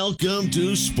Welcome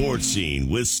to Sports Scene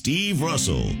with Steve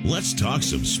Russell. Let's talk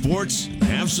some sports and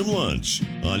have some lunch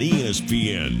on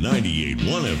ESPN 98.1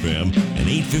 FM and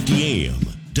 850 AM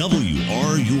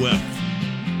WRUF.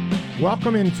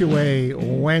 Welcome into a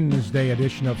Wednesday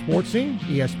edition of Sports Scene,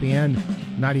 ESPN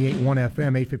 98.1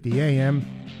 FM, 850 AM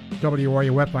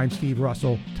WRUF. I'm Steve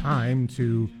Russell. Time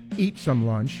to eat some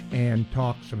lunch and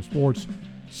talk some sports.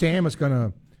 Sam is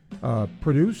going to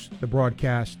produce the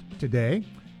broadcast today.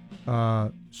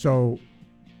 So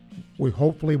we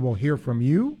hopefully will hear from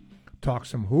you, talk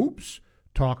some hoops,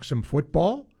 talk some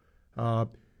football.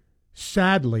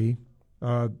 Sadly,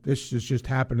 this has just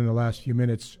happened in the last few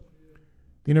minutes.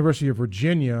 The University of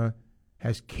Virginia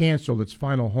has canceled its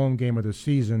final home game of the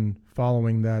season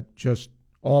following that just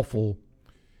awful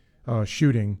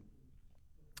shooting.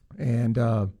 And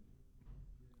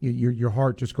your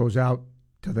heart just goes out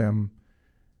to them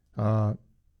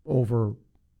over,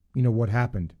 what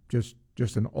happened.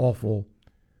 Just an awful,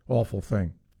 awful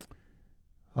thing.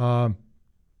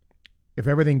 If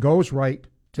everything goes right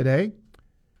today,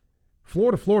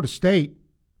 Florida State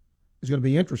is going to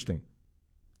be interesting.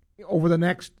 Over the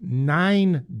next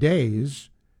 9 days,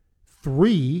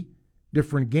 3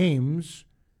 different games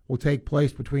will take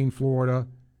place between Florida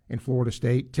and Florida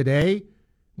State. Today,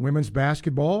 women's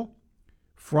basketball.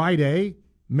 Friday,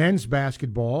 men's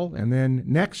basketball. And then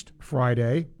next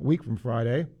Friday, a week from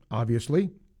Friday,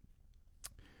 obviously,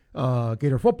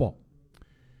 Gator football.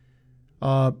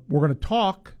 We're going to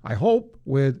talk, I hope,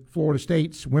 with Florida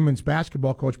State's women's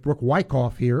basketball coach, Brooke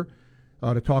Wyckoff, here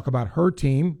to talk about her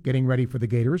team getting ready for the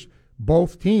Gators.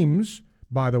 Both teams,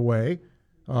 by the way,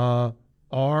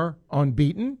 are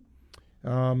unbeaten,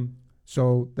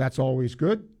 so that's always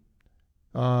good.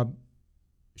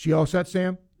 She all set,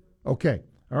 Sam? Okay.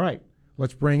 All right.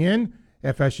 Let's bring in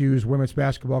FSU's women's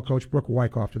basketball coach, Brooke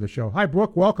Wyckoff, to the show. Hi,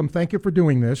 Brooke. Welcome. Thank you for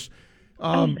doing this.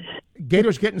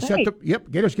 Gators getting set to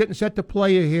Gators getting set to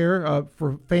play here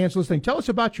for fans listening. Tell us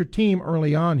about your team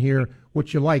early on here,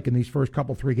 what you like in these first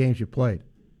 3 games you've played.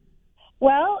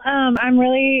 Well, I'm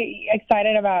really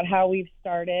excited about how we've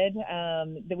started.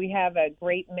 That we have a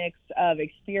great mix of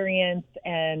experience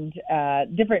and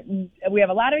different. We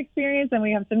have a lot of experience, and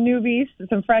we have some newbies,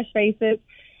 some fresh faces,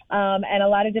 and a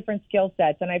lot of different skill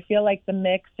sets. And I feel like the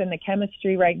mix and the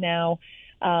chemistry right now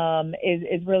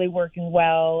is really working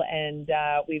well, and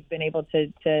we've been able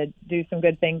to do some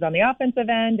good things on the offensive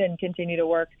end and continue to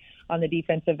work on the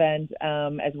defensive end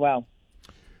as well.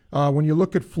 When you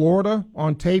look at Florida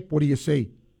on tape, what do you see?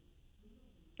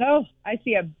 Oh, I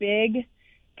see a big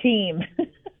team.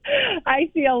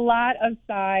 I see a lot of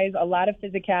size, a lot of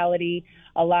physicality,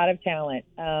 a lot of talent,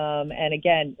 and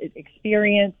again,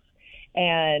 experience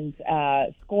and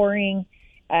scoring.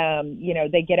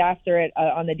 They get after it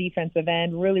on the defensive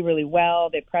end really, really well.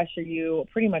 They pressure you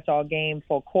pretty much all game,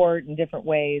 full court in different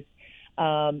ways.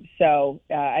 So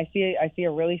I see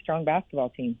a really strong basketball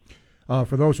team.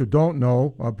 For those who don't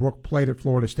know, Brooke played at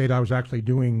Florida State. I was actually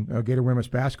doing Gator women's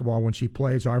basketball when she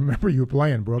played, so I remember you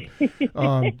playing, Brooke.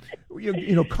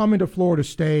 Coming to Florida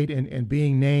State and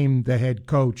being named the head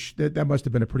coach, that must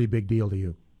have been a pretty big deal to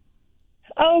you.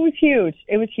 Oh, it was huge.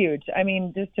 It was huge. I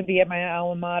mean, just to be at my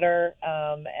alma mater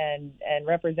and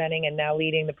representing and now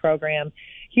leading the program,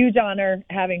 huge honor,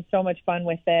 having so much fun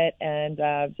with it, and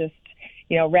just,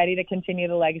 ready to continue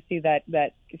the legacy that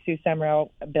Sue Semrau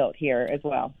built here as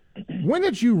well. When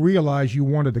did you realize you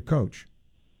wanted to coach?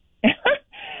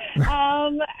 When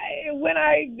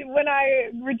I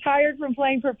retired from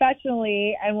playing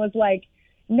professionally and was like,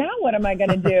 now what am I going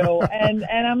to do? And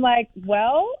I'm like,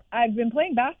 well, I've been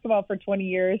playing basketball for 20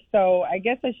 years, so I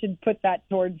guess I should put that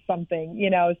towards something,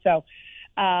 So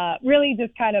really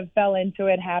just kind of fell into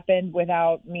it, happened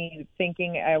without me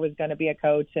thinking I was going to be a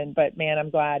coach. But man, I'm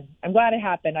glad it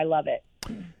happened. I love it.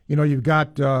 You've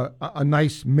got a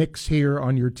nice mix here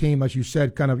on your team, as you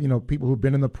said, kind of, people who've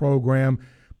been in the program.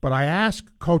 But I ask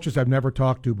coaches I've never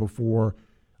talked to before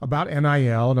about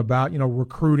NIL and about,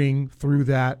 recruiting through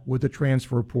that with the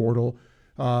transfer portal.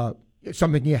 It's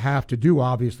something you have to do,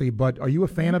 obviously, but are you a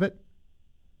fan of it?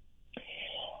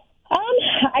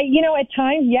 At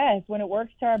times, yes, when it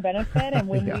works to our benefit and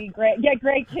when we get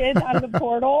great kids out of the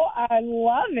portal, I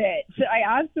love it. I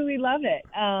absolutely love it.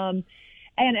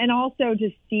 And also to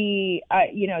see,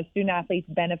 student athletes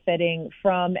benefiting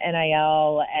from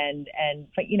NIL and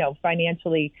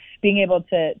financially being able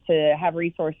to have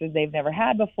resources they've never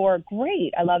had before.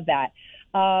 Great. I love that.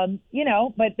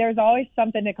 But there's always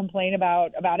something to complain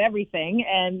about everything.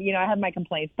 And, I have my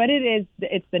complaints, but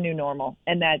it's the new normal.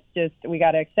 And that's just, we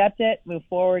got to accept it, move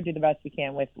forward, do the best we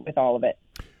can with all of it.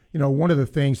 One of the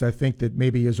things I think that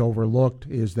maybe is overlooked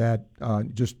is that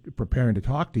just preparing to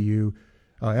talk to you,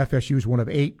 FSU is one of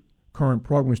 8 current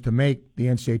programs to make the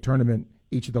NCAA tournament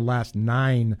each of the last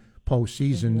 9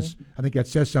 postseasons. I think that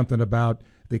says something about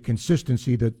the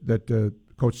consistency that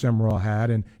Coach Semrau had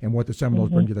and what the Seminoles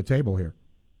bring to the table here.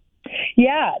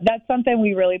 Yeah, that's something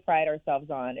we really pride ourselves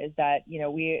on, is that,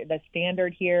 the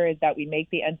standard here is that we make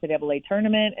the NCAA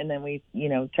tournament and then we,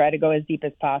 try to go as deep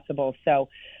as possible. So,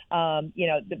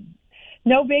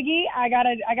 no biggie. I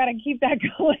gotta keep that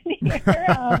going here.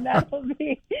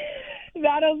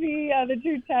 That'll be the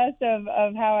true test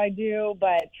of how I do.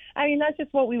 But I mean, that's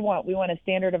just what we want. We want a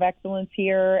standard of excellence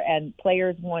here, and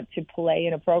players want to play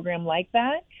in a program like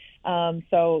that.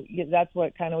 So that's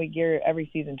what kind of we gear every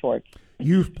season towards.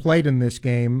 You've played in this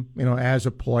game, as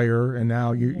a player, and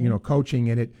now you coaching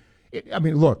in it. I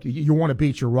mean, look, you want to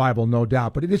beat your rival, no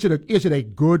doubt, but is it a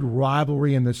good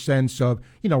rivalry in the sense of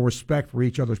respect for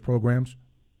each other's programs?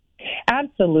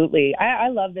 Absolutely. I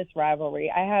love this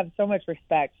rivalry. I have so much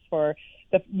respect for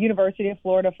the University of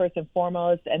Florida first and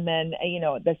foremost, and then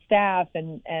the staff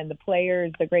and the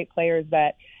players, the great players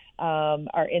that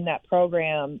are in that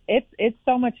program. It's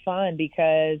so much fun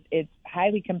because it's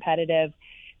highly competitive.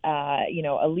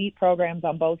 Elite programs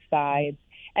on both sides,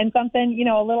 and something,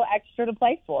 a little extra to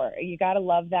play for. You got to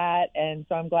love that. And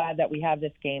so I'm glad that we have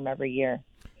this game every year.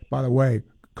 By the way,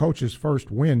 Coach's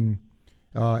first win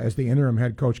as the interim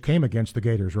head coach came against the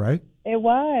Gators, right? It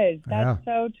was. That's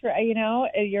so true.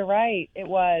 You're right. It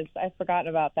was. I've forgotten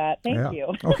about that. Thank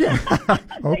you. Okay.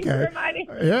 Thanks for reminding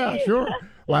me. Yeah, sure.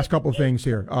 Last couple of things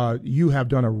here. You have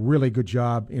done a really good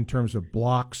job in terms of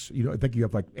blocks. I think you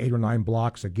have like 8 or 9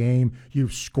 blocks a game.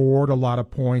 You've scored a lot of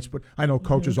points, but I know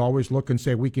coaches always look and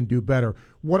say we can do better.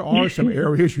 What are some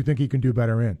areas you think you can do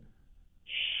better in?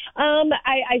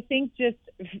 I think just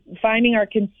finding our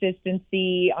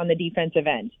consistency on the defensive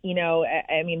end.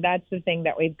 I mean, that's the thing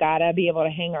that we've got to be able to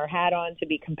hang our hat on to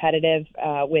be competitive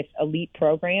with elite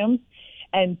programs.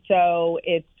 And so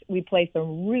we play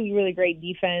some really, really great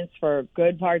defense for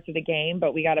good parts of the game,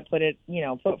 but we got to put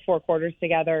 4 quarters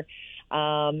together.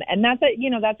 And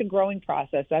that's a growing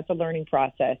process. That's a learning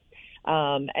process.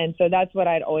 And so that's what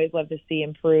I'd always love to see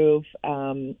improve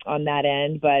on that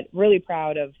end, but really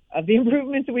proud of the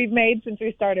improvements we've made since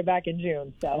we started back in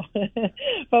June. So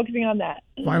focusing on that.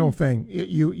 Final thing,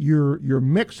 your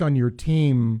mix on your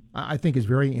team, I think, is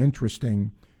very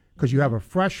interesting because you have a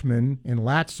freshman in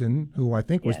Latson, who I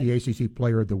think was the ACC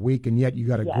Player of the Week, and yet you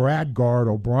got a grad guard,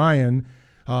 O'Brien.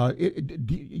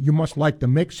 You must like the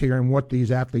mix here and what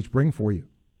these athletes bring for you.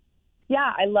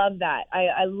 Yeah, I love that.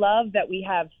 I love that we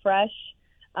have fresh,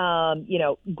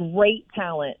 great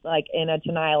talent like in a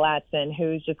Tanaya Latson,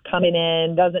 who's just coming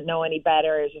in, doesn't know any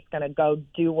better, is just going to go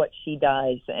do what she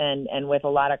does and with a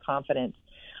lot of confidence.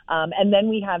 And then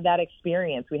we have that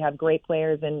experience. We have great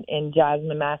players in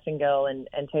Jasmine Massengill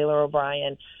and Taylor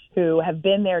O'Brien who have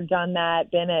been there, done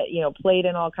that, played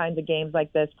in all kinds of games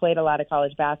like this, played a lot of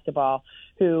college basketball,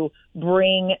 who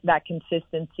bring that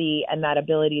consistency and that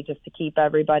ability just to keep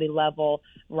everybody level,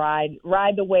 ride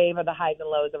the wave of the highs and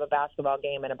lows of a basketball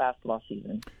game and a basketball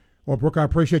season. Well, Brooke, I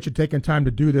appreciate you taking time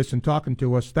to do this and talking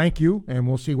to us. Thank you, and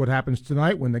we'll see what happens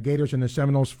tonight when the Gators and the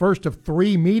Seminoles, first of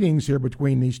 3 meetings here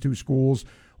between these two schools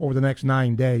over the next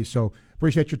 9 days. So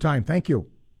appreciate your time. Thank you.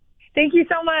 Thank you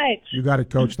so much. You got it,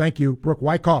 Coach. Thank you. Brooke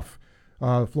Wyckoff,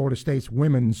 Florida State's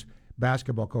women's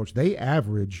basketball coach. They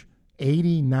average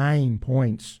 89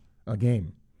 points a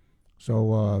game.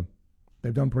 So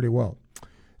they've done pretty well.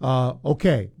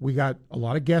 Okay, we got a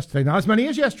lot of guests today. Not as many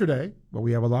as yesterday, but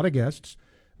we have a lot of guests.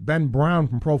 Ben Brown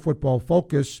from Pro Football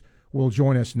Focus will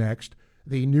join us next.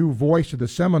 The new voice of the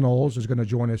Seminoles is going to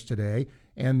join us today,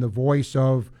 and the voice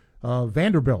of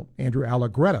Vanderbilt, Andrew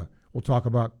Allegretta, will talk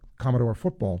about Commodore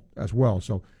football as well.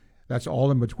 So that's all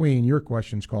in between your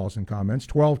questions, calls, and comments.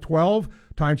 1212,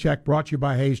 time check brought to you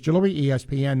by Hayes Jewelry,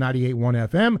 ESPN 98.1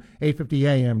 FM, 850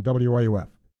 AM, WRUF.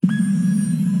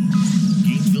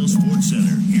 Gainesville Sports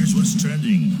Center, here's what's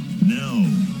trending now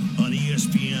on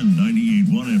ESPN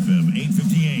 98.1 FM,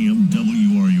 850 AM,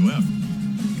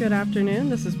 WRUF. Good afternoon,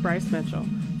 this is Bryce Mitchell.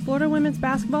 Florida women's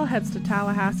basketball heads to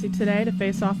Tallahassee today to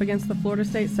face off against the Florida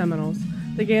State Seminoles.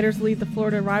 The Gators lead the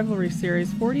Florida rivalry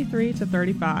series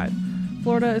 43-35.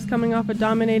 Florida is coming off a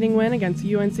dominating win against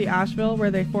UNC Asheville, where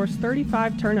they forced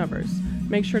 35 turnovers.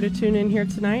 Make sure to tune in here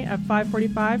tonight at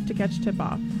 5:45 to catch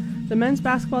tip-off. The men's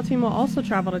basketball team will also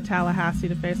travel to Tallahassee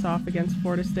to face off against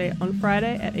Florida State on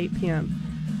Friday at 8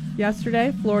 p.m.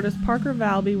 Yesterday, Florida's Parker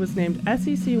Valby was named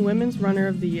SEC Women's Runner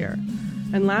of the Year.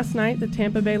 And last night, the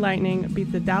Tampa Bay Lightning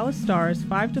beat the Dallas Stars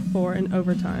 5-4 in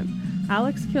overtime.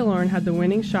 Alex Killorn had the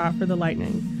winning shot for the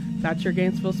Lightning. That's your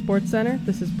Gainesville Sports Center.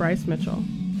 This is Bryce Mitchell.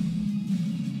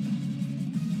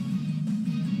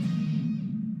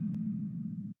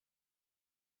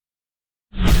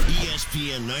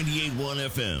 ESPN 98.1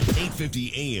 FM,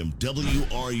 850 AM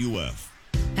WRUF.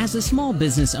 As a small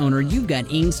business owner, you've got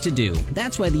ings to do.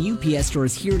 That's why the UPS Store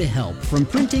is here to help. From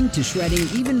printing to shredding,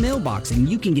 even mailboxing,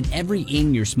 you can get every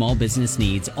ing your small business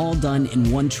needs all done in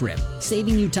one trip,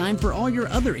 saving you time for all your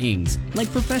other ings,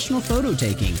 like professional photo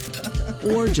taking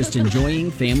or just enjoying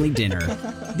family dinner.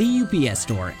 The UPS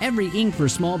Store, every ing for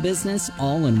small business,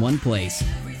 all in one place.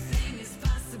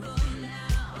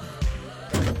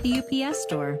 The UPS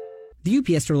Store. The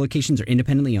UPS Store locations are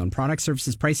independently owned. Product,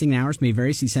 services, pricing, and hours may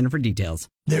vary. See Center for details.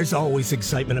 There's always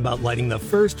excitement about lighting the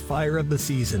first fire of the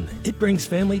season. It brings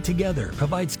family together,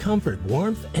 provides comfort,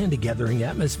 warmth, and a gathering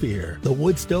atmosphere. The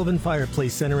Wood Stove and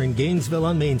Fireplace Center in Gainesville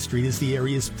on Main Street is the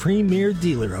area's premier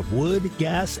dealer of wood,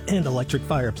 gas, and electric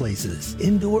fireplaces,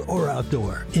 indoor or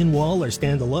outdoor, in-wall or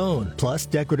standalone, plus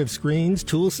decorative screens,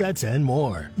 tool sets, and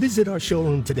more. Visit our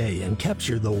showroom today and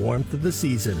capture the warmth of the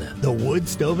season. The Wood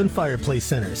Stove and Fireplace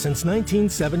Center since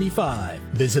 1975.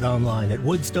 Visit online at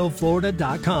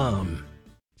woodstoveflorida.com.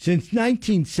 Since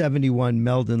 1971,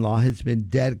 Meldon Law has been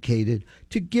dedicated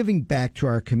to giving back to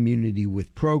our community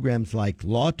with programs like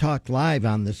Law Talk Live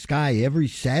on the Sky every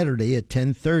Saturday at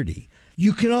 10:30.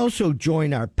 You can also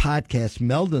join our podcast,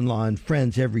 Meldon Law and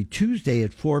Friends, every Tuesday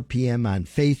at 4 p.m. on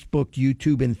Facebook,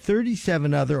 YouTube, and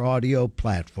 37 other audio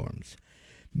platforms.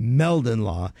 Meldon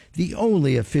Law, the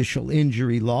only official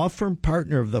injury law firm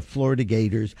partner of the Florida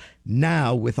Gators,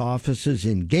 now with offices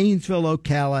in Gainesville,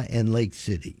 Ocala, and Lake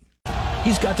City.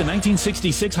 He's got the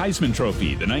 1966 Heisman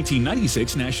Trophy, the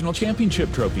 1996 National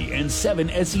Championship Trophy, and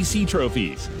 7 SEC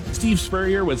trophies. Steve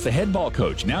Spurrier was the head ball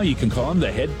coach. Now you can call him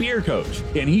the head beer coach.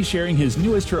 And he's sharing his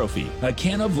newest trophy, a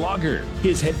can of lager.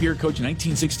 His head beer coach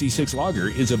 1966 lager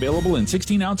is available in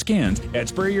 16-ounce cans at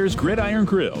Spurrier's Gridiron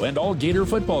Grill and all Gator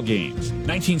football games.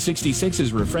 1966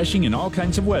 is refreshing in all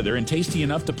kinds of weather and tasty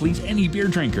enough to please any beer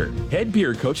drinker. Head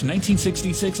beer coach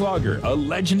 1966 lager, a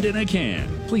legend in a can.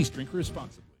 Please drink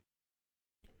responsibly.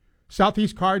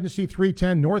 Southeast Card and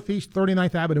C310, Northeast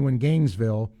 39th Avenue in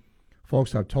Gainesville.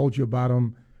 Folks, I've told you about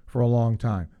them for a long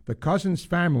time. The Cousins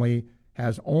family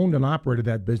has owned and operated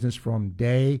that business from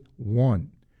day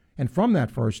one. And from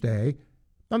that first day,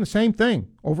 done the same thing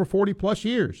over 40-plus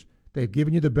years. They've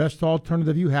given you the best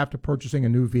alternative you have to purchasing a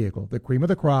new vehicle, the cream of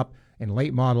the crop and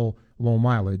late model, low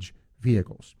mileage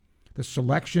vehicles. The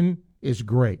selection is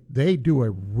great. They do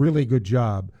a really good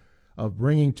job of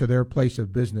bringing to their place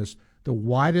of business the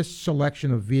widest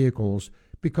selection of vehicles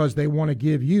because they want to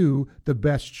give you the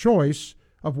best choice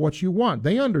of what you want.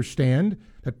 They understand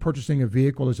that purchasing a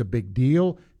vehicle is a big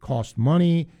deal, costs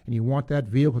money, and you want that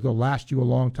vehicle to last you a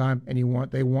long time, and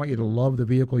they want you to love the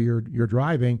vehicle you're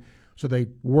driving, so they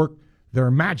work their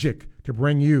magic to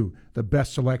bring you the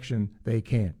best selection they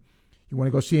can. You want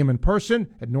to go see them in person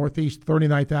at Northeast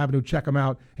 39th Avenue, check them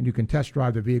out, and you can test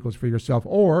drive the vehicles for yourself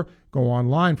or go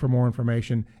online for more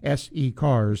information,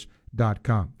 secars.com.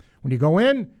 When you go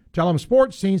in, tell them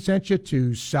Sports Scene sent you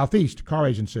to Southeast Car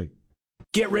Agency.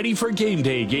 Get ready for game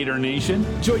day, Gator Nation.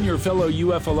 Join your fellow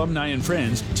UF alumni and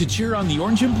friends to cheer on the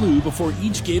orange and blue before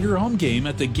each Gator home game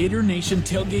at the Gator Nation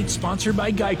tailgate sponsored by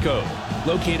Geico.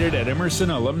 Located at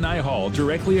Emerson Alumni Hall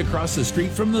directly across the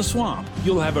street from the Swamp,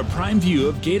 you'll have a prime view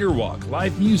of Gator Walk,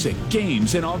 live music,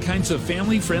 games, and all kinds of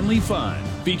family-friendly fun.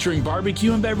 Featuring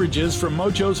barbecue and beverages from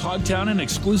Mojo's Hogtown and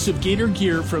exclusive Gator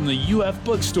gear from the UF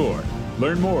bookstore.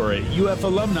 Learn more at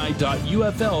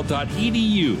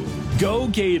ufalumni.ufl.edu. Go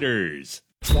Gators!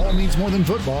 Fall means more than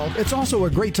football. It's also a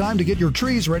great time to get your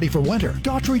trees ready for winter.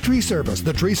 Daughtry Tree Service,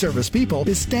 the tree service people,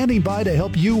 is standing by to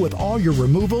help you with all your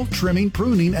removal, trimming,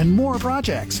 pruning, and more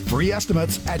projects. Free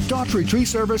estimates. At Daughtry Tree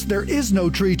Service, there is no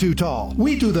tree too tall.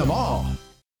 We do them all.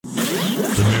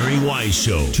 The Mary Wise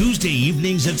Show, Tuesday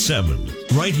evenings at 7,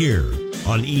 right here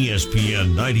on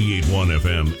ESPN 98.1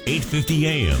 FM, 850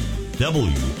 AM.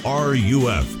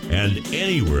 WRUF, and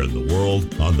anywhere in the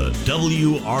world on the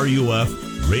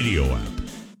WRUF radio app.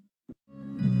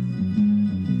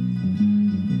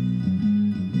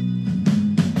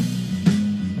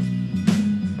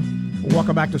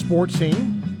 Welcome back to Sports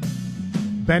Scene.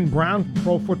 Ben Brown from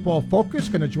Pro Football Focus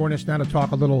going to join us now to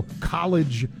talk a little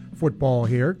college football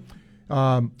here.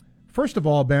 First of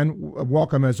all, Ben,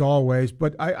 welcome as always.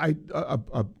 But a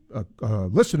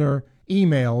listener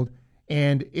emailed,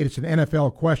 and it's an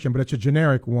NFL question, but it's a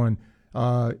generic one.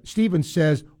 Steven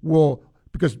says, well,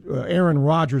 because Aaron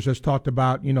Rodgers has talked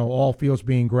about, all fields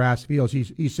being grass fields,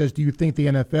 he says, do you think the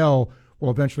NFL will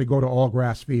eventually go to all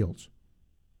grass fields?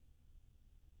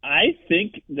 I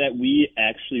think that we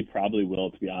actually probably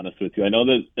will, to be honest with you. I know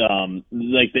that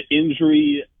the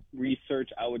injury research,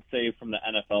 I would say, from the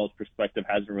NFL's perspective,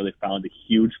 hasn't really found a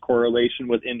huge correlation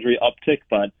with injury uptick,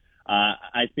 but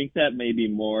I think that maybe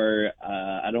more,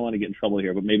 I don't want to get in trouble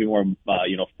here, but maybe more,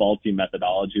 faulty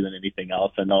methodology than anything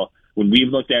else. I know when we've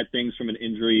looked at things from an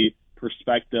injury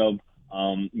perspective,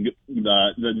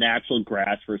 the natural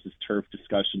grass versus turf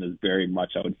discussion is very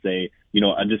much, I would say,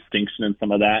 a distinction in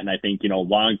some of that. And I think,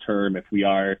 long term, if we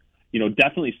are,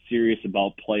 definitely serious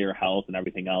about player health and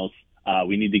everything else,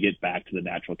 we need to get back to the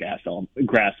natural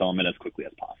grass element as quickly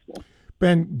as possible.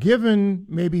 Ben, given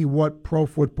maybe what Pro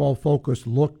Football Focus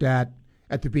looked at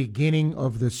the beginning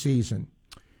of the season,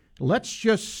 let's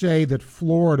just say that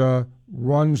Florida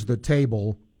runs the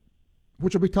table,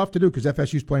 which will be tough to do because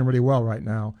FSU's playing really well right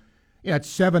now, at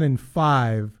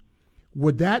 7-5.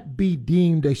 Would that be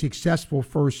deemed a successful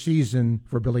first season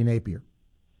for Billy Napier?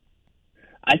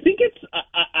 I think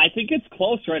it's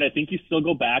close, right? I think you still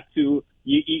go back to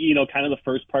kind of the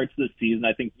first parts of the season.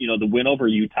 I think the win over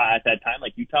Utah at that time,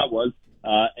 like Utah was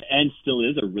and still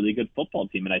is a really good football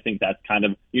team, and I think that's kind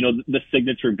of the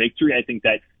signature victory. I think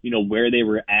that where they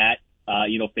were at,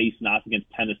 facing off against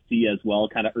Tennessee as well,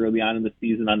 kind of early on in the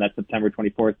season on that September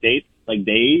 24th date, like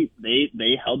they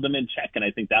held them in check, and I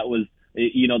think that was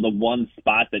the one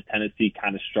spot that Tennessee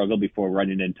kind of struggled before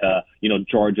running into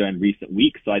Georgia in recent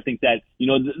weeks. So I think that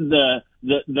the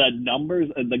numbers,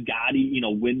 the gaudy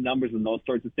win numbers and those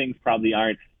sorts of things probably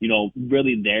aren't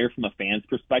really there from a fan's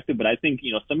perspective. But I think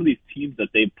some of these teams that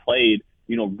they've played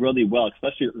really well,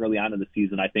 especially early on in the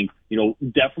season, I think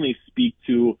definitely speak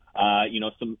to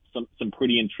some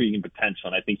pretty intriguing potential.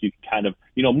 And I think you can kind of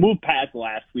move past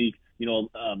last week a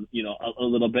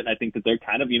little bit. And I think that they're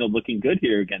kind of, looking good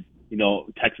here against,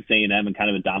 Texas A&M and kind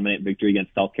of a dominant victory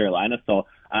against South Carolina. So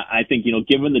I think,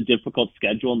 given the difficult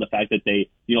schedule and the fact that they,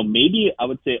 maybe I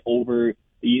would say over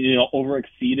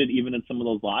exceeded even in some of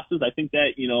those losses, I think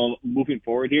that, moving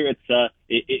forward here,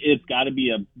 it's got to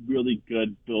be a really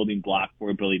good building block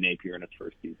for Billy Napier in its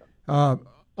first season.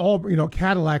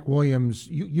 Cadillac Williams,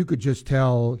 you could just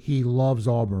tell he loves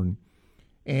Auburn.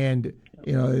 And,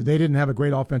 they didn't have a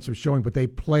great offensive showing, but they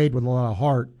played with a lot of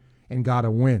heart and got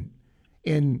a win.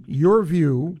 In your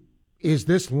view, is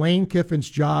this Lane Kiffin's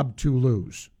job to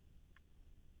lose?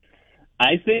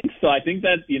 I think so. I think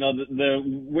that,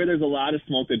 where there's a lot of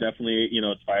smoke, there definitely,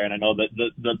 it's fire. And I know that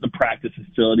the practice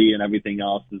facility and everything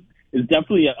else is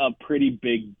definitely a pretty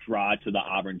big draw to the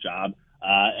Auburn job.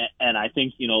 And I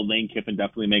think, Lane Kiffin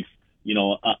definitely makes,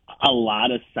 a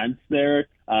lot of sense there.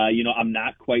 I'm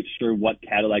not quite sure what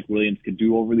Cadillac Williams could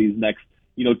do over these next,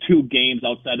 2 games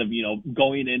outside of,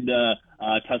 going into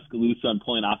Tuscaloosa and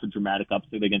pulling off a dramatic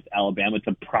upset against Alabama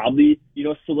to probably,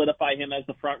 solidify him as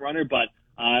the front runner. But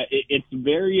it's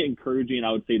very encouraging,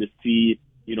 I would say, to see,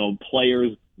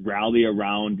 players rally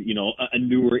around, a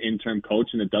newer interim coach.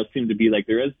 And it does seem to be like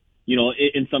there is,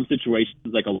 in some situations,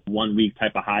 like a 1-week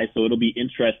type of high. So it'll be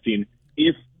interesting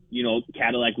if,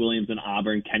 Cadillac Williams and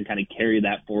Auburn can kind of carry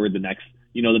that forward the next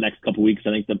couple weeks.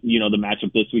 I think the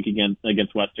matchup this week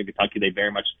against Western Kentucky, they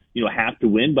very much, have to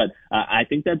win. But I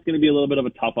think that's going to be a little bit of a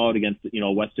tough out against,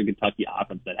 Western Kentucky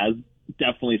offense that has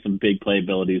definitely some big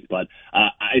playabilities. But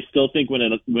I still think when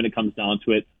it comes down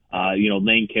to it,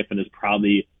 Lane Kiffin is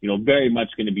probably, very much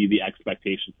going to be the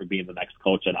expectation for being the next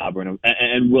coach at Auburn,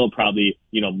 and will probably,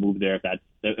 move there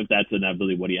if that's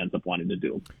inevitably what he ends up wanting to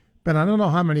do. Ben, I don't know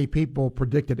how many people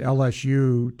predicted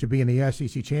LSU to be in the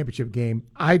SEC championship game.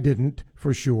 I didn't,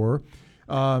 for sure.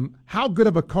 How good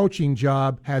of a coaching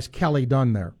job has Kelly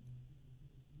done there?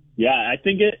 Yeah, I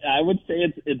think I would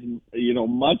say it's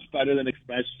much better than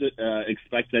expected. I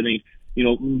think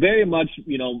very much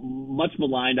much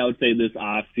maligned, I would say, this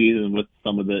off season with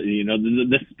some of the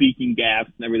the speaking gaps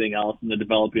and everything else, and the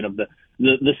developing of the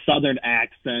Southern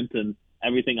accent and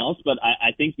everything else. But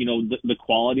I think, the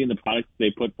quality and the products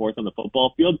they put forth on the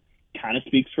football field kind of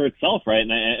speaks for itself, right?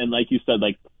 And like you said,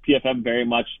 like PFF very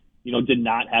much, did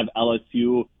not have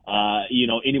LSU,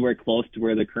 anywhere close to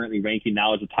where they're currently ranking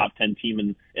now as a top 10 team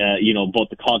in, both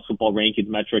the college football rankings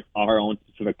metrics, our own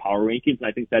specific power rankings. And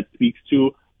I think that speaks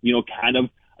to, kind of,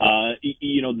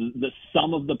 the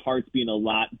sum of the parts being a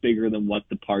lot bigger than what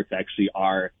the parts actually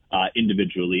are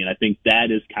individually. And I think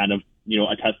that is kind of,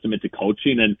 a testament to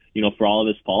coaching. And, for all of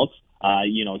his faults,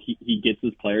 he gets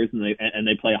his players and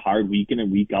they play hard week in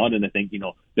and week out. And I think,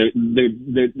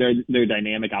 they're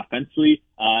dynamic offensively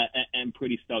and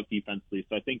pretty stout defensively.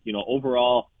 So I think,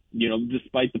 overall,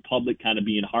 despite the public kind of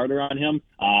being harder on him,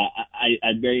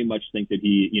 I very much think that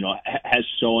he, has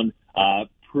shown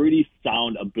pretty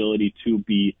sound ability to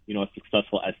be, a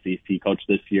successful SEC coach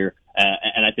this year.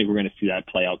 And I think we're going to see that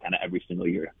play out kind of every single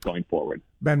year going forward.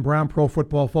 Ben Brown, Pro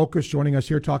Football Focus, joining us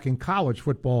here talking college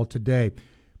football today.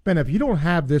 Ben, if you don't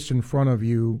have this in front of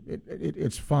you,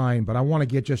 it's fine, but I want to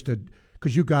get just a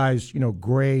because you guys,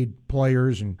 grade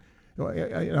players, and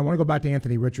I want to go back to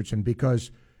Anthony Richardson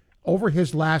because over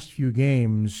his last few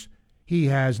games, he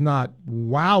has not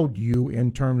wowed you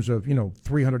in terms of,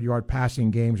 300-yard passing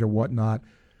games or whatnot,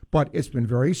 but it's been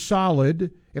very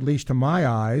solid, at least to my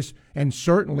eyes, and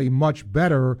certainly much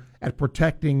better at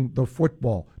protecting the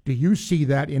football. Do you see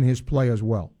that in his play as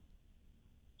well?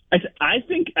 I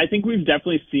think we've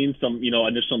definitely seen some,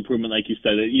 initial improvement, like you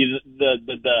said.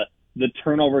 The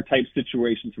turnover type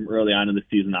situations from early on in the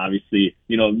season, obviously,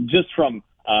 just from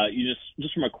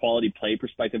a quality play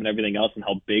perspective and everything else, and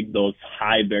how big those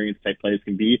high variance type plays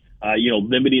can be,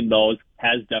 limiting those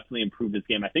has definitely improved his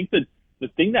game. I think that the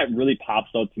thing that really pops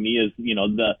out to me is,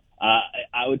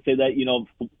 I would say that,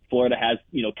 Florida has,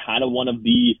 kind of one of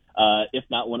the, if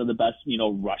not one of the best,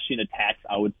 rushing attacks,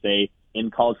 I would say, in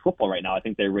college football right now. I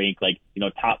think they rank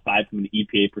top 5 from an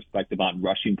EPA perspective on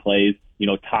rushing plays,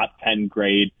 top 10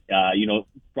 grade,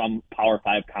 from Power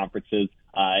 5 conferences,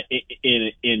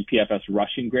 in PFF's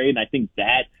rushing grade. And I think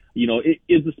that, it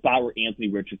is the spot where Anthony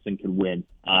Richardson can win.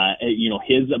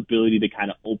 His ability to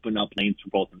kind of open up lanes for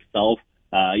both himself,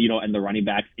 and the running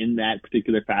backs in that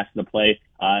particular facet of play,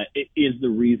 it is the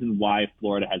reason why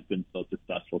Florida has been so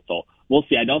successful. So we'll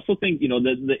see. I also think,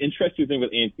 the interesting thing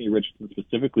with Anthony Richardson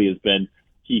specifically has been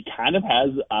he kind of has,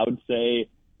 I would say,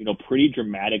 pretty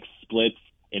dramatic splits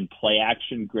in play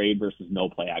action grade versus no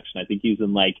play action. I think he's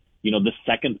in the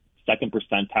second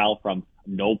percentile from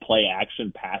no play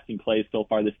action passing plays so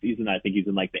far this season. I think he's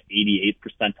in the 88th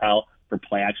percentile for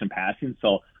play action passing.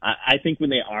 So I think when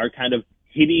they are kind of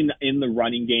hitting in the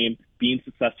running game, being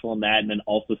successful in that, and then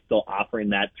also still offering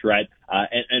that threat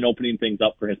and opening things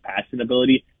up for his passing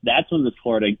ability, that's when this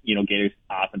Florida, Gators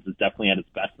offense is definitely at its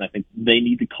best. And I think they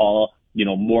need to call,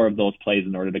 more of those plays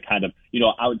in order to kind of,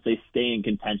 I would say stay in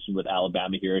contention with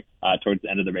Alabama here towards the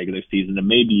end of the regular season, and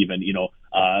maybe even,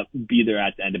 be there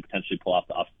at the end and potentially pull off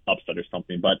the upset or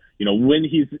something. But, when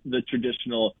he's the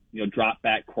traditional, drop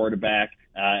back quarterback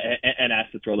and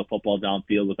has to throw the football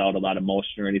downfield without a lot of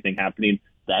motion or anything happening,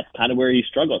 that's kind of where he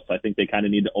struggles. So I think they kind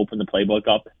of need to open the playbook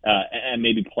up and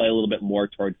maybe play a little bit more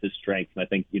towards his strengths. And I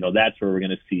think, that's where we're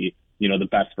going to see, the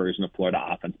best version of Florida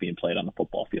offense being played on the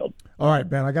football field. All right,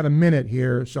 Ben, I got a minute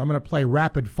here, so I'm going to play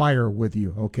rapid fire with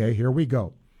you. Okay, here we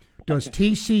go. Does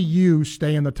TCU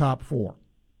stay in the top 4?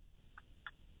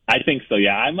 I think so,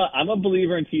 yeah. I'm a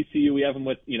believer in TCU. We have them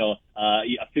with, a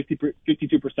 52%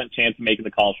 chance of making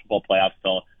the college football playoffs.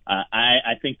 So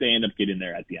I think they end up getting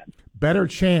there at the end. Better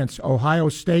chance, Ohio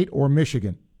State or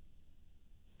Michigan?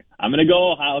 I'm going to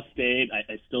go Ohio State.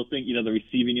 I still think, the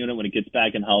receiving unit, when it gets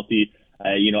back and healthy,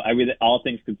 all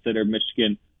things considered,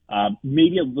 Michigan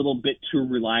maybe a little bit too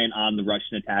reliant on the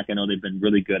rushing attack. I know they've been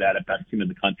really good at it, best team in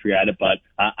the country at it, but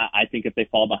I think if they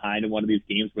fall behind in one of these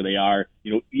games where they are,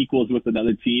 equals with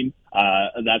another team,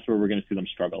 that's where we're going to see them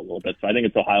struggle a little bit. So I think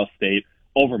it's Ohio State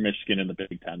over Michigan in the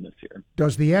Big Ten this year.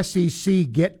 Does the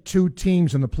SEC get 2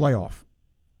 teams in the playoff?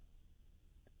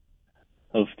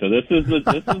 Oh, so this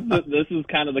is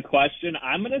kind of the question.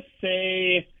 I'm going to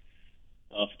say,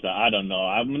 I don't know.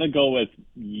 I'm going to go with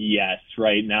yes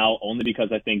right now, only because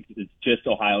I think it's just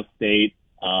Ohio State,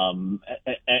 and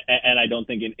I don't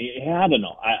think I don't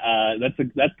know.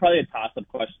 That's probably a toss-up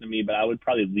question to me, but I would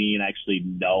probably lean actually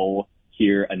no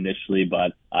here initially.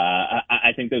 But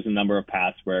I think there's a number of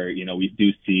paths where we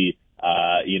do see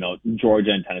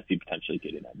Georgia and Tennessee potentially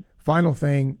getting in. Final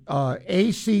thing,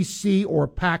 ACC or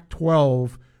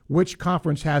Pac-12, which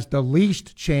conference has the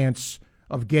least chance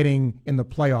of getting in the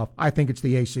playoff? I think it's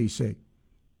the ACC.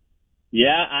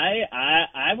 Yeah,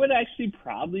 I would actually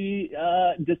probably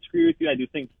disagree with you. I do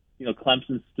think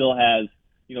Clemson still has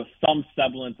some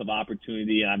semblance of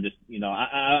opportunity, and I'm just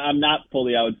I'm not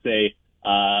fully, I would say,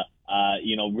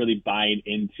 really buying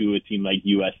into a team like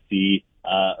USC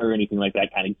or anything like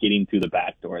that kind of getting through the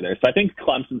back door there. So I think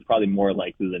Clemson's probably more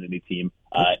likely than any team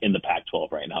in the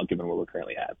Pac-12 right now, given where we're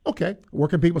currently at. Okay. Where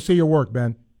can people see your work,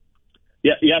 Ben?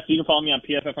 Yeah. So you can follow me on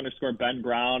PFF_Ben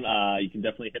Brown. You can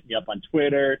definitely hit me up on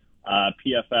Twitter.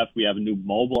 PFF, we have a new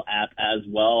mobile app as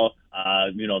well.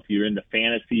 If you're into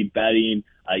fantasy betting,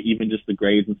 even just the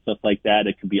grades and stuff like that,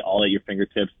 it can be all at your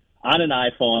fingertips on an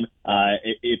iPhone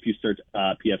if you search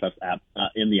PFF's app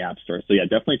in the App Store. So, yeah,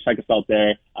 definitely check us out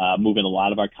there. Moving a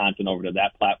lot of our content over to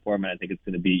that platform, and I think it's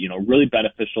going to be, really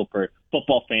beneficial for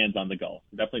football fans on the go.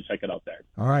 Definitely check it out there.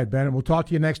 All right, Ben, we'll talk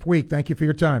to you next week. Thank you for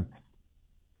your time.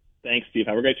 Thanks, Steve.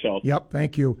 Have a great show. Yep,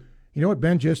 thank you. You know what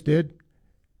Ben just did?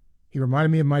 He reminded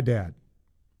me of my dad.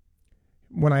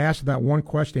 When I asked him that one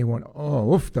question, he went, oh,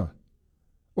 UFTA.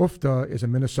 UFTA is a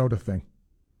Minnesota thing.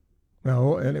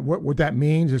 Well, and what that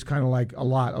means is kind of like a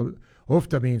lot.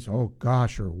 UFTA means, oh,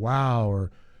 gosh, or wow,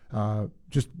 or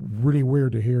Just really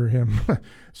weird to hear him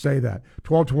say that.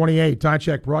 12:28, Time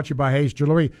Check brought to you by Hayes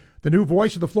Jewelry. The new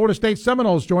voice of the Florida State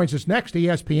Seminoles joins us next.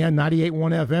 ESPN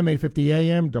 98.1 FM, 850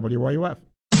 AM, WRUF.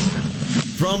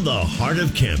 From the heart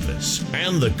of campus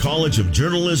and the College of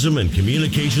Journalism and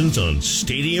Communications on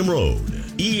Stadium Road,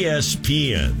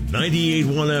 ESPN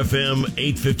 98.1 FM,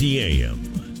 850 AM,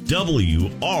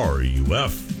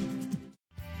 WRUF.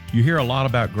 You hear a lot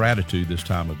about gratitude this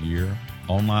time of year.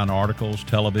 Online articles,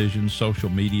 television, social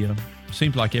media. It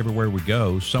seems like everywhere we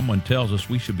go, someone tells us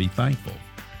we should be thankful.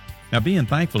 Now, being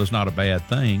thankful is not a bad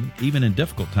thing. Even in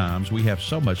difficult times, we have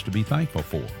so much to be thankful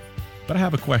for. But I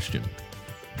have a question.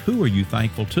 Who are you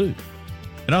thankful to?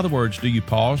 In other words, do you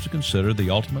pause to consider the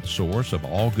ultimate source of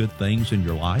all good things in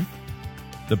your life?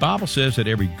 The Bible says that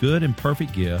every good and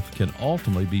perfect gift can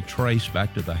ultimately be traced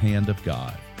back to the hand of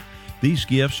God. These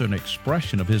gifts are an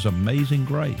expression of His amazing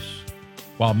grace.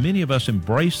 While many of us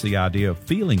embrace the idea of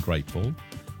feeling grateful,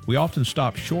 we often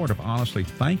stop short of honestly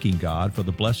thanking God for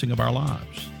the blessing of our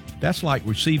lives. That's like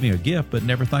receiving a gift but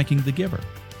never thanking the giver.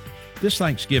 This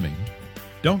Thanksgiving,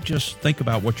 don't just think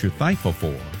about what you're thankful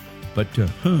for, but to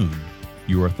whom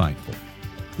you are thankful.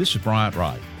 This is Bryant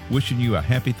Wright, wishing you a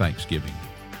happy Thanksgiving,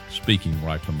 speaking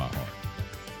right from my heart.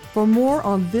 For more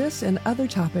on this and other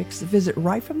topics, visit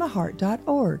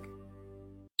rightfromtheheart.org.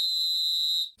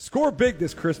 Score big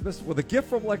this Christmas with a gift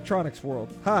from Electronics World.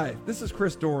 Hi, this is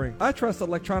Chris Doring. I trust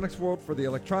Electronics World for the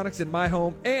electronics in my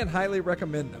home and highly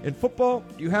recommend them. In football,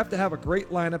 you have to have a great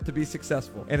lineup to be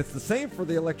successful, and it's the same for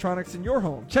the electronics in your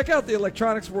home. Check out the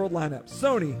Electronics World lineup.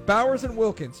 Sony, Bowers &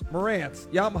 Wilkins, Marantz,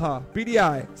 Yamaha,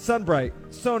 BDI, Sunbright,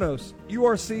 Sonos,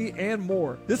 URC, and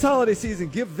more. This holiday season,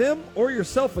 give them or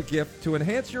yourself a gift to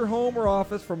enhance your home or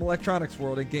office from Electronics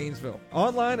World in Gainesville.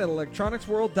 Online at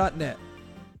electronicsworld.net.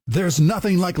 There's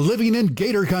nothing like living in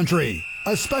Gator Country,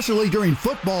 especially during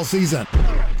football season.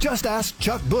 Just ask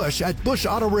Chuck Bush at Bush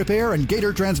Auto Repair and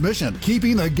Gator Transmission,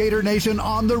 keeping the Gator Nation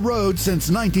on the road since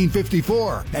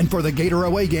 1954. And for the Gator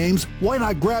away games, why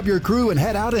not grab your crew and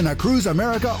head out in a Cruise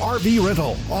America RV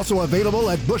rental? Also available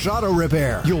at Bush Auto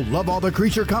Repair. You'll love all the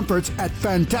creature comforts at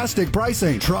fantastic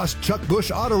pricing. Trust Chuck Bush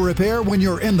Auto Repair when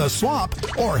you're in the swamp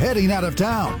or heading out of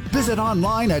town. Visit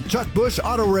online at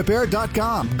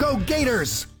chuckbushautorepair.com. Go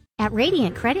Gators! At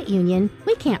Radiant Credit Union,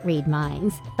 we can't read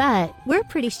minds, but we're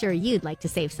pretty sure you'd like to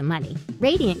save some money.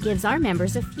 Radiant gives our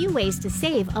members a few ways to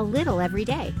save a little every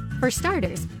day. For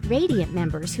starters, Radiant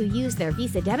members who use their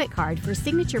Visa debit card for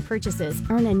signature purchases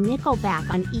earn a nickel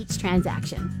back on each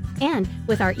transaction. And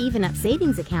with our Even Up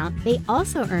Savings account, they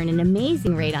also earn an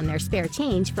amazing rate on their spare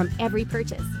change from every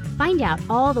purchase. Find out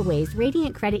all the ways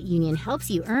Radiant Credit Union helps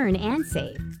you earn and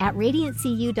save at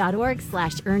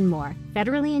radiantcu.org/earnmore.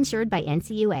 Federally insured by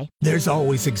NCUA. There's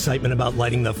always excitement about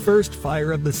lighting the first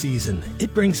fire of the season.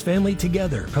 It brings family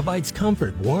together, provides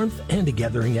comfort, warmth, and a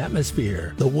gathering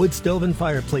atmosphere. The Wood Stove and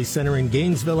Fireplace Center in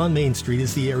Gainesville on Main Street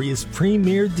is the area's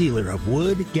premier dealer of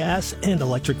wood, gas, and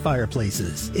electric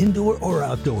fireplaces, indoor or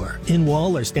outdoor,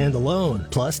 in-wall or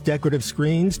standalone, plus decorative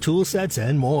screens, tool sets,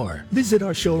 and more. Visit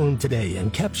our showroom today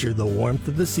and capture the warmth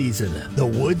of the season. The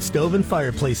Wood Stove and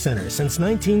Fireplace Center since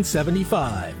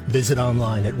 1975. Visit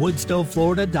online at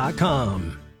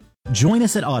woodstoveflorida.com. Join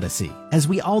us at Odyssey as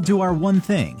we all do our one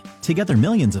thing, together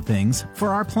millions of things, for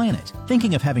our planet.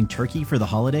 Thinking of having turkey for the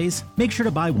holidays? Make sure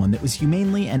to buy one that was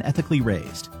humanely and ethically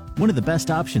raised. One of the best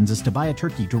options is to buy a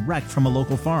turkey direct from a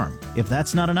local farm. If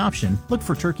that's not an option, look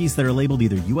for turkeys that are labeled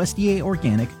either USDA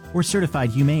organic or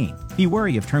certified humane. Be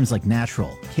wary of terms like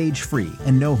natural, cage-free,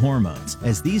 and no hormones,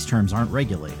 as these terms aren't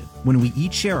regulated. When we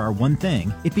each share our one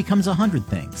thing, it becomes 100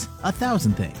 things,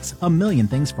 1,000 things, 1,000,000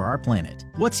 things for our planet.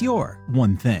 What's your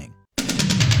one thing?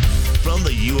 From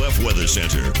the UF Weather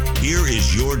Center, here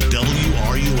is your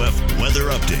WRUF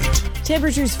weather update.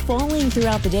 Temperatures falling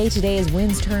throughout the day today as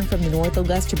winds turn from the north. They'll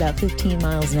gust to about 15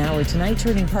 miles an hour. Tonight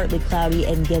turning partly cloudy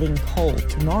and getting cold.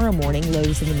 Tomorrow morning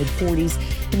lows in the mid-40s.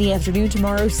 In the afternoon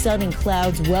tomorrow, sun and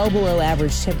clouds well below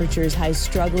average temperatures. Highs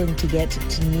struggling to get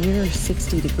to near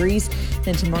 60 degrees.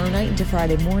 Then tomorrow night into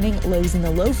Friday morning, lows in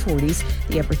the low 40s,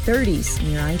 the upper 30s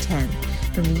near I-10.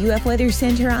 From the UF Weather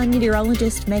Center, I'm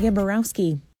meteorologist Megan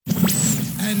Borowski.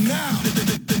 And now,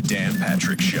 the Dan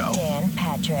Patrick Show. Dan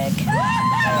Patrick.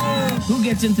 Who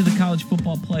gets into the college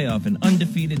football playoff, an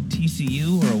undefeated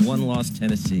TCU or a one-loss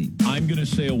Tennessee? I'm going to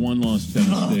say a one-loss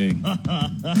Tennessee.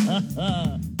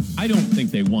 I don't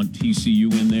think they want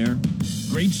TCU in there.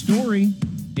 Great story.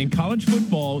 In college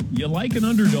football, you like an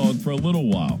underdog for a little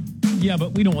while. Yeah,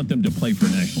 but we don't want them to play for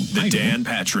national title. The Dan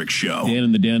Patrick Show. Dan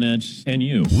and the Danettes and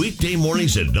you. Weekday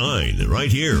mornings at 9,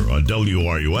 right here on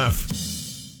WRUF.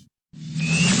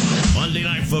 Monday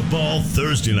Night football,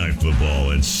 Thursday night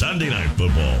football, and Sunday night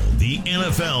football. The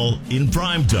NFL in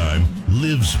primetime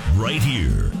lives right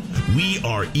here. We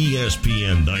are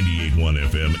ESPN 98.1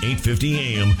 FM, 850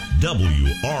 AM,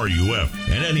 WRUF,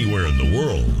 and anywhere in the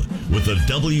world with the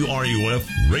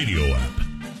WRUF radio app.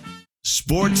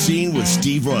 Sports Scene with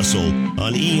Steve Russell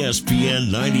on ESPN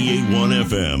 98.1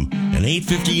 FM and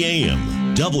 850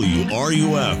 AM,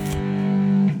 WRUF.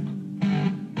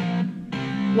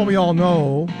 Well, we all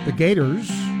know the Gators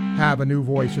have a new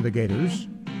voice of the Gators.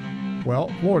 Well,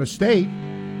 Florida State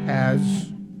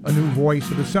has a new voice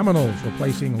of the Seminoles,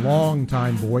 replacing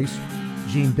longtime voice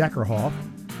Gene Deckerhoff.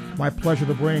 My pleasure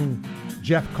to bring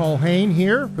Jeff Culhane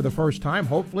here for the first time,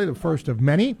 hopefully the first of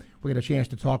many. We get a chance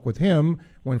to talk with him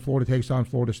when Florida takes on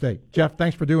Florida State. Jeff,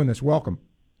 thanks for doing this. Welcome.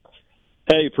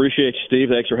 Hey, appreciate you, Steve.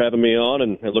 Thanks for having me on,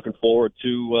 and looking forward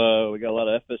to we got a lot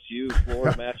of FSU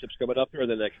Florida matchups coming up here in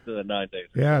the next 9 days.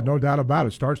 Yeah, no doubt about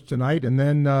it. Starts tonight, and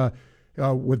then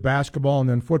with basketball and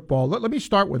then football. Let me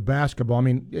start with basketball. I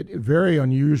mean, very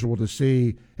unusual to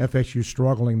see FSU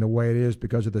struggling the way it is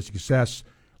because of the success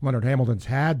Leonard Hamilton's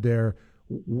had there.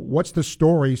 What's the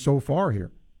story so far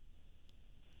here?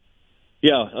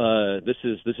 Yeah, this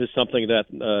is something that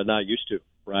not used to,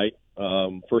 right?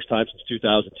 First time since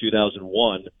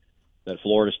 2000-2001 that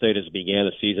Florida State has began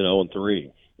a season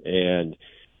 0-3, and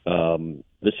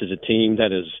this is a team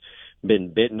that has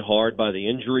been bitten hard by the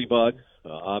injury bug.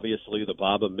 Obviously, the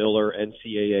Baba Miller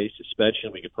NCAA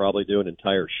suspension. We could probably do an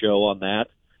entire show on that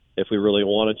if we really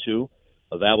wanted to.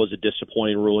 That was a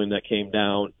disappointing ruling that came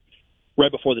down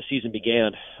right before the season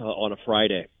began on a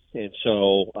Friday, and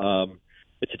so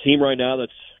it's a team right now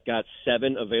that's got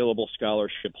 7 available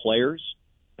scholarship players.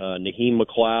 Naheem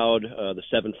McLeod, the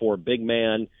 7'4" big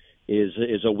man,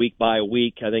 is a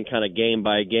week-by-week, I think kind of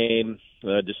game-by-game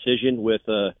decision with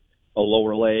a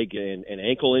lower leg and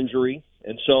ankle injury.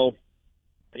 And so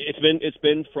it's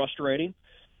been frustrating.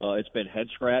 It's been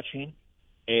head-scratching.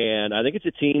 And I think it's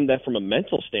a team that from a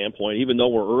mental standpoint, even though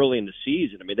we're early in the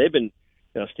season, I mean, they've been,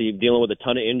 Steve, dealing with a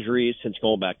ton of injuries since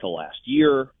going back to last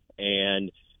year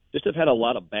and just have had a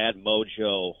lot of bad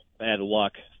mojo, bad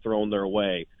luck thrown their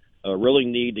way. Really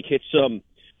need to get some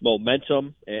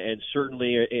momentum, and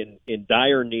certainly in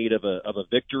dire need of a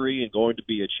victory, and going to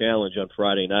be a challenge on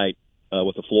Friday night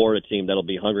with a Florida team that'll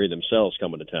be hungry themselves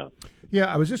coming to town.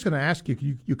 Yeah, I was just going to ask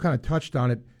you. You kind of touched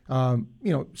on it.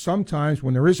 Sometimes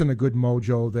when there isn't a good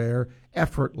mojo there,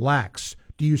 effort lacks.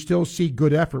 Do you still see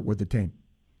good effort with the team?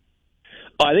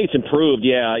 I think it's improved.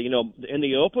 Yeah, in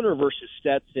the opener versus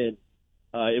Stetson,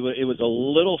 it was a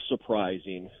little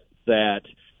surprising that.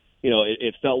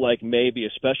 It felt like maybe,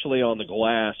 especially on the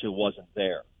glass, it wasn't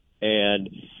there. And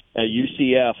at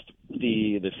UCF,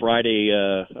 the Friday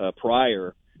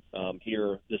prior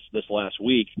here this last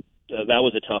week, that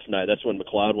was a tough night. That's when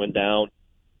McLeod went down,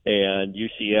 and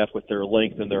UCF, with their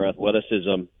length and their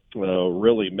athleticism,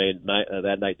 really made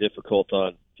that night difficult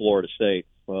on Florida State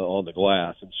on the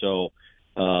glass. And so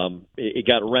it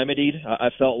got remedied, I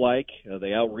felt like.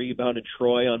 They out-rebounded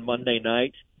Troy on Monday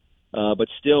night. But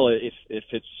still, if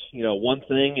it's, one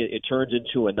thing, it turns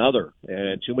into another,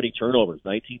 and too many turnovers,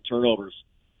 19 turnovers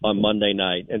on Monday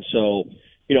night. And so,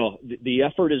 the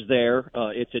effort is there.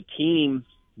 It's a team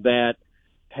that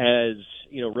has,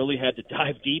 really had to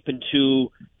dive deep into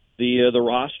the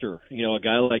roster. A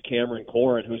guy like Cameron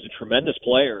Corrin, who's a tremendous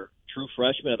player, true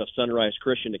freshman out of Sunrise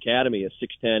Christian Academy, a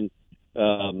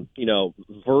 6'10",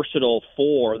 versatile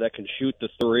 4 that can shoot the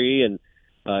 3 and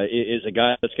is a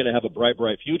guy that's going to have a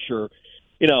bright future.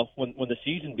 When the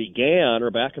season began,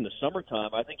 or back in the summertime,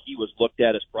 I think he was looked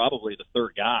at as probably the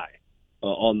third guy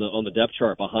on the depth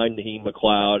chart behind Naheem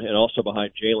McLeod and also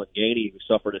behind Jalen Gainey, who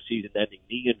suffered a season-ending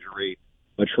knee injury,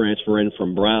 a transfer in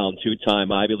from Brown,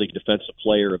 2-time Ivy League Defensive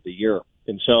Player of the Year.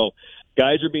 And so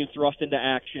guys are being thrust into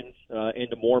action,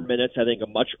 into more minutes, I think,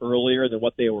 much earlier than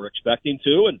what they were expecting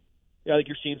to. And I think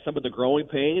you're seeing some of the growing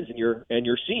pains, and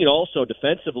you're seeing also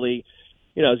defensively.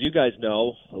 As you guys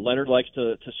know, Leonard likes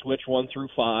to switch 1 through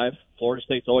 5. Florida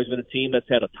State's always been a team that's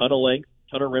had a ton of length,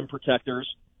 a ton of rim protectors,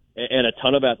 and a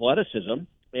ton of athleticism,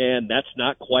 and that's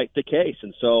not quite the case.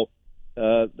 And so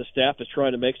the staff is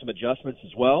trying to make some adjustments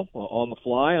as well on the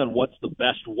fly on what's the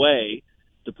best way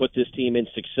to put this team in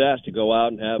success to go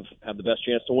out and have the best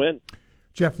chance to win.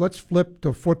 Jeff, let's flip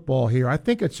to football here. I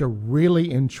think it's a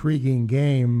really intriguing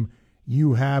game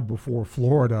you have before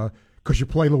Florida because you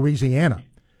play Louisiana.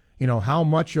 How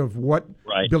much of what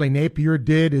Billy Napier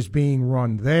did is being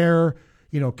run there?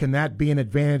 Can that be an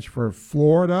advantage for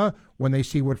Florida when they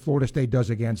see what Florida State does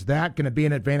against that? Can it be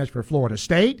an advantage for Florida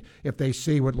State if they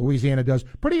see what Louisiana does?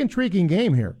 Pretty intriguing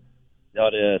game here. Oh,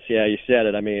 it is. Yeah, you said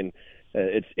it. I mean,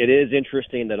 it is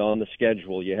interesting that on the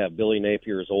schedule you have Billy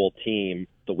Napier's old team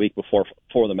the week before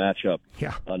the matchup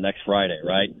next Friday,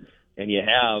 right? And you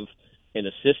have an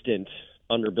assistant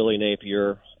under Billy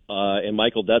Napier and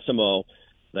Michael Decimo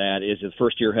that is his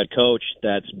first-year head coach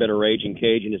that's been a raging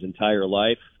Cajun his entire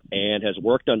life and has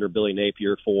worked under Billy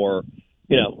Napier for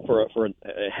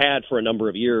a number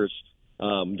of years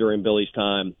during Billy's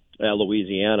time at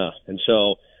Louisiana. And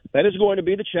so that is going to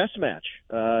be the chess match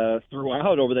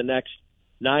throughout over the next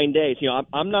 9 days.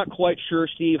 I'm not quite sure,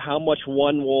 Steve, how much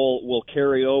one will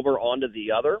carry over onto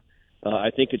the other.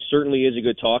 I think it certainly is a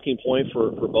good talking point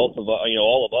for both of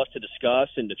all of us to discuss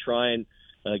and to try and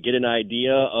get an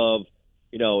idea of,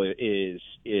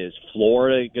 is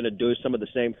Florida going to do some of the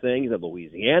same things that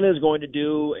Louisiana is going to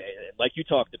do, like you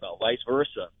talked about, vice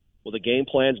versa? Will the game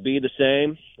plans be the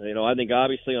same? I think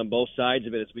obviously on both sides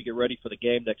of it, as we get ready for the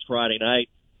game next Friday night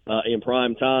in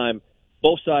prime time,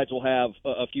 both sides will have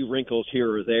a few wrinkles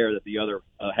here or there that the other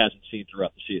hasn't seen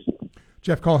throughout the season.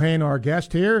 Jeff Culhane, our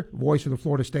guest here, voice of the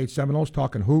Florida State Seminoles,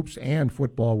 talking hoops and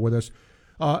football with us.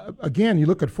 Again, you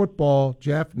look at football,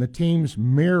 Jeff, and the teams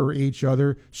mirror each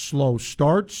other. Slow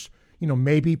starts,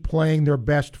 maybe playing their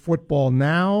best football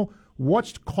now.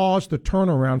 What's caused the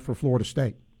turnaround for Florida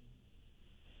State?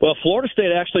 Well, Florida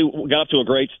State actually got off to a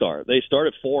great start. They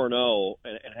started 4-0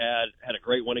 and had a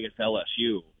great win against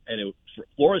LSU. And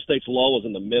Florida State's lull was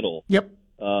in the middle. Yep.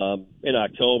 In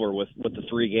October with the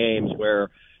three games where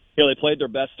they played their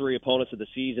best three opponents of the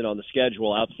season on the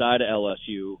schedule outside of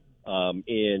LSU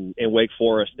in Wake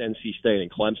Forest, NC State,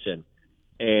 and Clemson.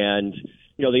 And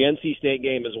the NC State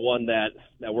game is one that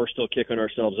we're still kicking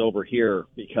ourselves over here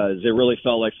because it really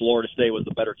felt like Florida State was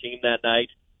the better team that night.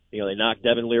 They knocked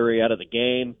Devin Leary out of the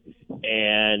game,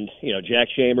 and Jack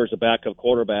Chambers, a backup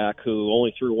quarterback who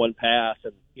only threw one pass,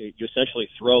 and you essentially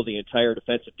throw the entire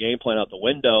defensive game plan out the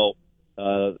window.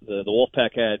 The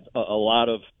Wolfpack had a lot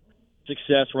of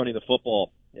success running the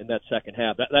football in that second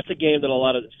half. That's a game that a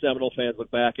lot of Seminole fans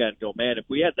look back at and go, man, if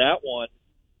we had that one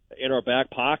in our back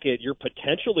pocket, you're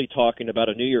potentially talking about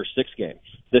a New Year's Six game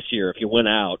this year if you went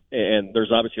out. And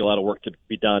there's obviously a lot of work to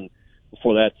be done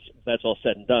before that's all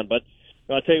said and done. But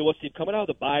I'll tell you what, Steve, coming out of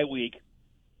the bye week,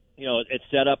 it's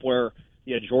set up where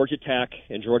you had Georgia Tech,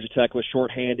 and Georgia Tech was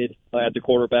shorthanded at the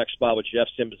quarterback spot with Jeff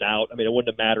Sims out. I mean, it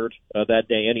wouldn't have mattered that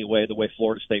day anyway, the way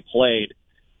Florida State played.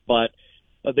 But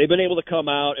they've been able to come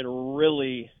out and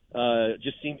really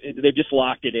they've just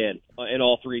locked it in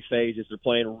all three phases. They're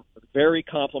playing very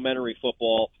complimentary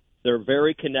football. They're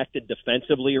very connected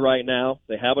defensively right now.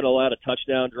 They haven't allowed a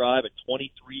touchdown drive at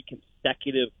 23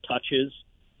 consecutive touches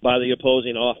by the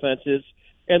opposing offenses,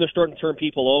 and they're starting to turn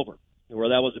people over, where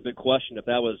that was a big question if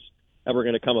that was ever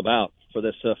going to come about for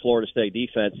this Florida State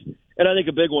defense. And I think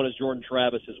a big one is Jordan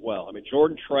Travis as well. I mean,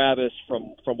 Jordan Travis,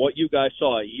 from what you guys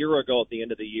saw a year ago at the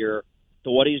end of the year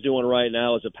to what he's doing right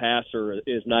now as a passer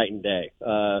is night and day.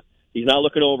 He's not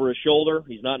looking over his shoulder.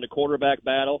 He's not in a quarterback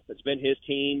battle. It's been his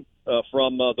team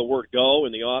from the word go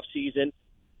in the offseason,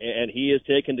 and he has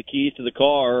taken the keys to the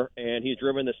car, and he's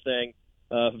driven this thing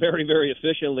very, very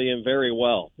efficiently and very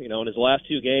well. In his last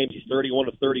two games, he's 31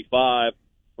 of 35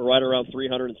 for right around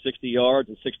 360 yards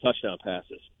and 6 touchdown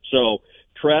passes. So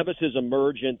Travis's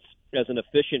emergence as an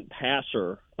efficient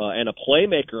passer and a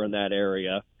playmaker in that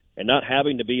area and not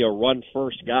having to be a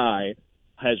run-first guy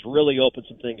has really opened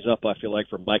some things up, I feel like,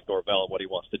 for Mike Norvell and what he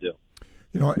wants to do.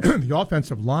 The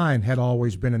offensive line had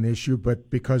always been an issue, but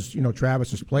because,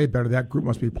 Travis has played better, that group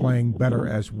must be playing better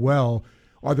as well.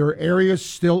 Are there areas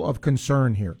still of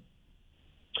concern here?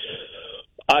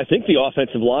 I think the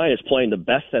offensive line is playing the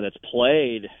best that it's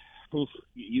played.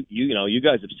 You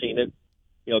guys have seen it,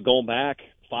 going back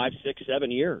 5, 6,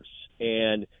 7 years.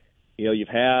 And, you've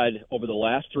had over the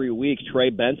last 3 weeks,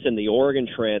 Trey Benson, the Oregon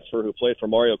transfer who played for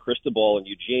Mario Cristobal in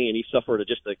Eugene. He suffered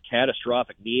just a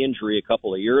catastrophic knee injury a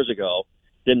couple of years ago.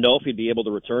 Didn't know if he'd be able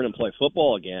to return and play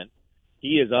football again.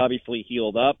 He is obviously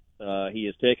healed up. He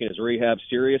has taken his rehab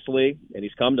seriously, and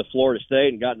he's come to Florida State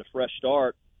and gotten a fresh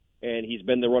start. And he's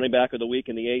been the running back of the week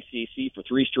in the ACC for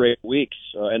 3 straight weeks.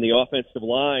 And the offensive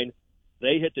line,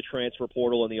 they hit the transfer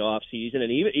portal in the offseason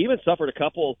and even suffered a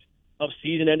couple of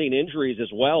season-ending injuries as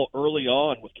well early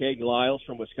on with Caden Lyles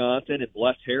from Wisconsin and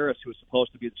Bless Harris, who was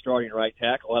supposed to be the starting right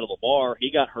tackle out of Lamar. He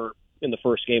got hurt in the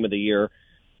first game of the year.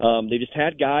 They just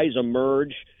had guys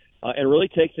emerge and really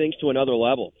take things to another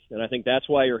level. And I think that's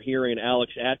why you're hearing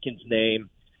Alex Atkins'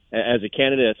 name as a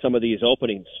candidate at some of these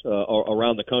openings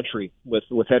around the country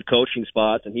with head coaching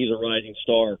spots, and he's a rising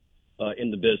star in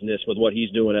the business with what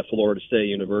he's doing at Florida State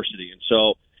University. And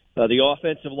so the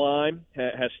offensive line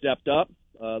has stepped up.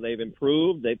 They've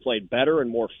improved. They played better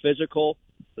and more physical.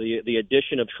 The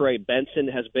addition of Trey Benson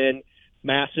has been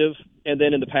massive. And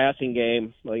then in the passing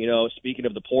game, speaking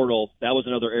of the portal, that was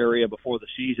another area before the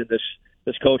season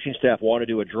this coaching staff wanted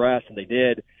to address, and they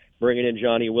did, bringing in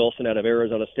Johnny Wilson out of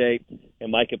Arizona State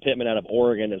and Micah Pittman out of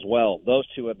Oregon as well. Those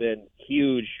two have been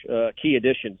huge key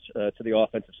additions to the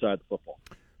offensive side of the football.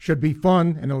 Should be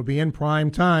fun, and it'll be in prime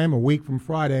time a week from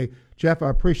Friday. Jeff, I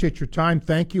appreciate your time.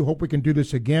 Thank you. Hope we can do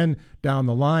this again down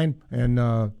the line, and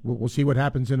we'll see what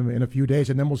happens in a few days,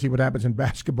 and then we'll see what happens in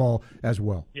basketball as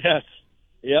well. Yes.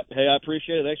 Yep. Hey, I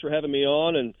appreciate it. Thanks for having me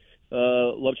on, and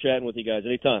love chatting with you guys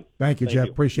anytime. Thank you, Jeff.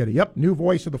 Appreciate it. Yep, new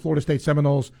voice of the Florida State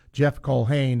Seminoles, Jeff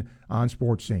Culhane on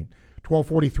Sports Scene.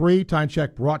 12:43, time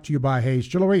check brought to you by Hayes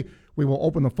Jewelry. We will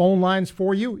open the phone lines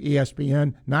for you.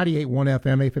 ESPN 98.1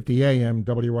 FM, 850 AM,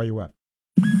 WRUF.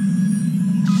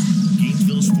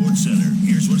 Gainesville Sports Center.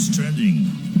 Here's what's trending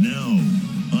now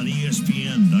on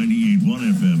ESPN 98.1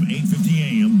 FM, 850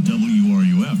 AM,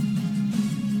 WRUF.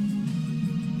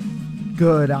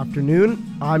 Good afternoon.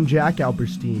 I'm Jack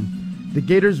Alperstein. The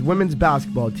Gators women's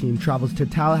basketball team travels to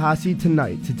Tallahassee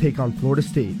tonight to take on Florida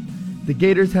State. The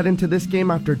Gators head into this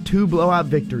game after 2 blowout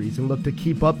victories and look to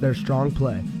keep up their strong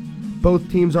play.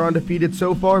 Both teams are undefeated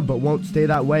so far, but won't stay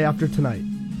that way after tonight.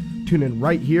 Tune in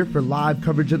right here for live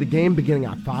coverage of the game beginning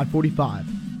at 5:45.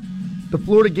 The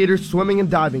Florida Gators swimming and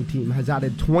diving team has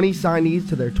added 20 signees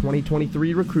to their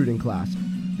 2023 recruiting class.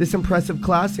 This impressive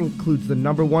class includes the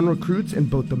 #1 recruits in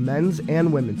both the men's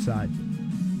and women's side.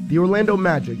 The Orlando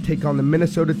Magic take on the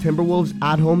Minnesota Timberwolves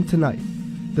at home tonight.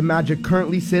 The Magic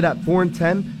currently sit at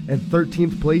 4-10 and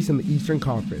 13th place in the Eastern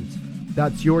Conference.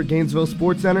 That's your Gainesville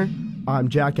Sports Center. I'm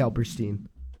Jack Alperstein.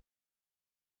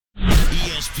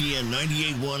 ESPN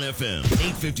 98.1 FM,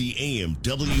 850 AM,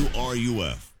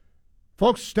 WRUF.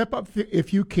 Folks, step up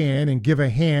if you can and give a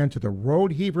hand to the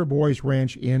Road Heaver Boys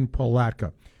Ranch in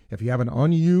Palatka. If you have an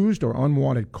unused or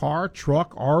unwanted car,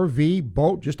 truck, RV,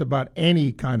 boat, just about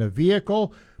any kind of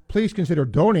vehicle, please consider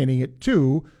donating it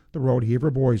to the Road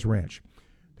Heaver Boys Ranch.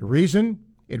 The reason?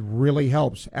 It really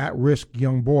helps at-risk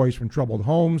young boys from troubled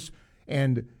homes,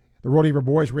 and the Road Heaver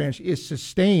Boys Ranch is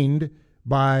sustained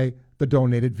by the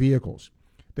donated vehicles.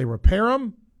 They repair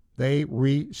them, they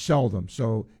resell them.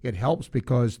 So it helps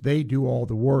because they do all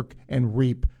the work and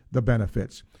reap the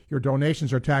benefits. Your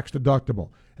donations are tax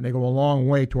deductible, and they go a long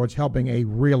way towards helping a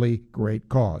really great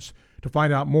cause. To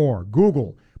find out more,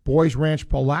 Google Boys Ranch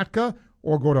Palatka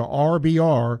or go to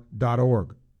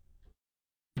rbr.org.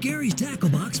 Gary's Tackle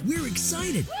Box, we're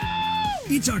excited.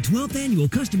 It's our 12th annual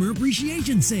Customer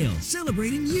Appreciation Sale,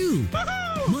 celebrating you.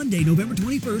 Monday, November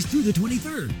 21st through the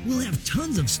 23rd. We'll have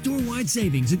tons of store-wide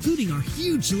savings, including our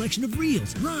huge selection of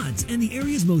reels, rods, and the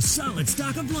area's most solid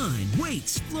stock of line,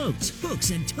 weights, floats, hooks,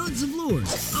 and tons of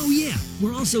lures. Oh yeah,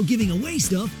 we're also giving away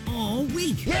stuff all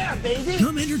week. Yeah, baby!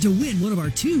 Come enter to win one of our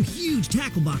 2 huge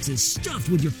tackle boxes stuffed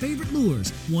with your favorite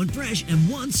lures, 1 fresh and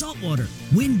 1 saltwater.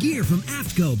 Win gear from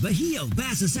AFTCO, Bahio,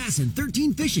 Bass Assassin,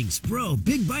 13 Fishing, Spro,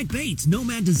 Big Bite Baits,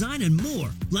 Nomad Design, and more.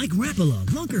 Like Rapala,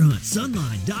 Lunker Hunt,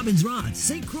 Sunline, Dobbins Rods,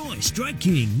 St. Croix, Strike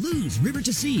King, Lew's, River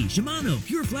to Sea, Shimano,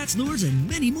 Pure Flats Lures, and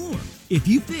many more. If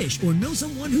you fish or know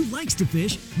someone who likes to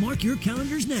fish, mark your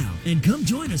calendars now and come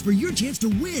join us for your chance to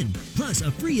win. Plus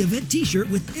a free event t-shirt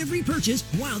with every purchase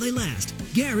while they last.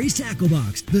 Gary's Tackle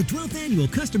Box, the 12th annual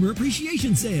Customer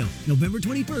Appreciation Sale, November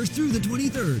 21st through the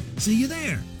 23rd. See you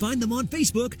there. Find them on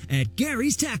Facebook at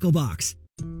Gary's Tackle Box.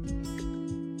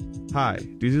 Hi,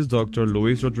 this is Dr.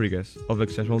 Luis Rodriguez of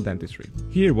Exceptional Dentistry.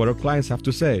 Hear what our clients have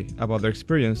to say about their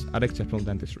experience at Exceptional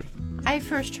Dentistry. I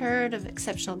first heard of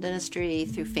Exceptional Dentistry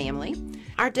through family.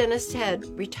 Our dentist had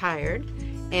retired,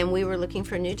 and we were looking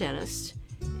for a new dentist,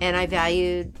 and I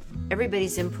valued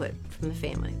everybody's input from the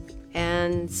family.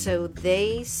 And so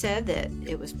they said that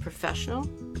it was professional,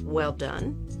 well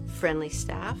done, friendly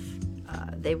staff.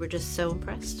 They were just so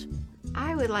impressed.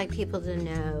 I would like people to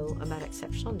know about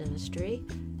Exceptional Dentistry,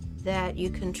 that you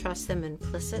can trust them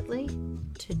implicitly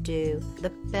to do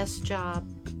the best job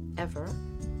ever.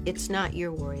 It's not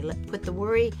your worry. Put the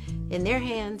worry in their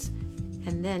hands,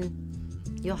 and then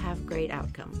you'll have great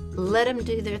outcome. Let them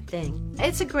do their thing.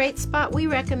 It's a great spot. We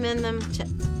recommend them to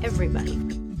everybody.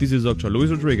 This is Dr.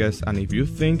 Luis Rodriguez, and if you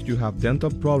think you have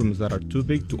dental problems that are too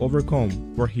big to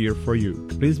overcome, we're here for you.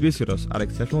 Please visit us at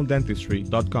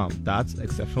exceptionaldentistry.com. That's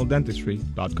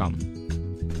exceptionaldentistry.com.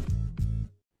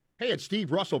 Hey, it's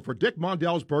Steve Russell for Dick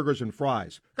Mondell's Burgers and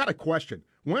Fries. Got a question.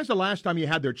 When's the last time you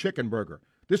had their chicken burger?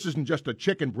 This isn't just a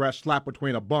chicken breast slapped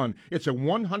between a bun. It's a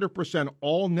 100%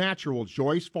 all-natural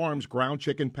Joyce Farms ground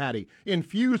chicken patty,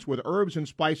 infused with herbs and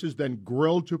spices, then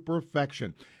grilled to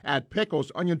perfection. Add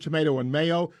pickles, onion, tomato, and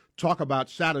mayo. Talk about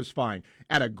satisfying.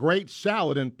 Add a great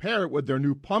salad and pair it with their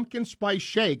new pumpkin spice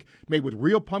shake made with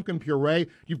real pumpkin puree.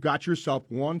 You've got yourself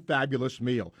one fabulous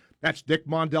meal. That's Dick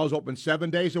Mondell's, open 7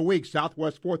 days a week,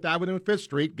 Southwest 4th Avenue and 5th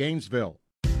Street, Gainesville.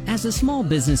 As a small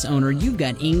business owner, you've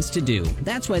got ings to do.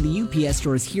 That's why the UPS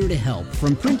Store is here to help.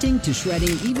 From printing to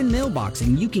shredding, even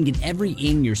mailboxing, you can get every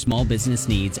ing your small business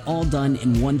needs, all done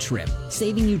in one trip,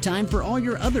 saving you time for all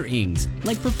your other ings,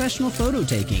 like professional photo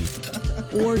taking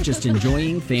or just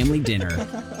enjoying family dinner.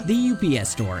 The UPS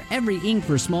Store, every ing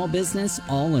for small business,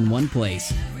 all in one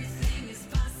place.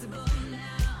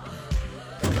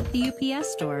 The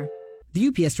UPS Store. The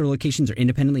UPS Store locations are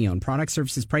independently owned. Product,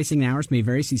 services, pricing, and hours may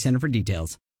vary. See Center for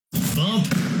details. Bump,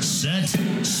 set,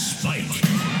 spike.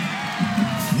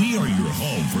 We are your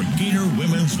home for Gator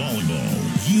Women's Volleyball.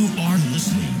 You are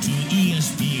listening to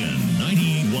ESPN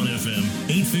 98.1 FM,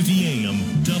 850 AM,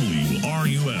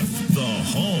 WRUF, the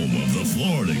home of the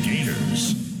Florida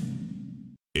Gators.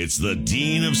 It's the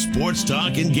Dean of Sports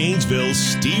Talk in Gainesville,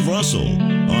 Steve Russell,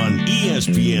 on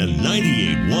ESPN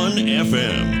 98.1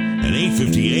 FM and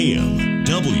 850 AM,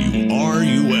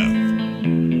 WRUF.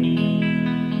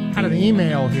 Had an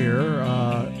email here,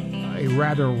 a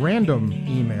rather random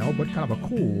email, but kind of a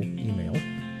cool email.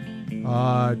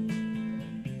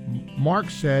 Mark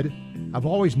said, I've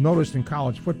always noticed in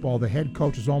college football the head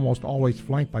coach is almost always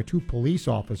flanked by 2 police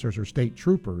officers or state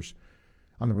troopers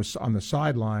on the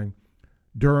sideline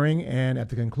during and at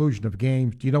the conclusion of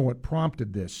games. Do you know what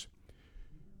prompted this?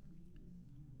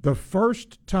 The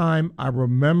first time I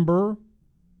remember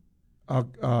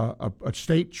a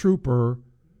state trooper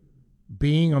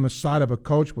being on the side of a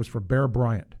coach was for Bear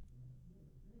Bryant.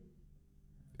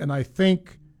 And I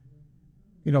think,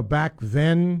 back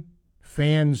then,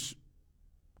 fans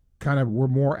kind of were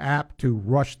more apt to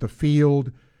rush the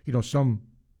field, some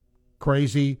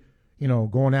crazy,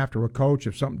 going after a coach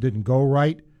if something didn't go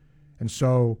right. And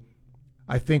so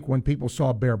I think when people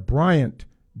saw Bear Bryant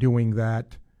doing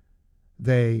that,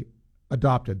 they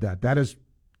adopted that. That's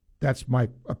my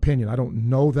opinion. I don't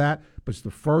know that, but it's the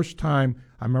first time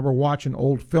I remember watching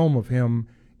old film of him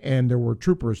and there were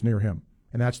troopers near him.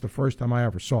 And that's the first time I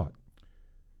ever saw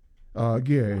it.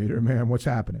 Gator, man, what's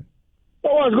happening?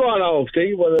 Well, what's going on,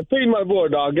 Steve? Well, the Piedmont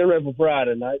Bulldogs getting ready for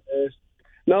Friday night. It's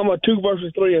number 2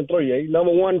 versus 3 and 3A.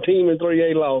 Number 1 team in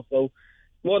 3A lost. So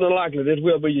more than likely this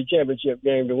will be your championship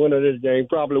game. The winner of this game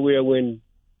probably will win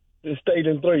the state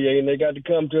in 3A, and they got to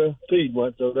come to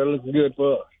Piedmont, so that looks good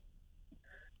for us.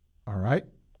 All right.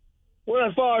 Well,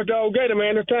 as far as the old Gator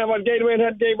Man, it's time for the Gator Man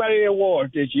had to give out any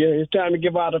awards this year. It's time to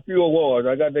give out a few awards.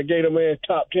 I got the Gator Man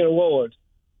top 10 awards.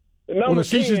 The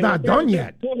season's not done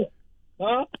yet.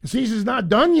 Huh? The season's not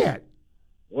done yet.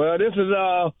 Well, this is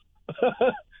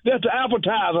that's the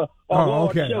appetizer. Oh,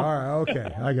 okay. Show. All right,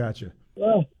 okay. I got you.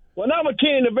 Well, number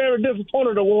 10, the very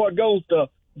disappointed award goes to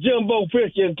Jimbo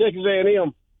Fisher in Texas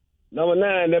A&M. Number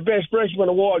 9, the best freshman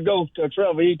award goes to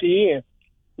Trevor Etienne.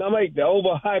 Number 8, the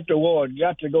overhyped award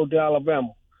got to go to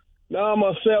Alabama.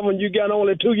 Number 7, you got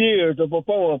only 2 years to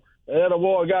perform. That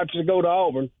award got to go to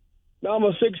Auburn.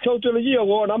 Number 6, Coach of the Year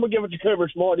award. I'm going to give it to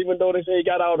Kirby Smart, even though they say he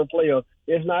got all the players.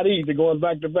 It's not easy going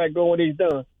back-to-back, going what he's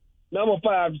done. Number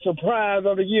 5, the Surprise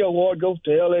of the Year award goes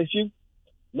to LSU.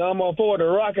 Number 4, the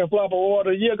Rock and Flop award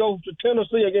of the year goes to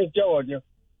Tennessee against Georgia.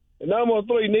 And number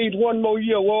 3 needs one more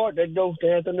year award. That goes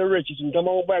to Anthony Richardson. Come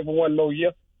on back for one more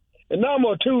year. And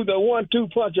number 2, the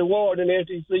 1-2 punch award in the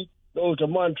SEC goes to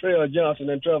Montrell Johnson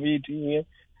and Trevor Etienne.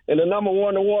 And the number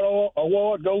 1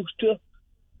 award goes to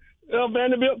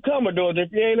Vanderbilt Commodores.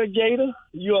 If you ain't a Gator,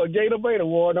 you're a Gator Beta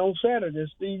Award on Saturday.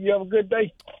 Steve, you have a good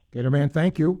day. Gator Man,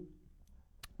 thank you.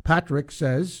 Patrick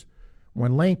says,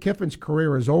 when Lane Kiffin's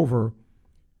career is over,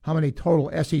 how many total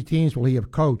SE teams will he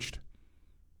have coached?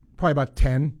 Probably about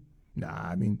 10. Nah,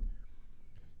 I mean,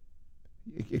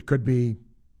 it could be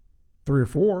 3 or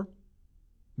 4,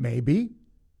 maybe.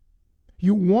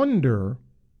 You wonder,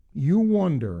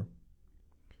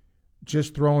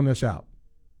 just throwing this out,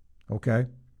 okay?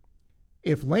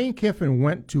 If Lane Kiffin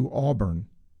went to Auburn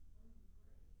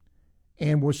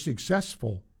and was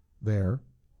successful there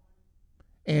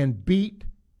and beat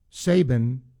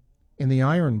Saban in the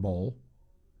Iron Bowl,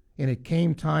 and it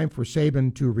came time for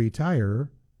Saban to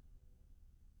retire,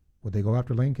 would they go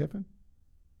after Lane Kiffin?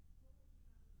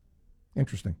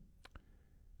 Interesting.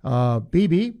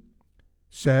 BB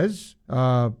says,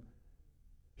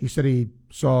 he said he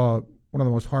saw one of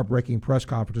the most heartbreaking press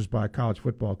conferences by a college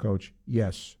football coach.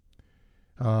 Yes.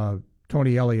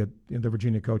 Tony Elliott in the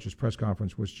Virginia coach's press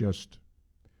conference was just,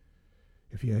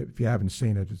 if you haven't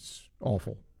seen it, it's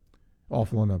awful.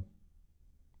 Awful in a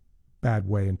bad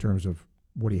way in terms of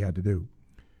what he had to do.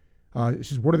 It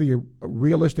says, what are the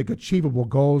realistic, achievable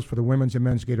goals for the women's and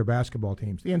men's Gator basketball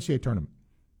teams? The NCAA tournament.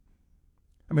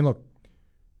 I mean, look,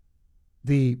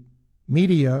 the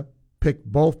media picked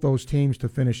both those teams to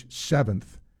finish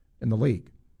 7th in the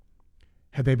league.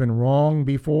 Had they been wrong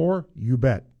before? You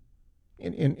bet.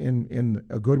 In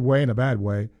a good way and a bad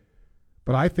way.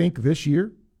 But I think this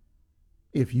year,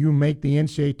 if you make the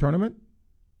NCAA tournament,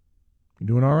 you're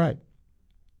doing all right.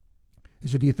 He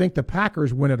said, do you think the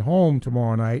Packers win at home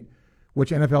tomorrow night,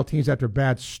 which NFL teams after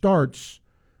bad starts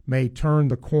may turn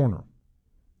the corner?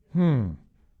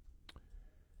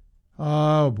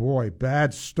 Oh, boy,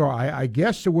 bad start. I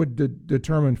guess it would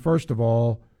determine, first of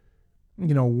all,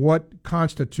 what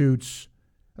constitutes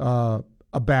a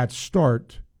bad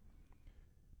start.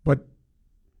 But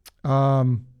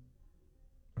I'm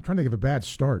trying to think of a bad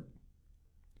start.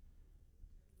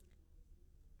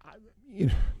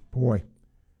 Boy,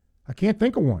 I can't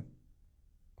think of one.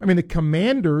 I mean, the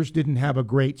Commanders didn't have a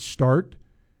great start,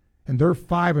 and they're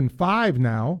 5-5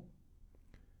 now.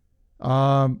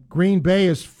 Green Bay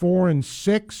is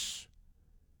 4-6.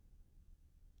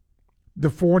 The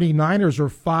 49ers are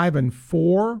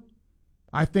 5-4.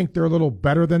 I think they're a little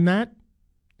better than that.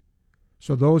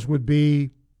 So those would be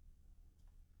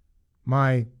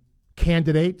my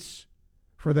candidates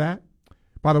for that.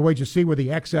 By the way, did you see where the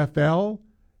XFL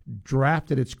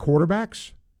drafted its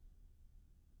quarterbacks?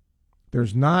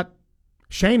 There's not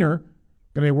Shaner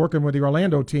going to be working with the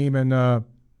Orlando team, and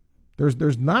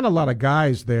there's not a lot of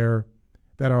guys there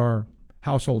that are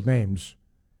household names,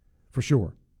 for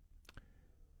sure.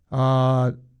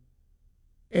 And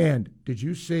did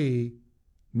you see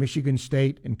Michigan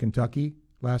State and Kentucky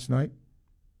last night?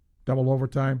 Double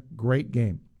overtime, great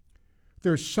game.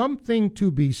 There's something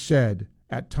to be said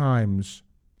at times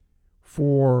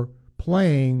for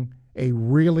playing a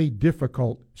really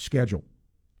difficult schedule.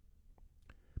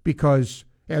 Because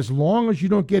as long as you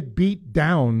don't get beat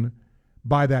down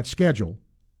by that schedule,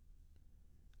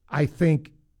 I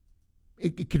think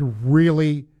it can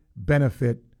really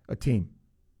benefit a team.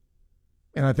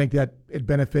 And I think that it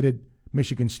benefited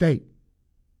Michigan State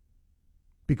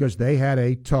because they had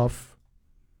a tough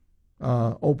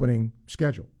opening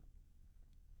schedule.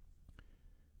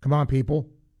 Come on, people.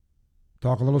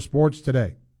 Talk a little sports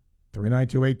today.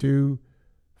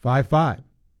 392-8255.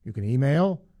 You can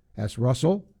email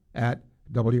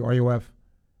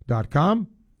srussell@wruf.com.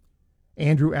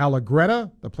 Andrew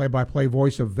Allegretta, the play-by-play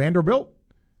voice of Vanderbilt,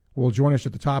 will join us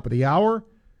at the top of the hour.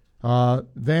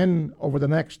 Then, over the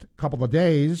next couple of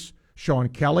days, Sean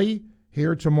Kelly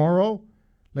here tomorrow.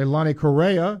 Leilani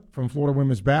Correa from Florida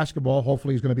Women's Basketball.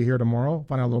 Hopefully he's going to be here tomorrow.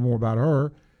 Find out a little more about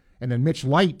her. And then Mitch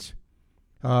Light,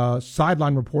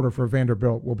 sideline reporter for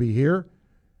Vanderbilt, will be here.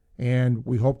 And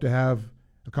we hope to have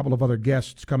a couple of other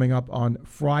guests coming up on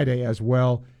Friday as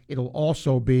well. It'll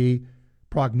also be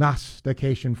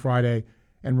Prognostication Friday.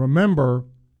 And remember,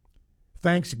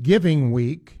 Thanksgiving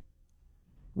week,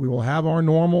 we will have our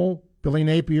normal Billy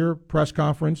Napier press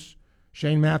conference.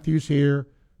 Shane Matthews here.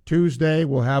 Tuesday,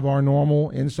 we'll have our normal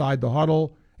Inside the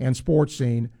Huddle and Sports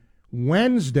Scene.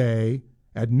 Wednesday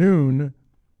at noon,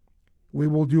 we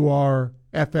will do our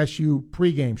FSU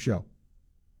pregame show.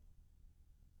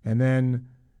 And then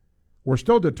we're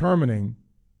still determining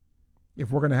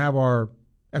if we're going to have our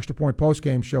Extra Point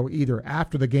postgame show either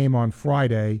after the game on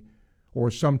Friday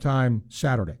or sometime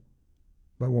Saturday.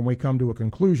 But when we come to a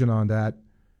conclusion on that,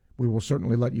 we will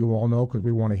certainly let you all know because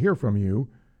we want to hear from you,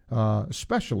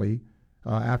 especially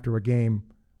after a game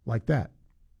like that.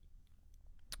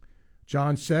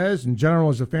 John says, in general,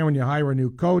 as a fan, when you hire a new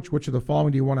coach, which of the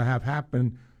following do you want to have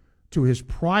happen to his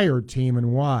prior team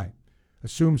and why?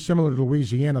 Assume similar to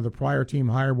Louisiana, the prior team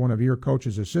hired one of your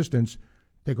coach's assistants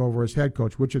take over as head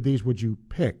coach. Which of these would you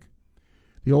pick?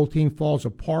 The old team falls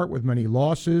apart with many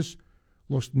losses.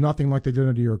 Looks nothing like they did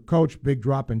under your coach. Big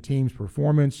drop in team's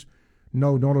performance.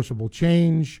 No noticeable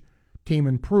change. Team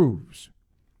improves.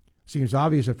 Seems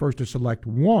obvious at first to select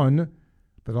one,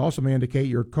 but also may indicate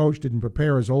your coach didn't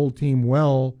prepare his old team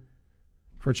well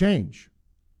for change.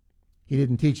 He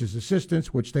didn't teach his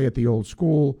assistants, which stay at the old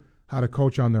school, how to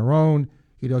coach on their own.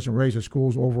 He doesn't raise the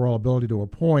school's overall ability to a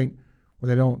point where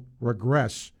they don't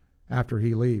regress after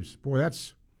he leaves. Boy,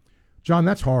 that's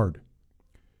hard.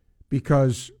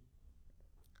 Because,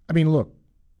 I mean, look,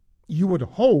 you would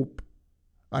hope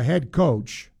a head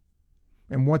coach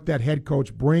and what that head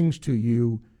coach brings to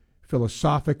you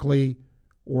philosophically,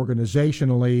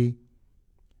 organizationally,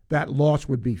 that loss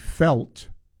would be felt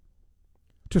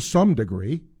to some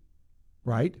degree.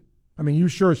 right? I mean, you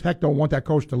sure as heck don't want that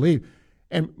coach to leave.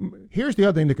 And here's the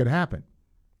other thing that could happen.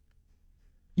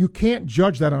 You can't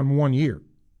judge that on 1 year,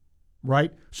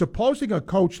 right? Supposing a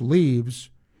coach leaves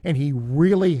and he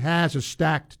really has a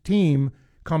stacked team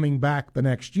coming back the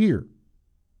next year.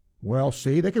 Well,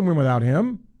 see, they can win without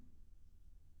him.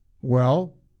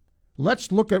 Well,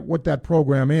 let's look at what that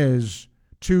program is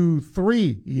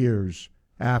 2-3 years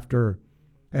after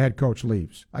a head coach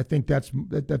leaves. I think that's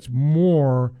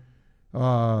more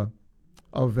of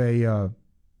a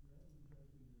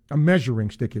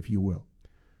measuring stick, if you will.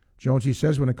 Jonesy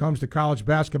says, when it comes to college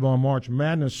basketball and March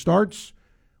Madness starts,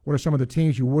 what are some of the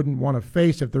teams you wouldn't want to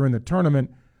face if they're in the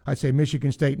tournament? I'd say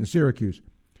Michigan State and Syracuse.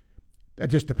 That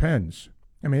just depends.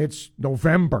 I mean, it's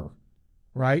November,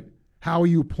 right? How are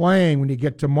you playing when you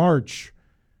get to March?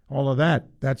 All of that.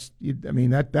 That's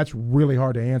really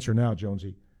hard to answer now,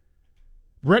 Jonesy.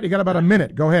 Brett, you got about a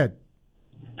minute. Go ahead.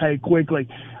 Hey, quickly.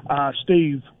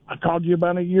 Steve, I called you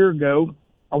about a year ago.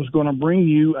 I was going to bring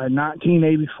you a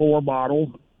 1984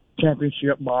 bottle,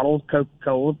 championship bottle of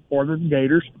Coca-Cola for the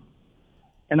Gators,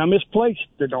 and I misplaced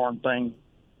the darn thing.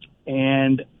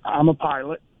 And I'm a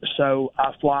pilot, so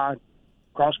I fly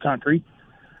cross country.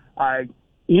 I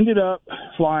ended up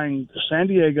flying to San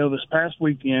Diego this past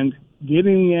weekend,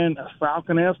 getting in a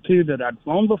Falcon F2 that I'd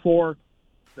flown before.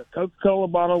 The Coca-Cola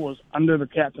bottle was under the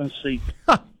captain's seat.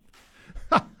 How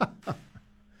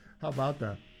about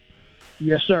that?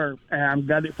 Yes, sir. And I've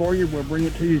got it for you. We'll bring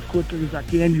it to you as quickly as I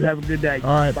can. You have a good day.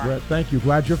 All right, Bye. Brett, thank you.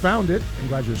 Glad you found it, and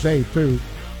glad you're safe, too.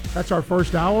 That's our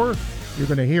first hour. You're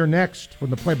going to hear next from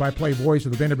the play-by-play voice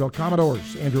of the Vanderbilt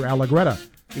Commodores, Andrew Allegretta,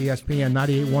 ESPN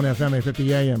 98.1 FM,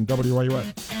 850 AM,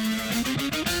 WRUF.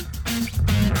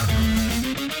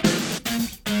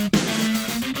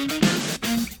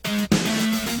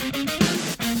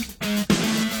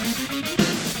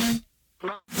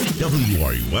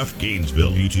 WRUF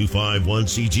Gainesville,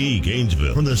 U251CG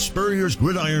Gainesville, from the Spurrier's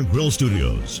Gridiron Grill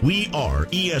Studios. We are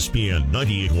ESPN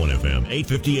 98.1 FM,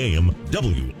 850 AM,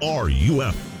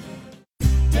 WRUF.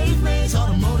 Dave Mays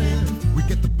Automotive, we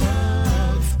get the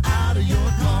bugs out of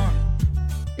your car.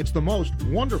 It's the most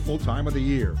wonderful time of the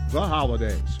year, the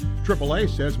holidays. AAA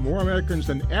says more Americans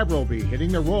than ever will be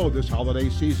hitting the road this holiday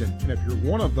season. And if you're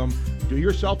one of them, do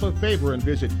yourself a favor and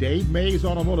visit Dave Mays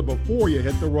Automotive before you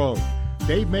hit the road.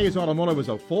 Dave Mays Automotive is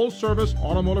a full-service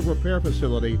automotive repair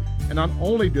facility, and not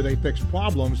only do they fix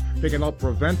problems, they can help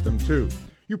prevent them, too.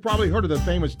 You've probably heard of the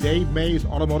famous Dave Mays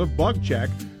Automotive Bug Check.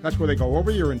 That's where they go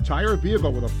over your entire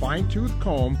vehicle with a fine-tooth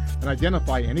comb and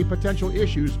identify any potential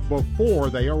issues before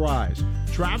they arise.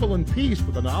 Travel in peace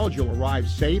with the knowledge you'll arrive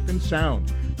safe and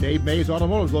sound. Dave Mays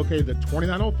Automotive is located at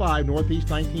 2905 Northeast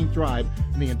 19th Drive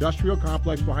in the industrial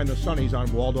complex behind the Sunnies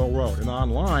on Waldo Road, and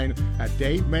online at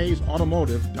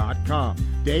DaveMaysAutomotive.com.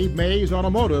 Dave Mays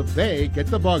Automotive, they get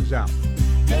the bugs out.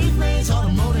 Dave Mays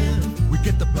Automotive, we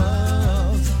get the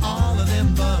bugs, all of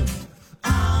them bugs,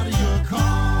 out of your car.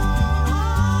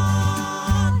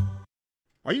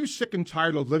 Are you sick and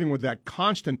tired of living with that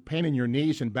constant pain in your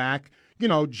knees and back? You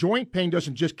know, joint pain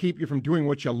doesn't just keep you from doing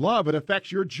what you love. It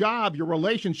affects your job, your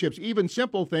relationships, even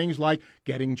simple things like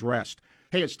getting dressed.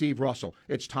 Hey, it's Steve Russell.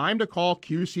 It's time to call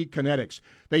QC Kinetics.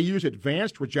 They use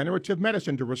advanced regenerative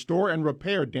medicine to restore and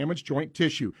repair damaged joint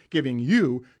tissue, giving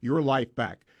you your life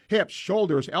back. Hips,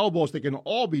 shoulders, elbows, they can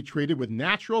all be treated with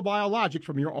natural biologics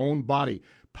from your own body.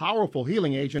 Powerful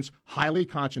healing agents, highly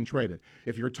concentrated.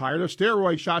 If you're tired of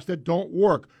steroid shots that don't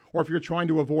work, or if you're trying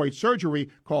to avoid surgery,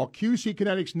 call QC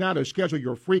Kinetics now to schedule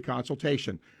your free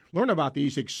consultation. Learn about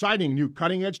these exciting new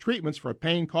cutting-edge treatments for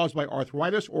pain caused by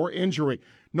arthritis or injury.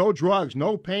 No drugs,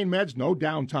 no pain meds, no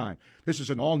downtime. This is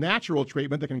an all-natural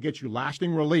treatment that can get you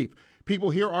lasting relief. People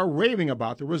here are raving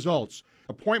about the results.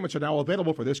 Appointments are now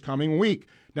available for this coming week.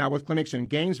 Now with clinics in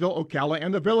Gainesville, Ocala,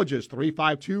 and the Villages,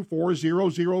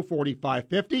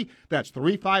 352-400-4550. That's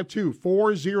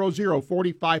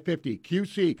 352-400-4550.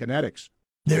 QC Kinetics.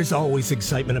 There's always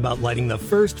excitement about lighting the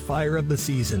first fire of the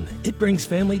season. It brings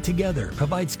family together,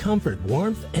 provides comfort,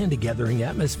 warmth, and a gathering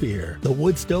atmosphere. The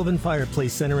Wood Stove and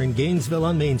Fireplace Center in Gainesville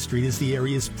on Main Street is the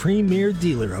area's premier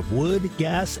dealer of wood,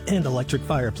 gas, and electric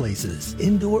fireplaces,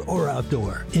 indoor or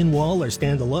outdoor, in-wall or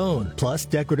standalone, plus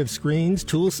decorative screens,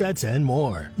 tool sets, and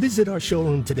more. Visit our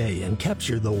showroom today and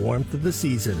capture the warmth of the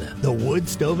season. The Wood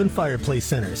Stove and Fireplace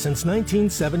Center since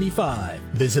 1975.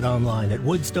 Visit online at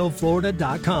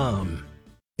woodstoveflorida.com.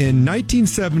 In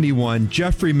 1971,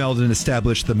 Jeffrey Meldon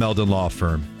established the Meldon Law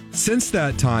Firm. Since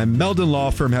that time, Meldon Law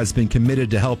Firm has been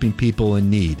committed to helping people in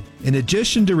need. In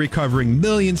addition to recovering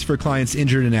millions for clients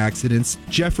injured in accidents,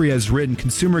 Jeffrey has written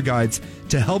consumer guides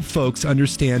to help folks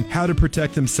understand how to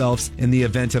protect themselves in the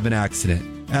event of an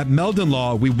accident. At Meldon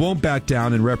Law, we won't back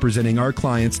down in representing our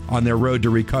clients on their road to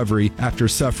recovery after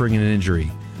suffering an injury.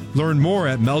 Learn more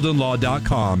at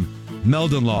meldonlaw.com.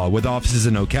 Meldon Law, with offices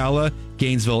in Ocala,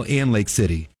 Gainesville, and Lake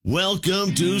City.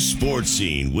 Welcome to Sports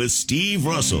Scene with Steve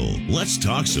Russell. Let's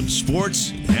talk some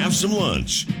sports and have some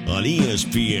lunch on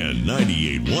ESPN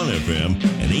 98.1 FM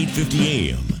and 850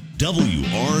 AM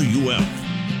WRUF.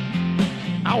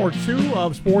 Hour 2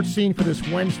 of Sports Scene for this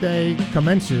Wednesday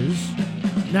commences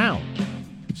now.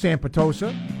 Sam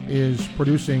Petosa is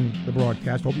producing the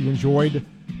broadcast. Hope you enjoyed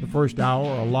the first hour.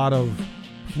 A lot of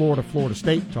Florida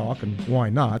State talk, and why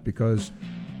not? Because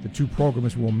the two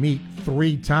programs will meet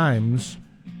 3 times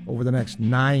over the next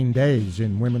 9 days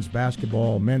in women's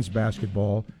basketball, men's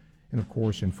basketball, and, of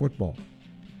course, in football.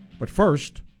 But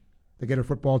first, the Gator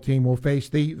football team will face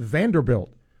the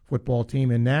Vanderbilt football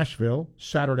team in Nashville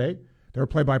Saturday. Their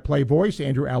play-by-play voice,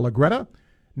 Andrew Allegretta,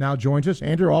 now joins us.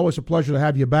 Andrew, always a pleasure to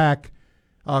have you back.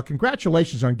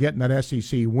 Congratulations on getting that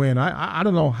SEC win. I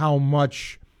don't know how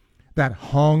much that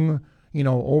hung,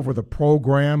 over the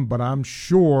program, but I'm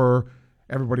sure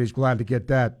everybody's glad to get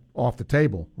that off the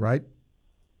table, right?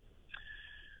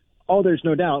 Oh, there's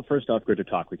no doubt. First off, good to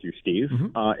talk with you, Steve.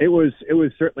 Mm-hmm. It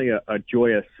was certainly a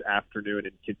joyous afternoon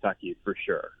in Kentucky for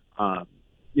sure. I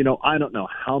don't know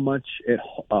how much it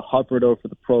hovered over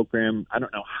the program. I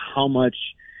don't know how much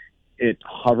it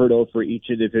hovered over each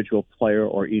individual player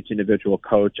or each individual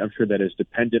coach. I'm sure that is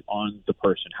dependent on the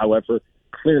person. However,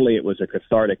 clearly it was a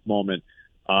cathartic moment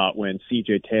when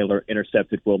C.J. Taylor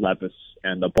intercepted Will Levis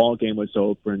and the ball game was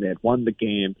over and they had won the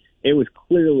game. It was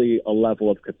clearly a level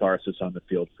of catharsis on the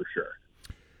field for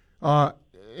sure.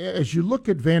 As you look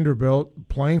at Vanderbilt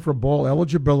playing for bowl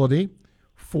eligibility,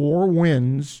 4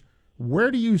 wins,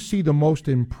 where do you see the most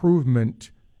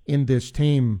improvement in this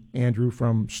team, Andrew,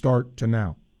 from start to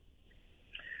now?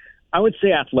 I would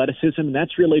say athleticism, and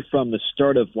that's really from the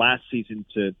start of last season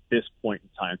to this point in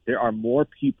time. There are more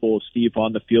people, Steve,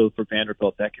 on the field for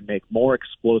Vanderbilt that can make more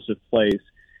explosive plays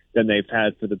than they've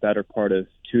had for the better part of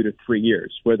 2 to 3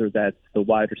 years, whether that's the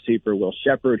wide receiver Will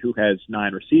Shepard, who has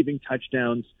 9 receiving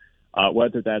touchdowns,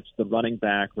 whether that's the running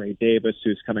back Ray Davis,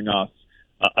 who's coming off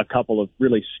a couple of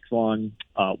really strong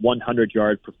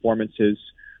 100-yard performances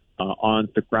on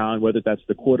the ground, whether that's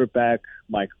the quarterback,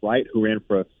 Mike Wright, who ran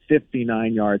for a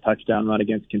 59-yard touchdown run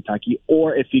against Kentucky,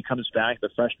 or if he comes back, the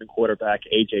freshman quarterback,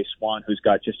 A.J. Swan, who's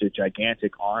got just a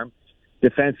gigantic arm.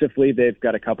 Defensively, they've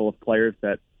got a couple of players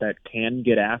that can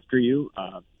get after you.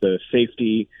 The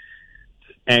safety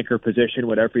anchor position,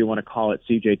 whatever you want to call it,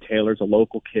 C.J. Taylor's a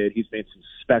local kid. He's made some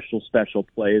special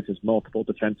plays, his multiple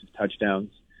defensive touchdowns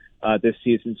this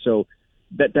season. So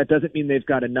that doesn't mean they've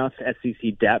got enough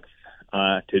SEC depth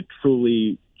to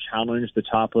truly challenge the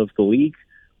top of the league.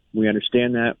 We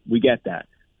understand that. We get that.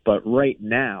 But right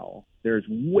now, there's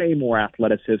way more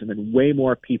athleticism and way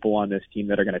more people on this team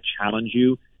that are going to challenge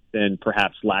you than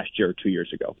perhaps last year or 2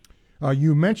 years ago.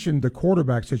 You mentioned the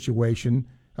quarterback situation.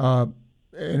 And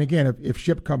again, if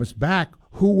Ship comes back,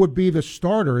 who would be the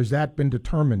starter? Has that been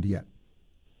determined yet?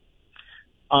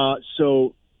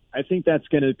 So I think that's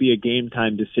going to be a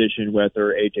game-time decision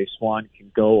whether A.J. Swan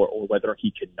can go or whether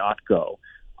he cannot go.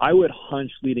 I would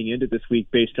hunch leading into this week,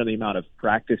 based on the amount of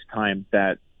practice time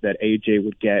that A.J.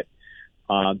 would get,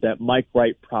 that Mike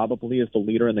Wright probably is the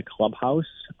leader in the clubhouse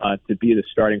to be the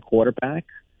starting quarterback.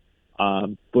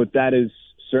 But that is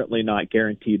certainly not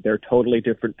guaranteed. They're totally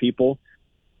different people.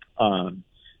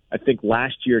 I think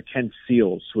last year, Ken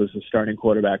Seals was the starting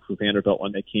quarterback for Vanderbilt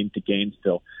when they came to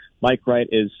Gainesville. Mike Wright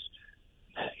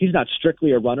he's not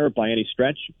strictly a runner by any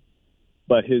stretch,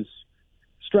 but his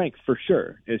strength for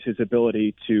sure is his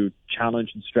ability to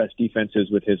challenge and stress defenses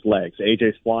with his legs.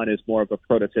 A.J. Swan is more of a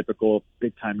prototypical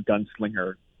big-time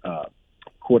gunslinger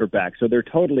quarterback, so they're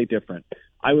totally different.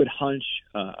 I would hunch,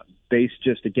 based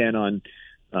just, again, on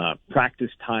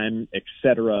practice time, et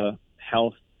cetera,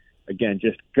 health, again,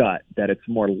 just gut, that it's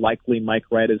more likely Mike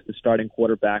Wright is the starting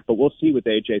quarterback, but we'll see with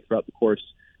A.J. throughout the course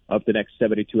of the next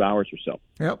 72 hours or so.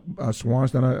 Yep,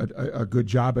 Swan's done a good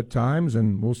job at times,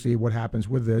 and we'll see what happens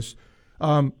with this.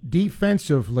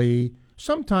 Defensively,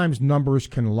 sometimes numbers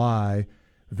can lie.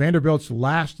 Vanderbilt's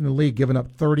last in the league, giving up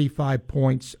 35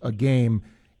 points a game.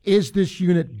 Is this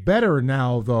unit better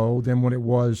now, though, than when it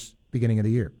was beginning of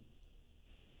the year?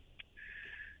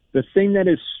 The thing that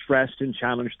has stressed and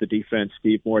challenged the defense,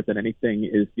 Steve, more than anything,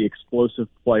 is the explosive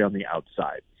play on the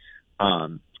outside.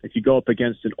 If you go up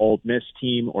against an Ole Miss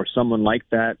team or someone like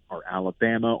that, or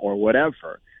Alabama or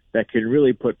whatever, that can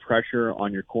really put pressure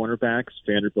on your cornerbacks,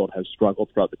 Vanderbilt has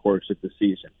struggled throughout the course of the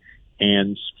season.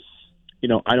 And,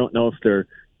 I don't know if they're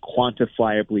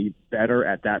quantifiably better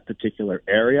at that particular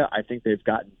area. I think they've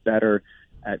gotten better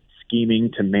at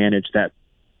scheming to manage that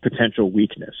potential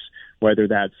weakness, whether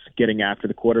that's getting after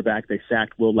the quarterback. They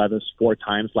sacked Will Levis 4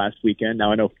 times last weekend.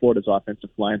 Now, I know Florida's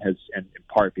offensive line has, and in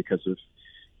part because of,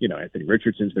 Anthony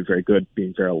Richardson's been very good,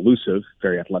 being very elusive,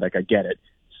 very athletic. I get it.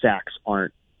 Sacks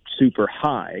aren't super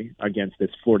high against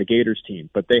this Florida Gators team,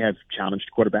 but they have challenged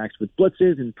quarterbacks with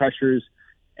blitzes and pressures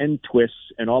and twists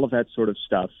and all of that sort of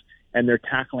stuff. And their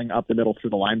tackling up the middle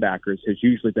through the linebackers has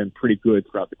usually been pretty good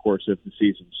throughout the course of the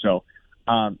season. So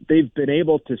they've been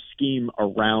able to scheme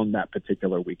around that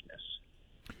particular weakness.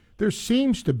 There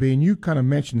seems to be, and you kind of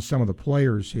mentioned some of the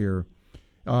players here,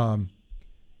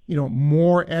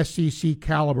 more SEC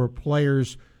caliber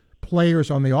players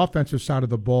on the offensive side of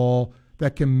the ball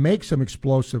that can make some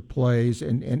explosive plays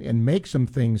and make some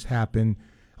things happen.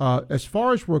 As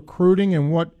far as recruiting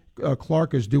and what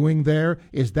Clark is doing there,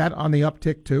 is that on the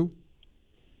uptick too?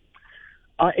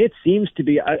 It seems to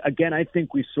be. Again, I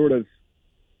think we sort of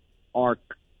are,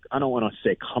 I don't want to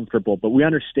say comfortable, but we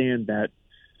understand that,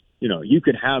 you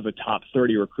could have a top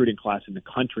 30 recruiting class in the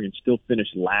country and still finish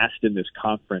last in this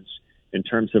conference in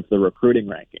terms of the recruiting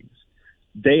rankings.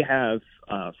 They have,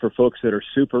 for folks that are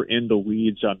super in the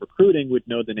weeds on recruiting, would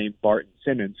know the name Barton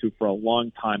Simmons, who for a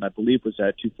long time, I believe, was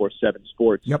at 247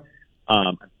 Sports. Yep.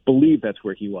 I believe that's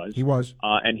where he was. He was.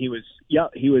 And he was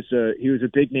a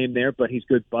big name there, but he's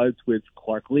good buds with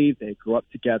Clark Lee. They grew up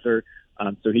together.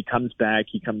 So he comes back.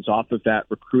 He comes off of that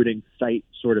recruiting site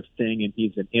sort of thing, and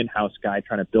he's an in-house guy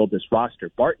trying to build this roster.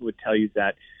 Barton would tell you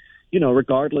that,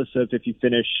 regardless of if you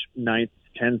finish 9th,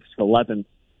 10th, 11th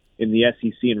in the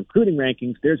SEC in recruiting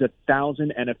rankings, there's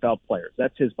 1,000 NFL players.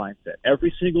 That's his mindset.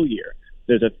 Every single year,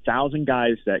 there's 1,000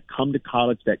 guys that come to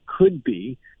college that could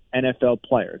be NFL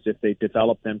players if they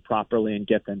develop them properly and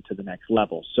get them to the next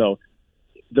level. So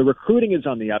the recruiting is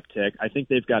on the uptick. I think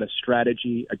they've got a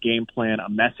strategy, a game plan, a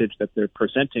message that they're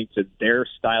presenting to their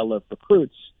style of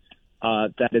recruits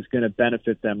that is going to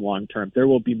benefit them long term. There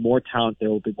will be more talent. There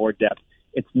will be more depth.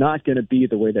 It's not going to be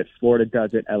the way that Florida does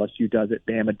it, LSU does it,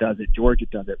 Bama does it, Georgia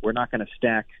does it. We're not going to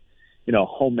stack, a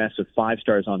whole mess of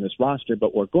 5-stars on this roster.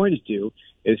 But what we're going to do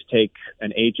is take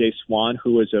an A.J. Swan,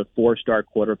 who is a 4-star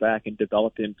quarterback, and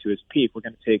develop him to his peak. We're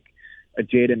going to take a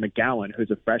Jaden McGowan,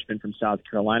 who's a freshman from South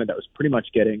Carolina that was pretty much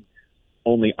getting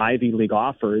only Ivy League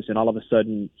offers, and all of a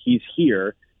sudden he's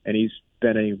here, and he's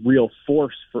been a real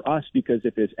force for us because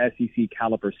of his SEC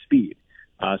caliber speed.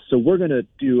 So we're going to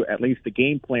do, at least the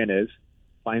game plan is,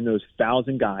 find those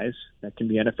 1,000 guys that can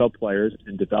be NFL players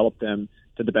and develop them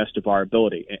to the best of our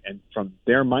ability. And from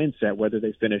their mindset, whether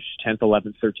they finish 10th,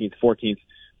 11th, 13th, 14th,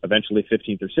 eventually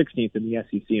 15th or 16th in the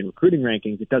SEC in recruiting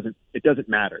rankings, it doesn't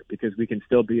matter, because we can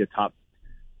still be a top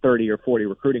 30 or 40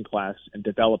 recruiting class and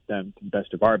develop them to the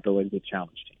best of our ability to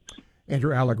challenge teams.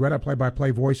 Andrew Allegretta, play-by-play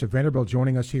voice of Vanderbilt,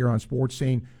 joining us here on Sports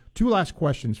Scene. 2 last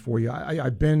questions for you.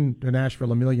 I've been to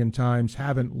Nashville a million times,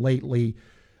 haven't lately.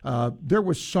 There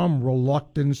was some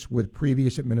reluctance with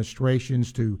previous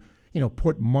administrations to,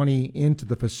 put money into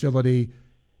the facility.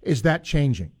 Is that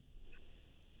changing?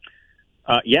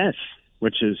 Yes,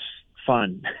 which is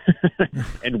fun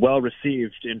and well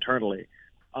received internally.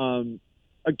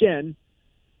 Again,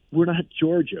 we're not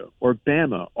Georgia or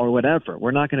Bama or whatever.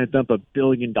 We're not going to dump $1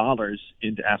 billion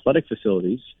into athletic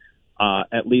facilities,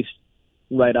 at least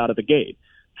right out of the gate.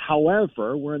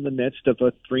 However, we're in the midst of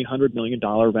a $300 million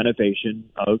renovation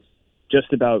of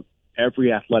just about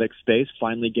every athletic space,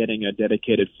 finally getting a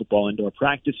dedicated football indoor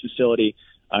practice facility,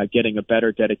 getting a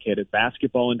better dedicated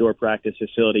basketball indoor practice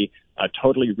facility,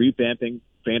 totally revamping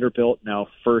Vanderbilt, now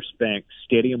First Bank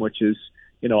Stadium, which is,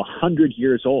 100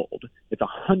 years old. It's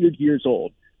 100 years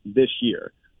old this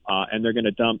year. And they're going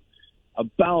to dump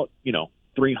about,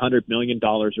 $300 million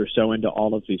or so into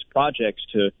all of these projects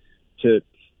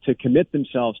to commit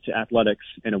themselves to athletics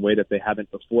in a way that they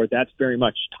haven't before. That's very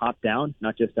much top down,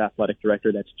 not just athletic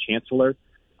director, that's chancellor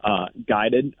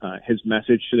guided. His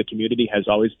message to the community has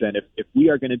always been, if we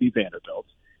are going to be Vanderbilt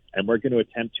and we're going to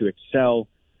attempt to excel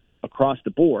across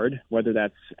the board, whether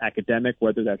that's academic,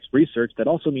 whether that's research, that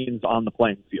also means on the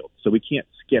playing field. So we can't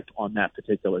skip on that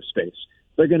particular space.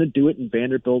 They're going to do it in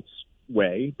Vanderbilt's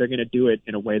way. They're going to do it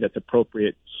in a way that's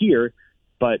appropriate here.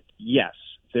 But yes,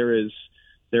 there is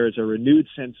a renewed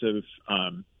sense of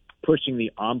pushing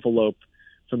the envelope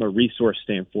from a resource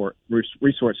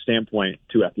standpoint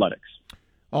to athletics.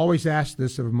 Always ask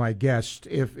this of my guests.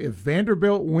 If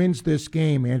Vanderbilt wins this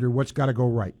game, Andrew, what's got to go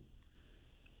right?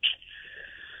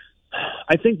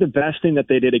 I think the best thing that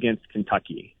they did against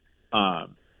Kentucky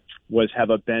was have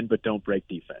a bend but don't break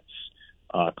defense.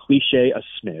 Cliche a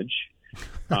smidge.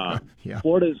 Yeah.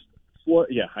 Florida's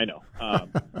I know.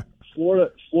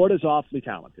 Florida's awfully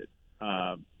talented.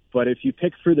 But if you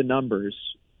pick through the numbers,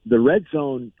 The red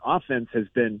zone offense has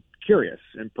been curious,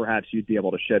 and perhaps you'd be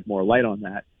able to shed more light on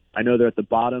that. I know they're at the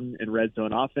bottom in red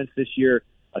zone offense this year,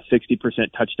 a 60%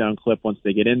 touchdown clip once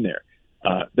they get in there.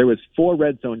 There was 4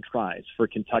 red zone tries for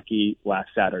Kentucky last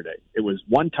Saturday. It was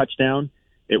 1 touchdown,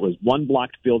 it was 1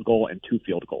 blocked field goal, and 2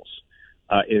 field goals.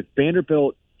 If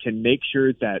Vanderbilt can make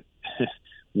sure that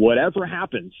whatever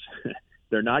happens,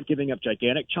 they're not giving up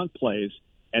gigantic chunk plays,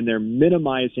 and they're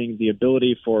minimizing the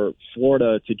ability for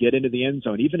Florida to get into the end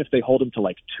zone, even if they hold them to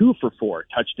like 2 for 4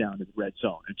 touchdown in the red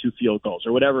zone and 2 field goals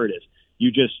or whatever it is.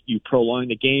 You prolong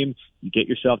the game, you get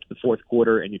yourself to the fourth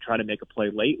quarter, and you try to make a play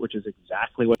late, which is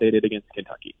exactly what they did against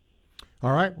Kentucky.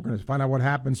 All right, we're going to find out what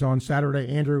happens on Saturday.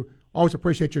 Andrew, always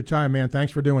appreciate your time, man.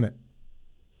 Thanks for doing it.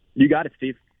 You got it,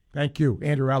 Steve. Thank you.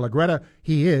 Andrew Allegretta,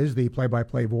 he is the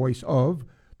play-by-play voice of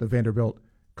the Vanderbilt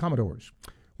Commodores.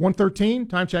 1:13,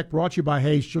 time check brought to you by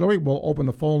Hayes Jewelry. We'll open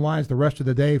the phone lines the rest of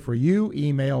the day for you,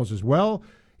 emails as well.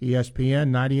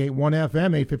 ESPN 98.1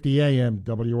 FM, 850 AM,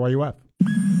 WRUF.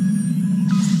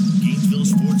 Gainesville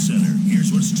Sports Center.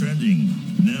 Here's what's trending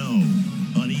now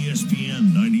on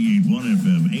ESPN 98.1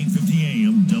 FM, 850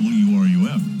 AM,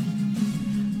 WRUF.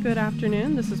 Good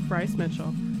afternoon. This is Bryce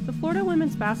Mitchell. The Florida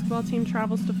women's basketball team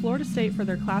travels to Florida State for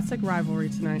their classic rivalry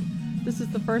tonight. This is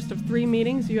the first of 3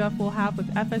 meetings UF will have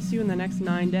with FSU in the next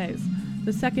 9 days.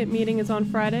 The second meeting is on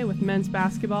Friday with men's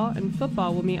basketball, and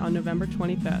football will meet on November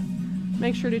 25th.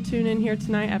 Make sure to tune in here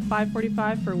tonight at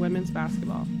 5:45 for women's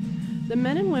basketball. The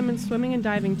men and women's swimming and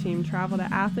diving team travel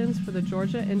to Athens for the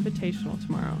Georgia Invitational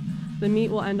tomorrow. The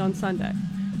meet will end on Sunday.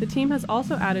 The team has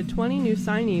also added 20 new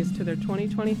signees to their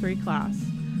 2023 class.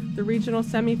 The regional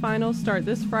semifinals start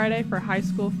this Friday for high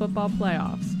school football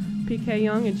playoffs. PK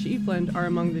Young and Chiefland are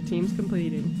among the teams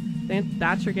competing.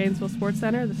 That's your Gainesville Sports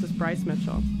Center. This is Bryce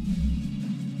Mitchell.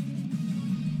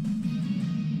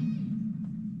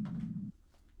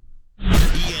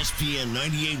 ESPN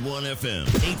 98.1 FM,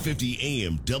 850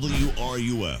 AM,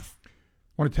 WRUF. I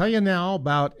want to tell you now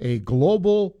about a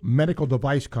global medical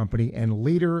device company and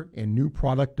leader in new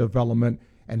product development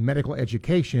and medical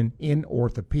education in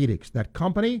orthopedics. That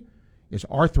company is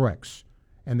Arthrex,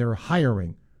 and they're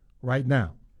hiring right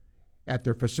now at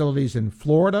their facilities in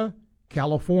Florida,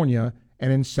 California,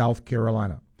 and in South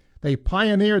Carolina. They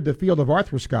pioneered the field of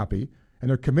arthroscopy, and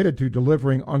they're committed to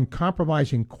delivering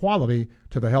uncompromising quality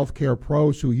to the healthcare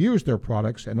pros who use their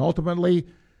products and ultimately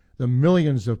the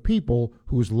millions of people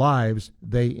whose lives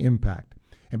they impact.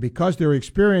 And because they're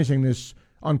experiencing this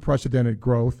unprecedented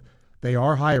growth, they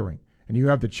are hiring. And you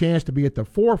have the chance to be at the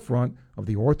forefront of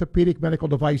the orthopedic medical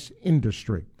device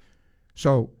industry.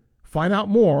 So find out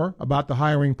more about the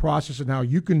hiring process and how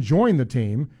you can join the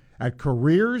team at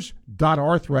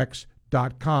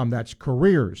careers.arthrex.com. That's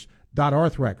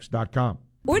careers.arthrex.com.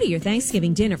 Order your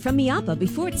Thanksgiving dinner from Miapa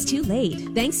before it's too late.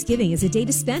 Thanksgiving is a day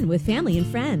to spend with family and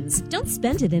friends. Don't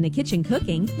spend it in a kitchen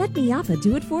cooking. Let Miapa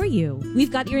do it for you.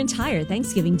 We've got your entire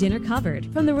Thanksgiving dinner covered,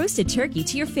 from the roasted turkey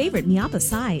to your favorite Miapa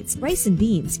sides, rice and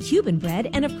beans, Cuban bread,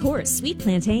 and of course, sweet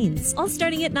plantains, all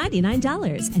starting at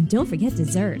 $99. And don't forget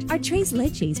dessert. Our Tres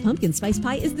Leches pumpkin spice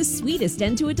pie is the sweetest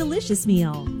end to a delicious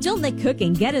meal. Don't let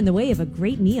cooking get in the way of a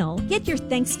great meal. Get your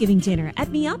Thanksgiving dinner at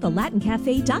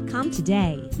MiapaLatinCafe.com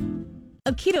today.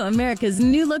 Aikido America's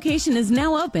new location is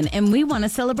now open, and we want to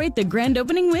celebrate the grand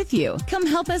opening with you. Come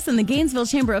help us in the Gainesville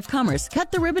Chamber of Commerce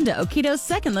cut the ribbon to Aikido's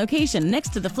second location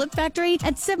next to the Flip Factory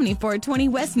at 7420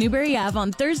 West Newberry Ave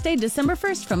on Thursday, December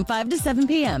 1st from 5 to 7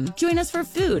 p.m. Join us for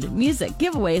food, music,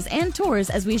 giveaways, and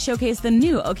tours as we showcase the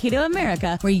new Aikido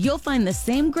America, where you'll find the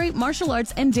same great martial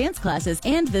arts and dance classes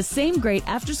and the same great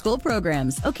after-school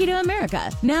programs. Aikido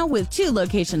America, now with 2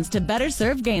 locations to better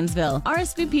serve Gainesville.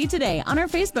 RSVP today on our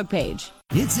Facebook page.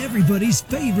 It's everybody's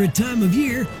favorite time of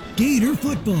year, Gator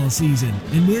football season.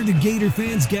 And where do Gator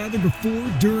fans gather before,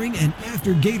 during, and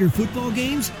after Gator football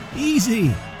games?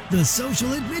 Easy! The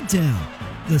Social at Midtown.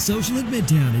 The Social at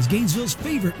Midtown is Gainesville's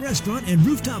favorite restaurant and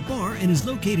rooftop bar and is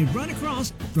located right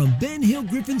across from Ben Hill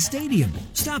Griffin Stadium.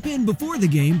 Stop in before the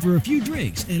game for a few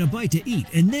drinks and a bite to eat,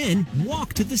 and then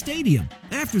walk to the stadium.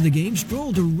 After the game,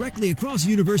 stroll directly across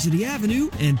University Avenue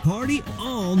and party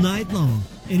all night long.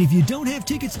 And if you don't have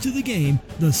tickets to the game,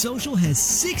 The Social has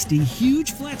 60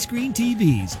 huge flat-screen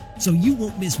TVs, so you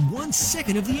won't miss 1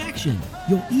 second of the action.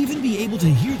 You'll even be able to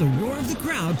hear the roar of the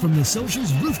crowd from The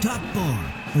Social's rooftop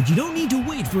bar. But you don't need to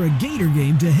wait for a Gator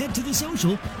game to head to The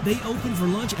Social. They open for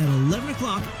lunch at 11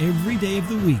 o'clock every day of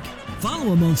the week. Follow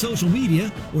them on social media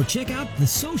or check out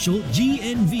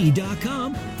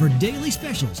thesocialgnv.com for daily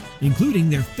specials, including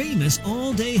their famous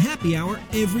all-day happy hour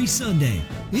every Sunday.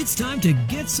 It's time to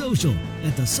get social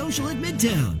at The Social at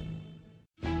Midtown.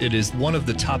 It is one of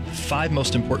the top 5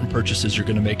 most important purchases you're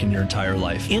going to make in your entire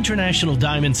life. International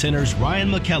Diamond Center's Ryan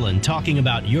McKellen talking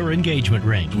about your engagement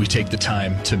ring. We take the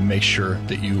time to make sure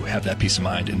that you have that peace of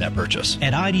mind in that purchase.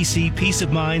 At IDC, peace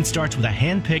of mind starts with a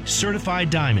hand-picked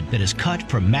certified diamond that is cut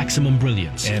for maximum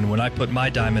brilliance. And when I put my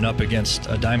diamond up against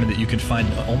a diamond that you can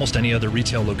find in almost any other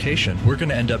retail location, we're going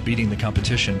to end up beating the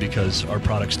competition because our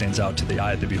product stands out to the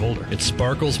eye of the beholder. It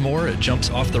sparkles more, it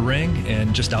jumps off the ring,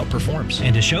 and just outperforms.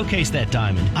 And to showcase that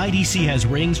diamond, IDC has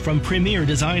rings from premier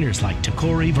designers like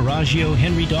Tacori, Verragio,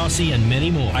 Henry Dawsey, and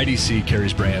many more. IDC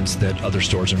carries brands that other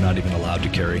stores are not even allowed to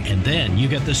carry. And then you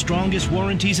get the strongest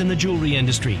warranties in the jewelry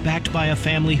industry, backed by a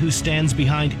family who stands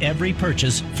behind every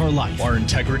purchase for life. Our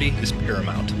integrity is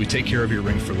paramount. We take care of your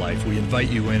ring for life. We invite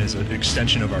you in as an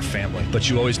extension of our family. But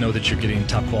you always know that you're getting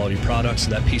top quality products.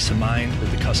 That peace of mind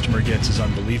that the customer gets is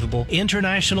unbelievable.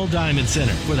 International Diamond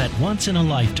Center for that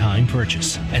once-in-a-lifetime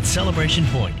purchase at Celebration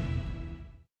Point.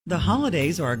 The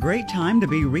holidays are a great time to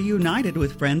be reunited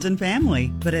with friends and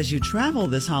family. But as you travel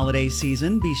this holiday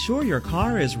season, be sure your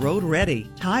car is road ready.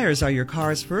 Tires are your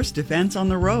car's first defense on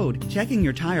the road. Checking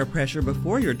your tire pressure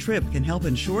before your trip can help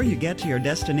ensure you get to your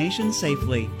destination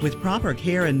safely. With proper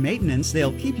care and maintenance,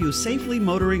 they'll keep you safely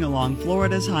motoring along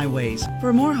Florida's highways.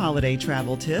 For more holiday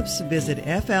travel tips, visit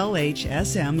flhsmv.gov.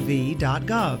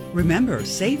 Remember,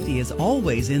 safety is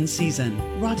always in season.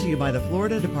 Brought to you by the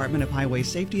Florida Department of Highway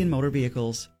Safety and Motor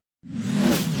Vehicles.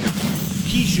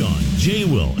 Keyshawn, J.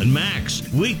 Will, and Max,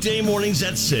 weekday mornings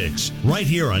at 6, right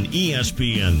here on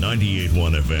ESPN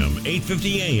 98.1 FM,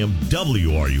 850 AM,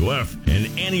 WRUF, and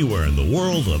anywhere in the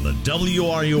world on the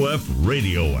WRUF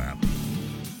radio app.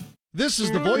 This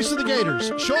is the voice of the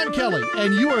Gators, Sean Kelly,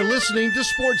 and you are listening to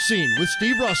Sports Scene with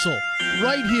Steve Russell,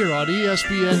 right here on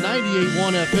ESPN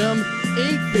 98.1 FM,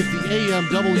 850 AM,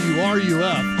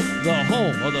 WRUF, the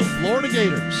home of the Florida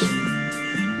Gators.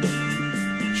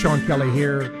 Sean Kelly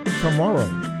here tomorrow,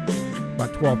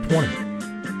 about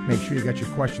 12:20. Make sure you got your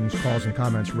questions, calls, and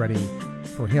comments ready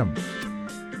for him.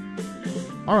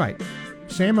 All right,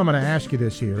 Sam, I'm going to ask you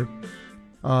this here.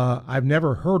 I've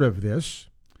never heard of this,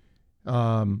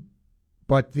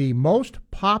 but the most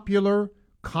popular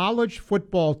college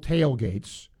football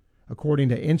tailgates, according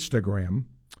to Instagram,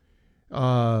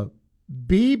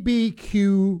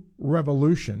 BBQ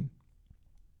Revolution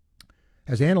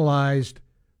has analyzed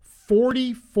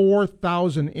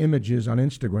 44,000 images on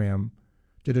Instagram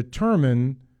to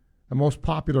determine the most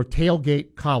popular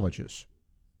tailgate colleges.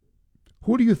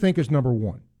 Who do you think is number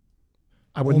one?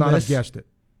 I would not have guessed it.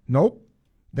 Nope.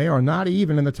 They are not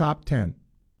even in the top 10.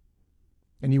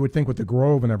 And you would think with the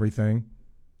Grove and everything.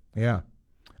 Yeah.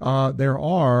 There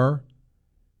are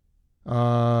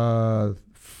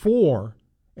 4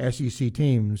 SEC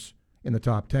teams in the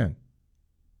top 10.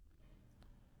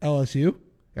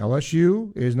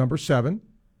 LSU is number 7.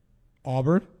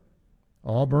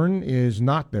 Auburn is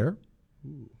not there.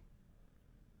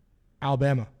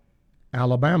 Alabama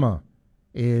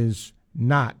is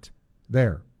not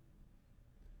there.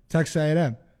 Texas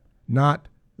A&M not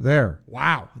there.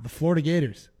 Wow, the Florida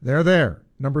Gators. They're there.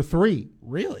 Number 3.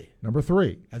 Really? Number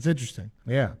 3. That's interesting.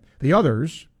 Yeah. The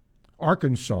others,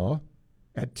 Arkansas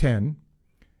at 10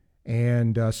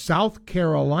 and South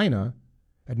Carolina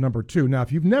at number 2. Now,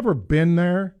 if you've never been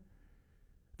there,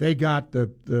 they got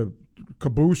the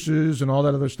cabooses and all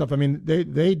that other stuff. I mean,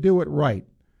 they do it right.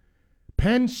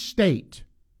 Penn State,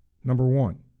 number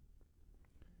 1.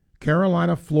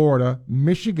 Carolina, Florida,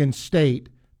 Michigan State,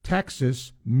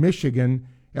 Texas, Michigan,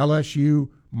 LSU,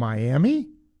 Miami.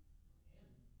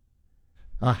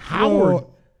 Howard.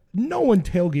 Well, no one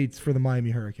tailgates for the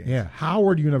Miami Hurricanes. Yeah,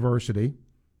 Howard University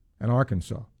and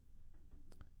Arkansas.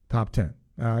 Top 10.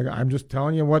 I'm just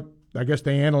telling you what, I guess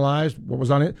they analyzed what was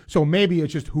on it. So maybe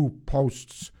it's just who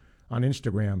posts on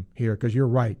Instagram here, because you're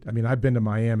right. I mean, I've been to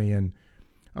Miami, and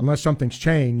unless something's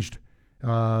changed,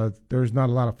 there's not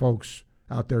a lot of folks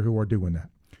out there who are doing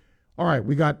that. All right,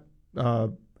 we got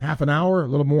half an hour, a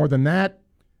little more than that.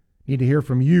 Need to hear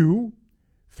from you.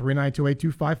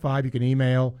 392-8255. You can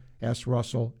email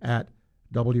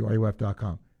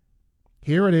srussell@wruf.com.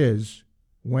 Here it is,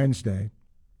 Wednesday.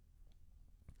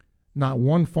 Not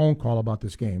one phone call about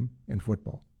this game in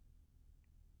football.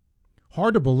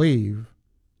 Hard to believe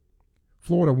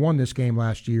Florida won this game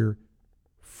last year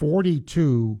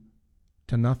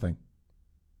 42-0.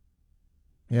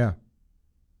 Yeah.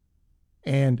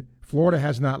 And Florida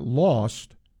has not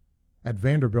lost at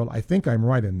Vanderbilt, I think I'm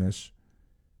right in this,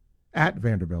 at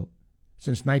Vanderbilt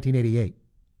since 1988.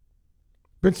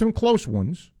 Been some close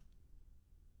ones,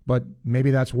 but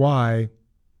maybe that's why,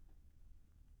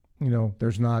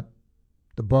 there's not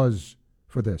the buzz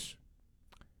for this.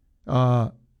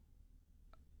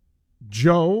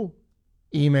 Joe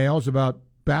emails about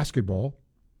basketball.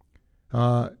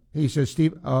 He says,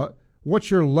 Steve,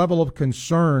 what's your level of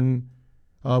concern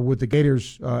with the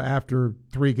Gators after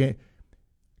 3 games?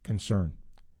 Concern.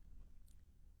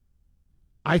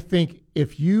 I think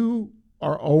if you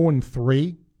are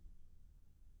 0-3,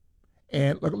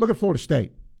 and look at Florida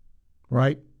State,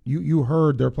 right? You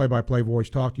heard their play-by-play voice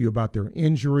talk to you about their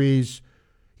injuries,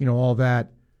 all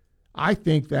that. I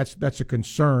think that's a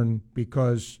concern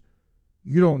because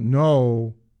you don't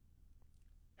know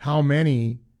how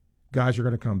many guys are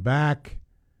going to come back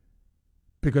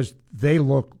because they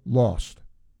look lost.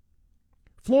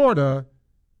 Florida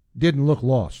didn't look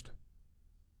lost.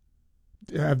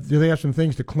 Do they have some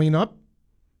things to clean up?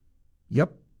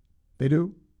 Yep, they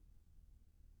do.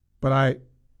 But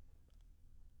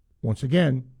once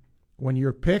again, when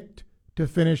you're picked to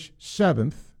finish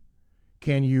 7th,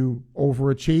 can you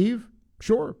overachieve?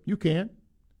 Sure, you can.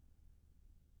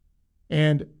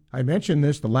 And I mentioned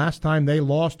this the last time they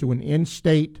lost to an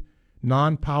in-state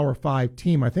non-Power 5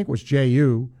 team, I think it was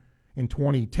JU in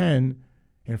 2010,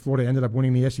 and Florida ended up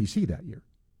winning the SEC that year.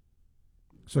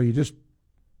 So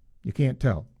you can't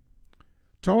tell.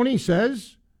 Tony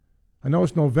says, I know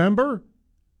it's November.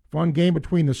 Fun game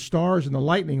between the Stars and the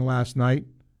Lightning last night.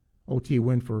 OT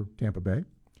win for Tampa Bay.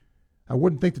 I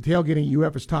wouldn't think the tailgating at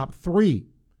UF is top 3.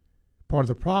 Part of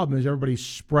the problem is everybody's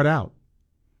spread out.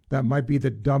 That might be the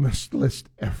dumbest list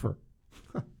ever.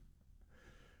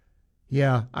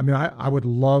 Yeah, I mean, I would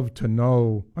love to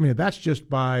know. I mean, if that's just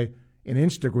by an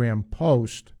Instagram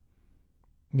post,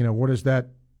 what does that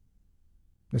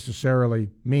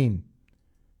necessarily mean?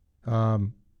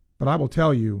 But I will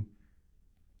tell you,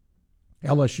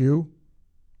 LSU,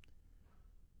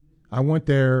 I went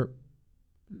there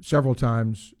several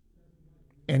times,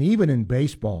 and even in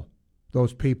baseball,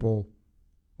 those people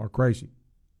are crazy.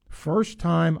 First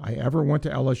time I ever went to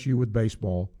LSU with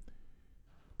baseball,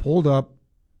 pulled up,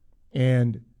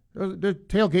 and they're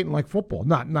tailgating like football.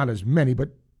 Not as many, but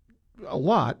a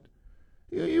lot.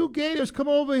 You Gators, come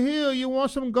over here. You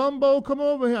want some gumbo? Come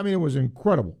over here. I mean, it was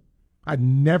incredible. I'd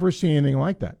never seen anything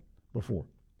like that before.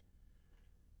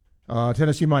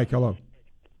 Tennessee Mike, hello.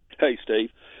 Hey, Steve.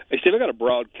 Hey, Steve, I got a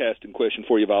broadcasting question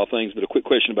for you of all things, but a quick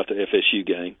question about the FSU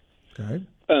game. Okay.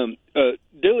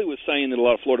 Dilly was saying that a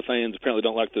lot of Florida fans apparently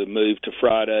don't like the move to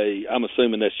Friday. I'm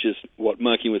assuming that's just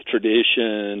monkeying with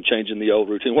tradition, changing the old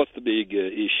routine. What's the big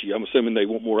issue? I'm assuming they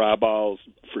want more eyeballs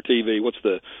for TV. What's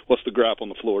the gripe on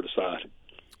the Florida side?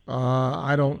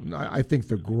 I think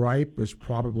the gripe is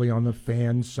probably on the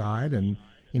fan side, and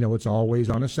it's always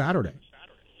on a Saturday.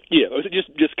 Yeah,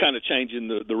 just kind of changing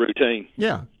the routine.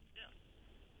 Yeah.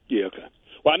 Yeah. Okay.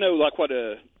 Well, I know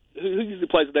who usually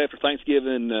plays the day after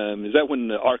Thanksgiving? Is that when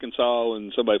Arkansas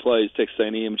and somebody plays Texas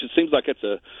A&M? It just seems like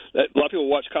a lot of people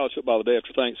watch college football the day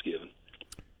after Thanksgiving.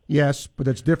 Yes, but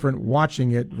it's different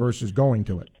watching it versus going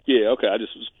to it. Yeah, okay. I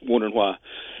just was wondering why.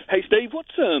 Hey, Steve,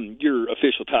 what's your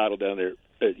official title down there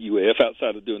at UF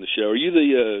outside of doing the show? Are you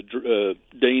the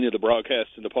dean of the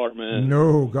broadcasting department?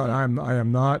 No, God, I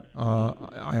am not.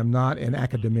 I am not an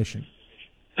academician.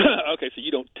 Okay, so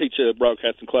you don't teach a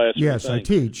broadcasting class? Yes, I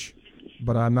teach,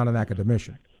 but I'm not an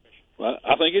academician. Well,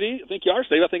 I think it is. I think you are,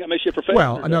 Steve. I think that makes you a professor.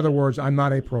 Well, in other words, I'm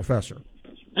not a professor.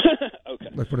 Okay.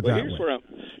 Let's put it that way.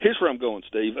 Here's where I'm going,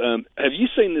 Steve. Have you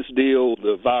seen this deal,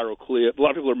 the viral clip? A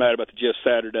lot of people are mad about the Jeff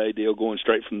Saturday deal going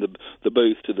straight from the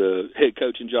booth to the head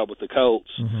coaching job with the Colts.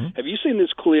 Mm-hmm. Have you seen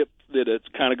this clip that it's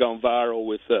kind of gone viral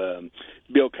with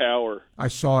Bill Cowher? I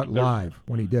saw it live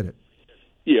when he did it.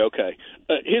 Yeah, okay.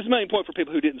 His main point for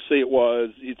people who didn't see it was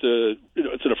it's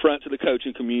an affront to the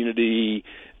coaching community,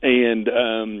 and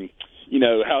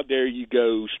how dare you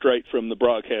go straight from the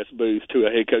broadcast booth to a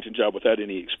head coaching job without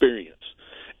any experience?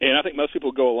 And I think most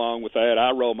people go along with that. I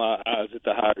roll my eyes at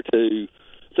the hire too.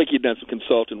 I think you've done some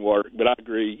consulting work, but I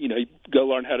agree. You go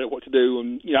learn what to do,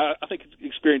 and I think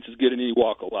experience is good in any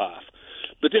walk of life.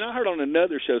 But then I heard on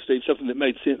another show, Steve, something that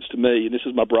made sense to me, and this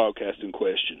is my broadcasting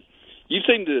question. You've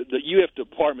seen the UF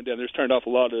department down there's turned out a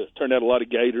lot of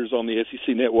Gators on the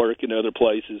SEC network and other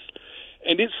places,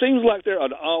 and it seems like there are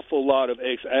an awful lot of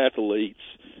ex-athletes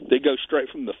that go straight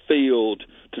from the field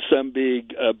to some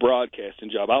big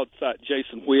broadcasting job. I would cite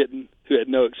Jason Witten, who had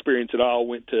no experience at all,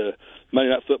 went to Monday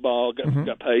Night Football,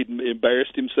 got paid and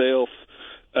embarrassed himself.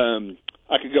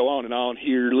 I could go on and on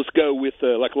here. Let's go with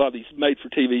like a lot of these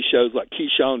made-for-TV shows like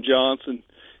Keyshawn Johnson.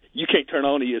 You can't turn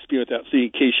on ESPN without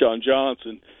seeing Keyshawn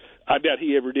Johnson. I doubt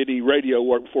he ever did any radio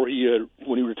work before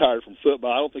when he retired from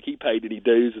football. I don't think he paid any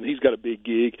dues, and he's got a big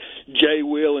gig. Jay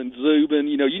Will and Zubin,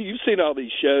 you've seen all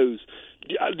these shows.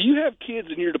 Do you have kids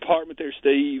in your department there,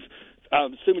 Steve?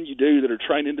 I'm assuming you do, that are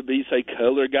training to be, say,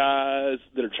 color guys,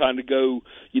 that are trying to go,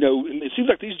 and it seems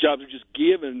like these jobs are just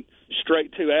given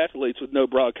straight to athletes with no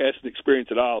broadcasting experience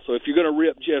at all. So if you're going to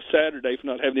rip Jeff Saturday for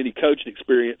not having any coaching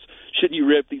experience, shouldn't you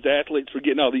rip these athletes for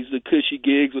getting all these cushy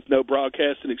gigs with no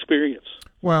broadcasting experience?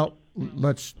 Well,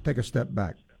 let's take a step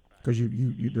back, because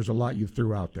you there's a lot you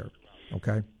threw out there,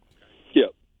 okay? Yep.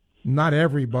 Not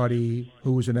everybody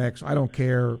who's an I don't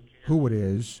care who it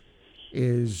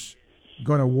is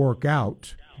going to work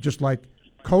out, just like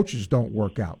coaches don't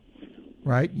work out,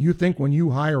 right? You think when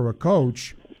you hire a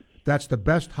coach, that's the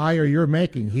best hire you're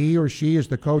making. He or she is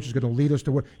the coach is going to lead us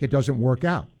to what it doesn't work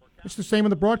out. It's the same in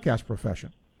the broadcast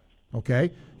profession,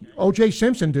 okay? O.J.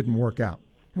 Simpson didn't work out.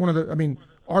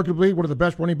 Arguably one of the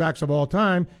best running backs of all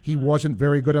time, he wasn't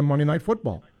very good at Monday Night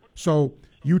Football. So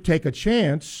you take a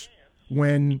chance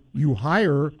when you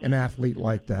hire an athlete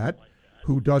like that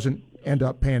who doesn't end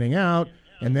up panning out,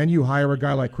 and then you hire a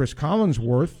guy like Chris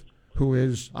Collinsworth, who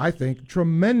is, I think,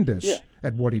 tremendous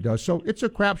at what he does. So it's a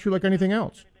crapshoot like anything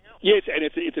else. Yes, and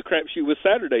it's a crapshoot with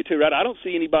Saturday, too, right? I don't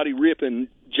see anybody ripping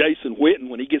Jason Witten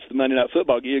when he gets the Monday Night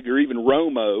Football gig, or even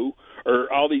Romo,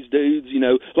 or all these dudes,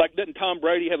 like doesn't Tom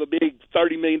Brady have a big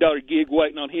 $30 million gig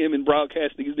waiting on him in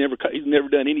broadcasting? He's never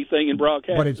done anything in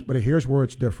broadcasting. But here's where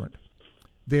it's different.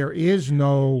 There is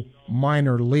no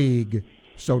minor league,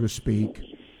 so to speak,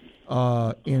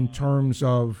 in terms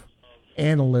of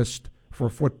analyst for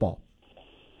football,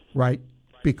 right?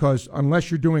 Because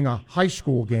unless you're doing a high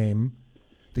school game,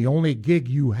 the only gig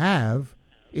you have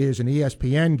is an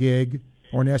ESPN gig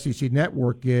or an SEC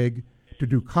Network gig to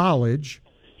do college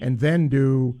and then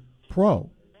do pro,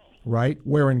 right?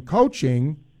 Where in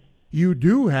coaching, you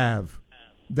do have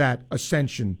that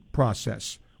ascension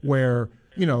process where,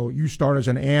 you start as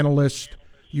an analyst,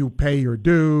 you pay your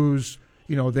dues,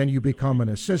 then you become an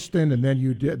assistant, and then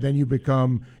you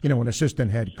become, an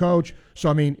assistant head coach.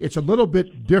 So, it's a little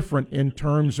bit different in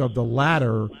terms of the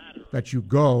ladder that you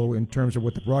go in terms of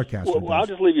what the broadcaster does. Well, I'll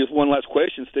just leave you with one last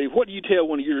question, Steve. What do you tell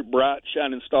one of your bright,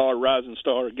 shining star, rising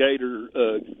star Gator,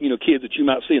 kids that you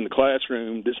might see in the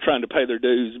classroom that's trying to pay their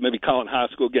dues, maybe calling high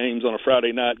school games on a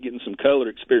Friday night, getting some color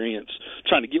experience,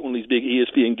 trying to get one of these big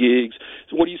ESPN gigs?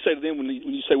 So what do you say to them when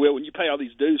you say, well, when you pay all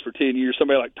these dues for 10 years,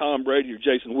 somebody like Tom Brady or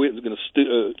Jason Witten is going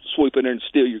to swoop in there and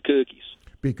steal your cookies?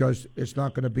 Because it's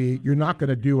not going to be – you're not going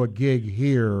to do a gig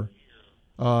here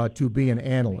to be an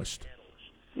analyst.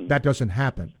 That doesn't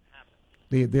happen.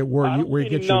 Where you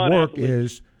get your work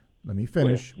is, let me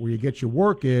finish, where you get your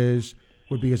work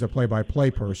would be as a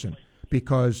play-by-play person,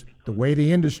 because the way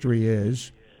the industry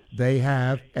is, they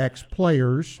have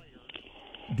ex-players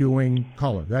doing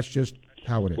color. That's just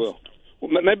how it is. Well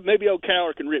maybe old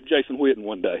Cowher can rip Jason Witten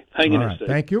one day. Hang in there, Steve.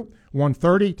 Thank you.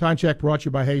 1:30, time check brought to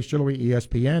you by Hayes Chillery,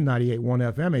 ESPN,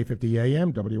 98.1 FM, 850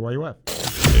 AM, WYUF.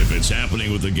 If it's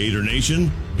happening with the Gator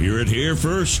Nation, hear it here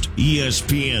first.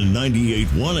 ESPN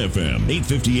 98.1 FM,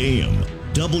 850 AM,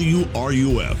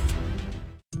 WRUF.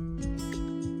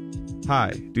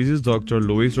 Hi, this is Dr.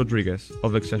 Luis Rodriguez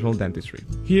of Exceptional Dentistry.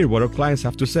 Hear what our clients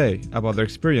have to say about their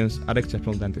experience at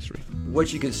Exceptional Dentistry.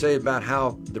 What you can say about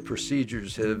how the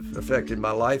procedures have affected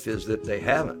my life is that they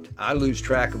haven't. I lose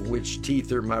track of which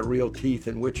teeth are my real teeth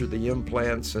and which are the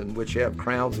implants and which have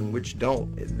crowns and which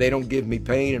don't. They don't give me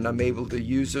pain, and I'm able to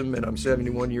use them, and I'm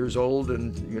 71 years old,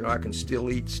 and I can still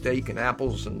eat steak and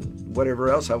apples and whatever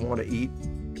else I want to eat.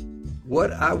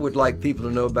 What I would like people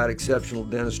to know about Exceptional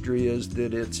Dentistry is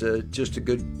that it's just a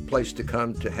good place to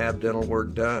come to have dental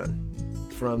work done.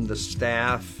 From the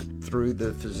staff, through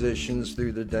the physicians,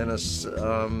 through the dentists,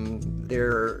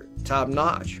 they're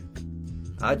top-notch.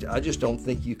 I just don't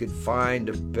think you could find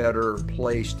a better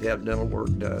place to have dental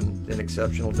work done than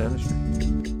Exceptional Dentistry.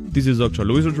 This is Dr.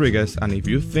 Luis Rodriguez, and if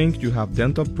you think you have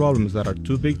dental problems that are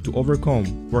too big to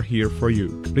overcome, we're here for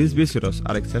you. Please visit us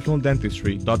at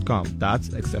exceptionaldentistry.com. That's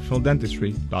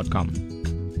exceptionaldentistry.com.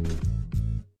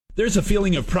 There's a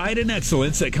feeling of pride and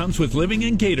excellence that comes with living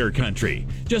in Gator Country.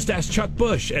 Just ask Chuck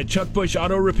Bush at Chuck Bush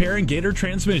Auto Repair and Gator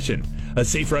Transmission. A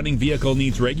safe-running vehicle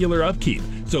needs regular upkeep,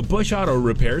 so Bush Auto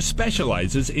Repair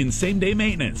specializes in same-day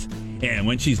maintenance. And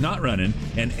when she's not running,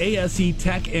 an ASE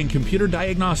tech and computer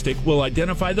diagnostic will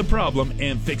identify the problem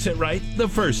and fix it right the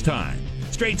first time.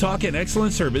 Straight talk and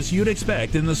excellent service you'd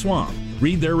expect in the swamp.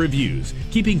 Read their reviews.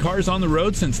 Keeping cars on the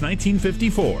road since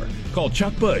 1954. Call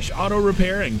Chuck Bush Auto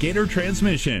Repair and Gator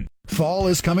Transmission. Fall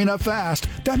is coming up fast.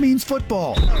 That means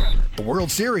football, the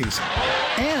World Series,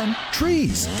 and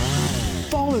trees.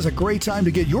 Fall is a great time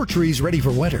to get your trees ready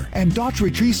for winter, and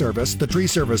Daughtry Tree Service, the tree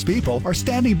service people, are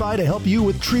standing by to help you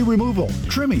with tree removal,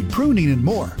 trimming, pruning, and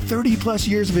more. 30-plus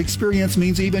years of experience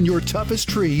means even your toughest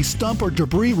tree, stump, or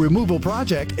debris removal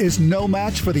project is no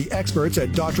match for the experts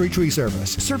at Daughtry Tree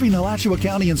Service, serving Alachua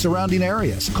County and surrounding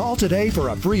areas. Call today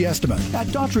for a free estimate. At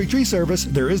Daughtry Tree Service,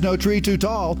 there is no tree too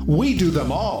tall. We do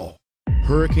them all.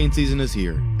 Hurricane season is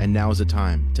here, and now is the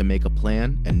time to make a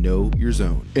plan and know your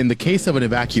zone. In the case of an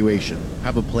evacuation,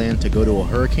 have a plan to go to a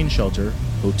hurricane shelter,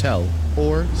 hotel,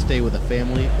 or stay with a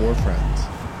family or friends.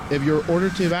 If you're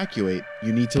ordered to evacuate,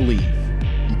 you need to leave.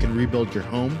 You can rebuild your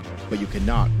home, but you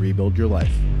cannot rebuild your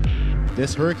life.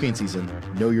 This hurricane season,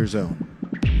 know your zone.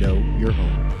 Know your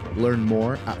home. Learn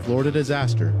more at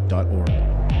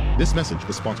floridadisaster.org. This message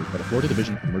is sponsored by the Florida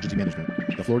Division of Emergency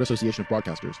Management, the Florida Association of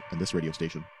Broadcasters, and this radio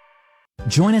station.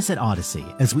 Join us at Odyssey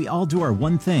as we all do our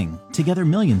one thing, together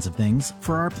millions of things,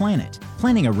 for our planet.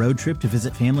 Planning a road trip to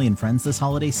visit family and friends this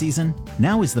holiday season?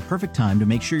 Now is the perfect time to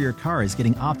make sure your car is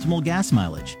getting optimal gas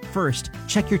mileage. First,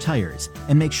 check your tires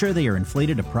and make sure they are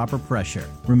inflated to proper pressure.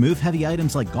 Remove heavy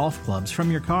items like golf clubs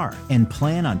from your car and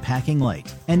plan on packing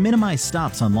light. And minimize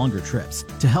stops on longer trips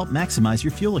to help maximize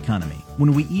your fuel economy.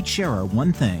 When we each share our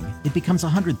one thing, it becomes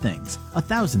 100 things,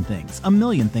 1,000 things,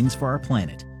 1,000,000 things for our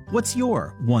planet. What's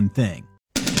your one thing?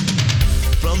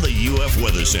 From the UF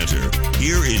Weather Center,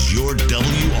 here is your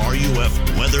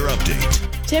WRUF weather update.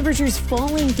 Temperatures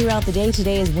falling throughout the day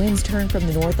today as winds turn from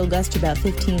the north. They'll gust to about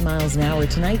 15 miles an hour.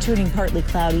 Tonight, turning partly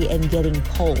cloudy and getting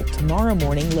cold. Tomorrow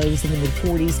morning, lows in the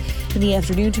mid-40s. In the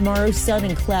afternoon tomorrow, sun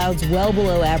and clouds well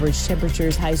below average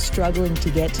temperatures. Highs struggling to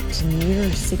get to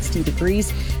near 60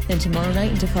 degrees. Then tomorrow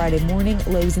night into Friday morning,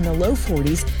 lows in the low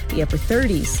 40s, the upper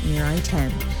 30s near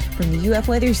I-10. From the UF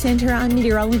Weather Center, I'm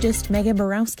meteorologist Megan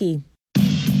Borowski.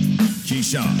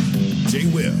 Keyshawn, J.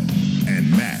 Will, and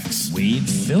Max. Wade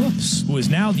Phillips, who is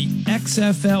now the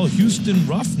XFL Houston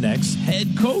Roughnecks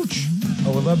head coach. I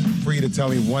would love for you to tell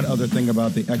me one other thing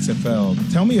about the XFL.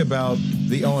 Tell me about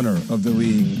the owner of the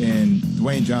league and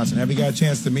Dwayne Johnson. Have you got a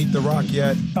chance to meet The Rock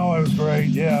yet? Oh, it was great,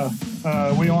 yeah.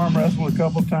 We arm wrestled a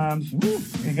couple times.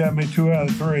 He got me 2 out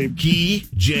of 3. Key,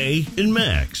 Jay, and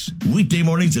Max. Weekday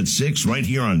mornings at 6 right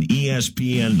here on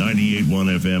ESPN 98.1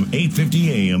 FM,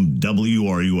 850 AM,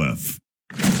 WRUF.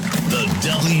 The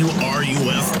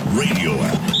WRUF radio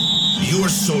app. Your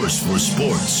source for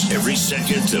sports every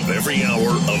second of every hour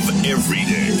of every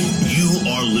day. You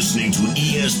are listening to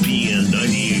ESPN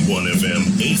 98.1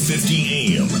 FM,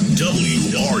 850 AM,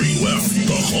 WRUF,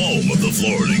 the home of the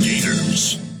Florida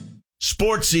Gators.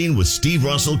 Sports Scene with Steve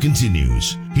Russell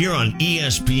continues here on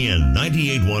ESPN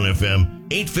 98.1 FM,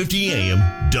 850 AM,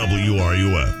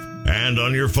 WRUF, and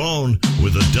on your phone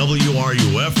with the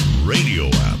WRUF radio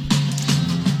app.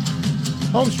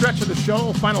 Home stretch of the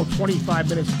show, final 25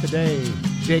 minutes today.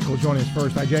 Jake will join us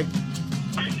first. Hi, Jake.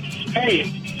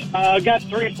 Hey, got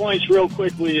 3 points real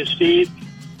quickly to Steve.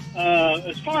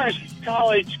 As far as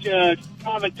college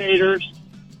commentators,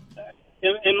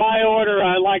 in my order,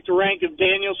 I like to rank of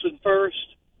Danielson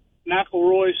first,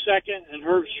 McElroy second, and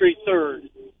Herbstreit third.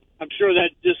 I'm sure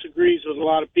that disagrees with a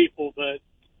lot of people, but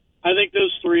I think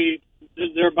those three,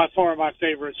 they're by far my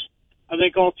favorites. I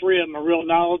think all three of them are real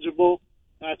knowledgeable.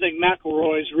 I think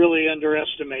McElroy is really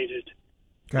underestimated.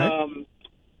 Okay.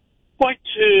 Point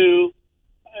two,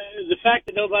 the fact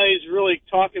that nobody's really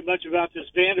talking much about this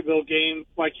Vanderbilt game,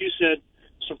 like you said,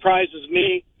 surprises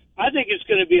me. I think it's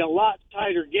going to be a lot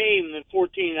tighter game than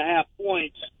 14.5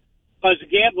 points. As a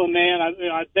gambling man,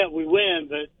 I bet we win,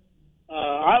 but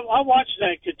I watched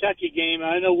that Kentucky game.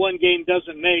 I know one game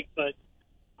doesn't make, but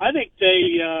I think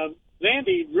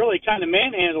Vandy really kind of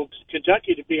manhandled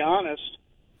Kentucky, to be honest.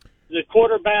 The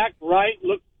quarterback, Wright,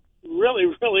 looked really,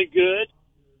 really good.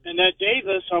 And that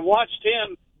Davis, I've watched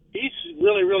him. He's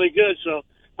really, really good. So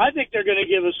I think they're going to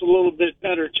give us a little bit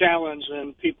better challenge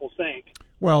than people think.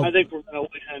 Well, I think we're going to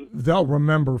win. They'll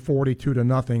remember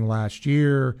 42-0 last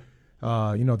year.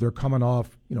 They're coming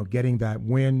off, getting that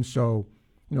win. So,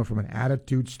 from an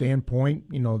attitude standpoint,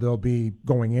 they'll be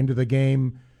going into the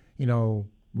game,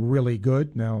 really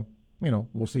good. Now,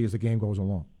 we'll see as the game goes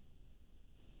along.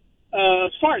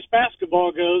 As far as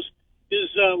basketball goes, is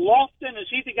Lofton, is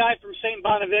he the guy from St.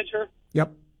 Bonaventure?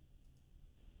 Yep.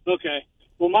 Okay.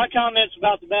 Well, my comments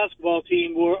about the basketball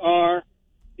team are,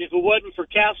 if it wasn't for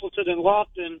Castleton and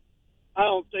Lofton, I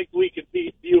don't think we could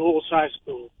beat Buchholz High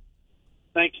School.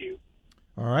 Thank you.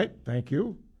 All right. Thank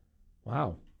you.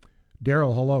 Wow.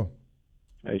 Daryl, hello.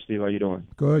 Hey, Steve, how you doing?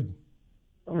 Good.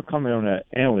 I'm going to comment on that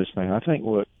analyst thing. I think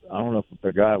I don't know if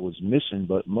the guy was missing,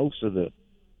 but most of the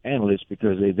analysts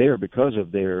because they're there because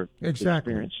of their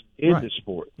experience in the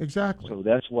sport. Exactly. So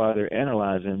that's why they're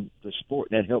analyzing the sport.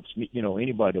 That helps me,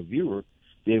 anybody, a viewer,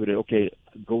 be able to,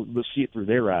 let's see it through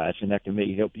their eyes, and that can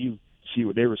maybe help you see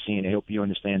what they were seeing to help you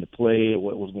understand the play,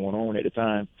 what was going on at the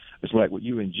time. It's like with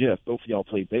you and Jeff, both of y'all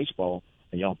play baseball,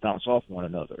 and y'all bounce off one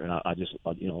another. And I just,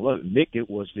 love it. Mick, it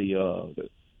was the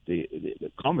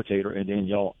commentator, and then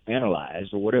y'all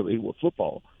analyzed or whatever with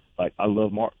football. Like I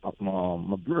love Mark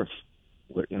McGriff,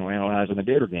 analyzing the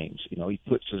Gator games. He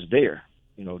puts us there,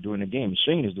 during the game.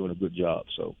 Shane is doing a good job.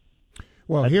 So,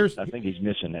 well, I think he's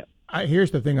missing that.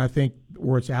 Here's the thing. I think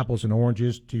where it's apples and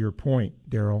oranges. To your point,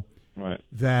 Daryl, right?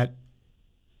 That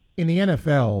in the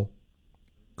NFL,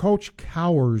 Coach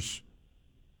Cowher's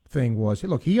thing was,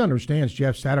 look, he understands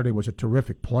Jeff Saturday was a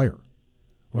terrific player,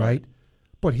 right?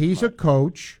 But he's a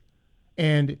coach,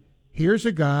 and here's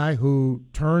a guy who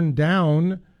turned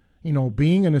down,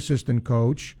 being an assistant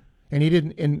coach, and he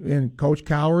didn't, in Coach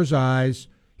Cowher's eyes,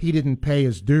 he didn't pay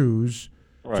his dues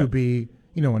to be,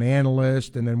 an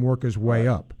analyst and then work his way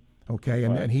up, okay?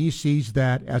 And he sees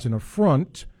that as an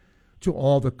affront to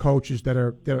all the coaches that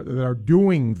are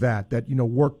doing that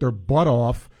work their butt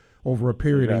off over a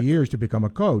period of years to become a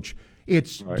coach.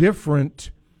 It's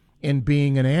different in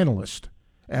being an analyst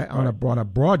on a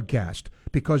broadcast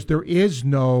because there is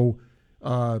no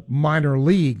minor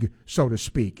league, so to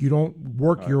speak. You don't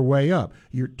work your way up.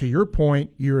 To your point,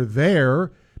 you're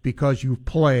there because you've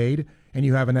played and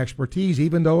you have an expertise,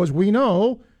 even though, as we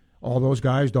know, all those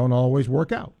guys don't always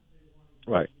work out.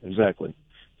 Right, exactly.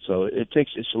 So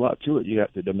it's a lot to it. You have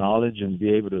the knowledge and be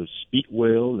able to speak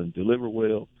well and deliver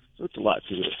well. So it's a lot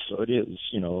to it. So it is,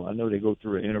 I know they go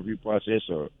through an interview process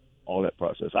or all that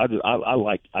process. I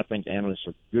think analysts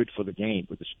are good for the game,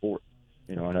 for the sport.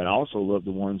 And I also love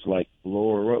the ones like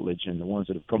Laura Rutledge and the ones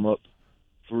that have come up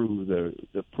through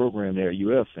the program there at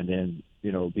UF and then,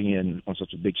 being on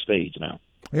such a big stage now.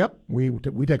 Yep. We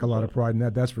take a lot of pride in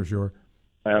that, that's for sure.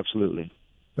 Absolutely.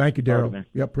 Thank you, Daryl. Right,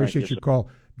 yep, appreciate your call.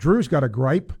 Drew's got a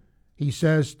gripe. He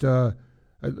says, at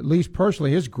least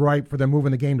personally, his gripe for them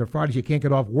moving the game to Fridays, you can't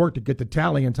get off work to get the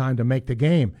tally in time to make the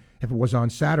game. If it was on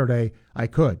Saturday, I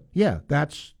could. Yeah,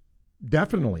 that's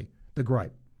definitely the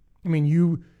gripe. I mean,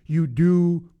 you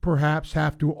do perhaps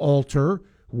have to alter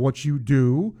what you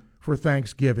do for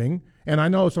Thanksgiving. And I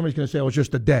know somebody's going to say, it's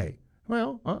just a day.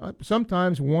 Well,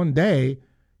 sometimes one day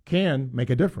can make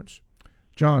a difference.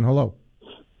 John, hello.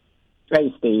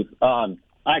 Hey, Steve. I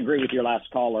agree with your last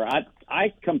caller.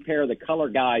 I compare the color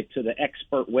guy to the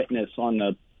expert witness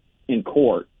in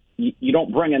court. You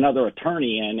don't bring another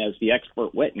attorney in as the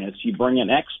expert witness. You bring an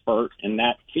expert in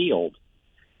that field.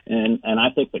 And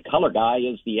I think the color guy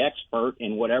is the expert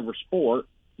in whatever sport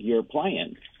you're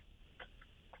playing.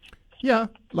 Yeah,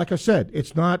 like I said,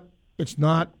 it's not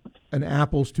an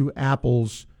apples to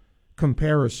apples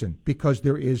comparison because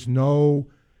there is no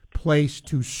place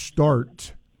to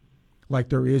start like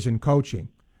there is in coaching.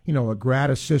 A grad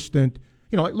assistant.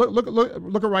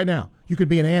 Look at right now. You could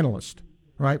be an analyst,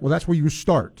 right? Well, that's where you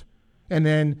start. And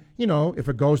then, if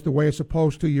it goes the way it's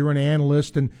supposed to, you're an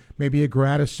analyst and maybe a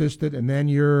grad assistant, and then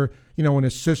you're, an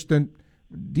assistant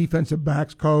defensive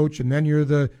backs coach, and then you're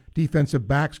the defensive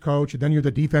backs coach, and then you're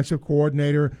the defensive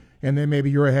coordinator, and then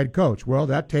maybe you're a head coach. Well,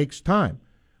 that takes time,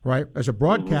 right? As a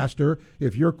broadcaster,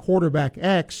 if you're quarterback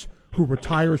X who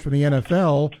retires from the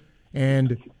NFL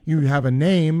and you have a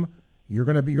name, you're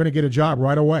going to get a job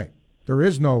right away. There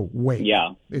is no wait.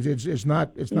 Yeah. It's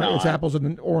apples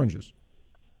and oranges.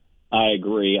 I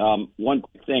agree. One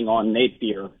thing on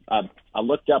Napier, I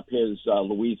looked up his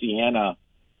Louisiana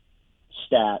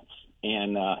stats,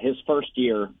 and his first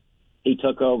year he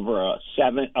took over a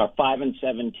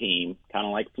 5-7 team, kind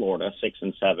of like Florida,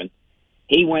 6-7.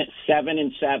 He went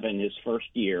 7-7 his first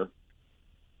year.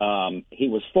 He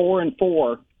was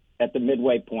 4-4 at the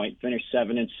midway point, finished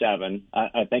 7-7.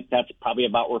 I think that's probably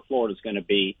about where Florida's going to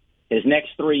be. His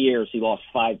next 3 years, he lost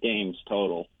 5 games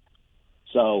total.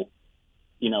 So,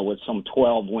 with some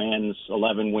 12 wins,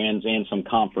 11 wins, and some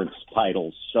conference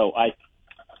titles. So I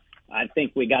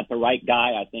think we got the right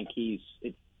guy. I think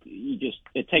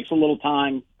it takes a little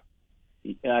time.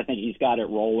 I think he's got it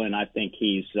rolling. I think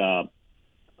he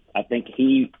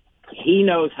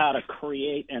knows how to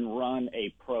create and run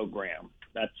a program.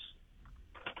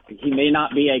 He may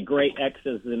not be a great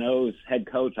X's and O's head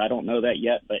coach. I don't know that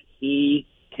yet, but he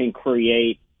can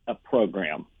create a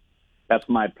program. That's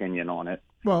my opinion on it.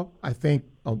 Well, I think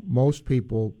most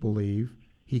people believe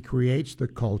he creates the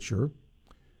culture.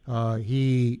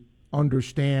 He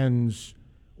understands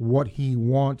what he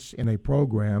wants in a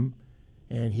program,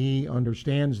 and he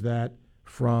understands that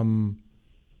from,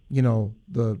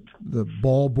 the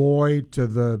ball boy to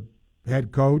the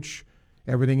head coach,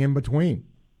 everything in between.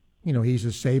 You know, he's a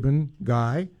Saban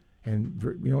guy, and,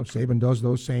 you know, Saban does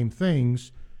those same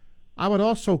things. I would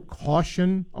also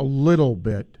caution a little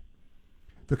bit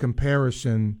the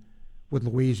comparison with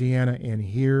Louisiana and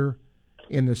here,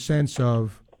 in the sense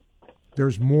of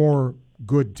there's more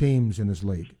good teams in this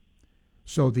league.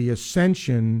 So the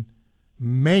ascension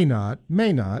may not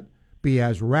be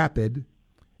as rapid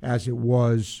as it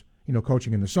was, you know,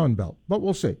 coaching in the Sun Belt. But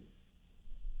we'll see.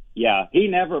 Yeah, he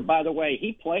never, by the way,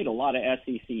 he played a lot of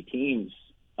SEC teams.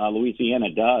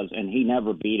 Louisiana does, and he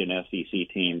never beat an SEC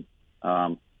team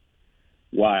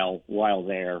while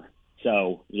there.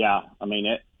 So, yeah, I mean,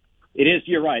 it is,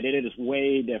 you're right, it is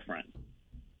way different.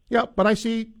 Yeah, but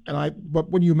but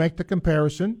when you make the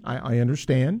comparison, I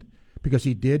understand, because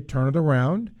he did turn it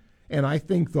around, and I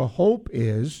think the hope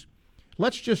is,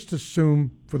 let's just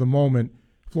assume for the moment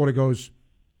Florida goes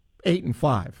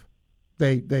 8-5.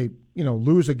 They you know,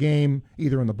 lose a game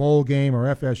either in the bowl game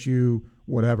or FSU,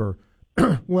 whatever.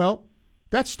 Well,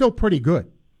 that's still pretty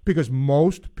good, because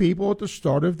most people at the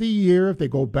start of the year, if they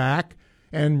go back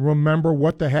and remember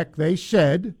what the heck they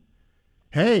said,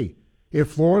 hey,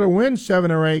 if Florida wins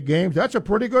 7 or 8 games, that's a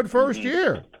pretty good first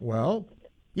year. Well,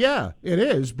 yeah, it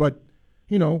is. But,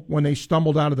 you know, when they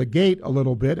stumbled out of the gate a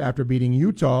little bit after beating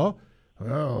Utah,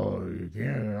 well,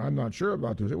 I'm not sure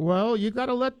about this. Well, you got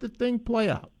to let the thing play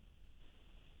out.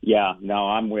 Yeah, no,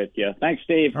 I'm with you. Thanks,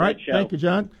 Steve. All right, thank you,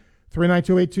 John.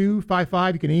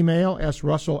 392-8255. You can email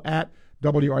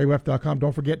srussell@wruf.com.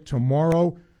 Don't forget,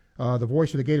 tomorrow, the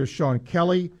voice of the Gators, Sean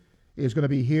Kelly, is going to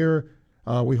be here.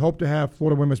 We hope to have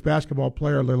Florida women's basketball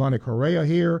player Leilani Correa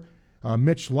here.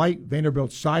 Mitch Light,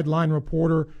 Vanderbilt sideline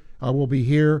reporter, will be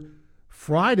here.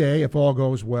 Friday, if all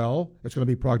goes well, it's going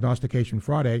to be Prognostication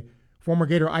Friday. Former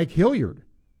Gator Ike Hilliard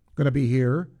going to be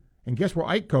here. And guess where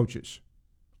Ike coaches?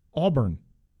 Auburn.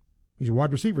 He's a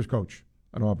wide receivers coach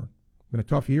at Auburn. Been a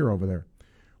tough year over there.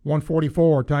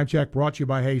 1:44, time check brought to you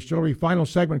by Hayes Jewelry. Final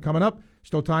segment coming up.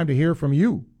 Still time to hear from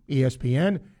you.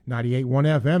 ESPN 98.1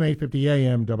 FM, 850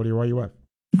 AM, WRUF.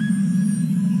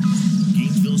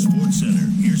 Gainesville Sports Center.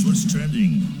 Here's what's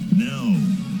trending now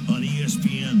on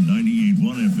ESPN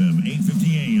 98.1 FM,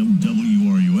 850 AM,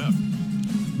 WRUF.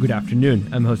 Good afternoon.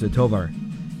 I'm Jose Tovar.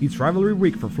 It's rivalry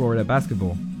week for Florida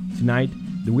basketball. Tonight,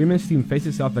 the women's team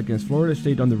faces off against Florida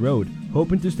State on the road,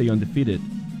 hoping to stay undefeated.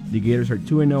 The Gators are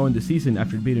 2-0 in the season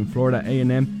after beating Florida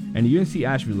A&M and UNC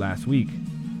Asheville last week.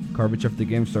 Coverage of the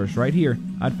game starts right here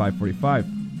at 5:45.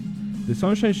 The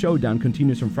Sunshine Showdown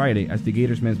continues on Friday as the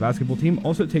Gators men's basketball team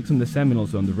also takes on the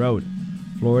Seminoles on the road.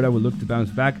 Florida will look to bounce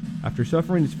back after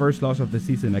suffering its first loss of the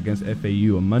season against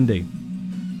FAU on Monday.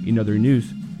 In other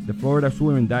news, the Florida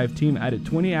swim and dive team added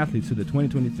 20 athletes to the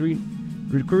 2023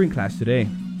 recruiting class today.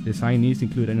 The signees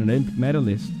include an Olympic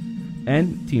medalist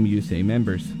and Team USA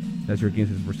members. That's your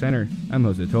Gainesville Sports Center. I'm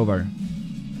Jose Tovar.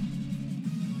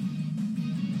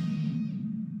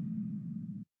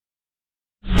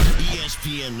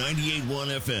 ESPN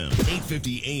 98.1 FM,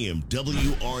 850 AM,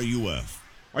 WRUF.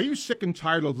 Are you sick and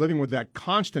tired of living with that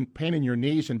constant pain in your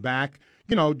knees and back?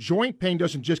 You know, joint pain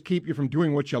doesn't just keep you from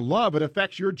doing what you love. It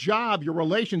affects your job, your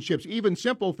relationships, even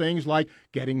simple things like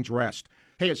getting dressed.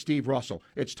 Hey, it's Steve Russell.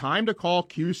 It's time to call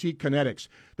QC Kinetics.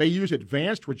 They use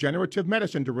advanced regenerative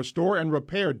medicine to restore and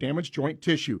repair damaged joint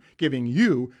tissue, giving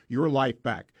you your life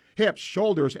back. Hips,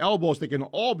 shoulders, elbows, they can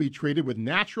all be treated with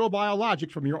natural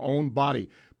biologics from your own body.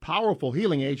 Powerful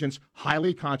healing agents,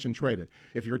 highly concentrated.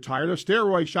 If you're tired of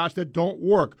steroid shots that don't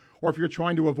work, or if you're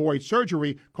trying to avoid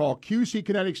surgery, call QC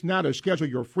Kinetics now to schedule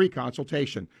your free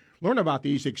consultation. Learn about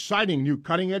these exciting new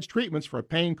cutting-edge treatments for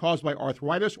pain caused by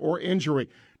arthritis or injury.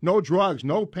 No drugs,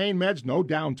 no pain meds, no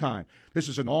downtime. This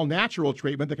is an all-natural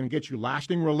treatment that can get you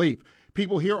lasting relief.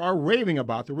 People here are raving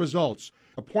about the results.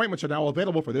 Appointments are now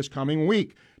available for this coming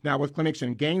week. Now with clinics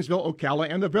in Gainesville, Ocala,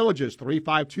 and the Villages,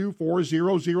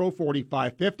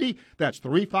 352-400-4550. That's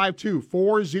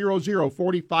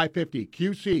 352-400-4550.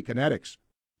 QC Kinetics.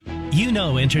 You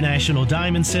know International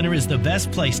Diamond Center is the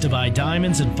best place to buy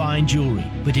diamonds and fine jewelry.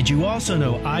 But did you also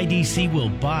know IDC will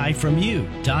buy from you?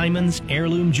 Diamonds,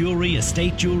 heirloom jewelry,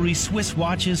 estate jewelry, Swiss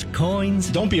watches, coins.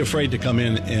 Don't be afraid to come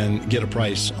in and get a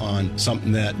price on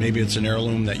something that maybe it's an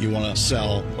heirloom that you want to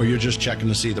sell, or you're just checking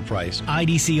to see the price.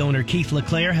 IDC owner Keith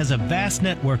LeClaire has a vast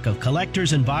network of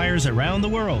collectors and buyers around the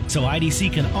world, so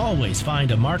IDC can always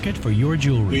find a market for your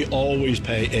jewelry. We always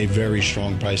pay a very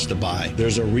strong price to buy.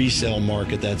 There's a resale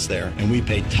market that's there. there, and we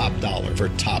pay top dollar for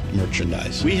top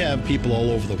merchandise. We have people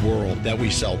all over the world that we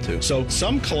sell to. So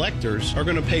some collectors are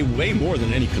going to pay way more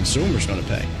than any consumer's going to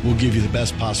pay. We'll give you the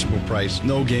best possible price,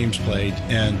 no games played,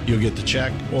 and you'll get the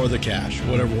check or the cash,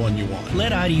 whatever one you want.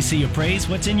 Let IDC appraise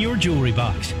what's in your jewelry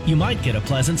box. You might get a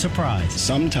pleasant surprise.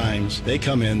 Sometimes they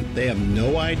come in, they have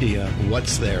no idea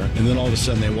what's there, and then all of a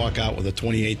sudden they walk out with a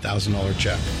 $28,000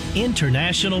 check.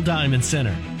 International Diamond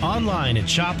Center. Online at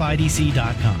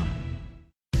shopidc.com.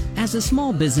 As a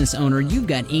small business owner, you've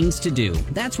got ings to do.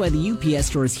 That's why the UPS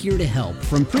Store is here to help.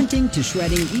 From printing to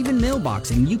shredding, even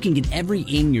mailboxing, you can get every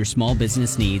ing your small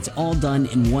business needs all done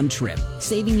in one trip,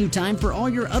 saving you time for all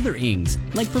your other ings,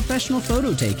 like professional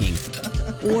photo taking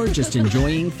or just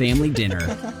enjoying family dinner.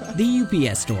 The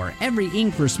UPS Store, every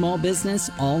ing for small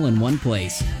business, all in one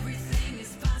place.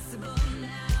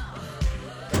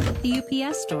 The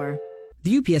UPS Store.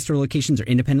 The UPS Store locations are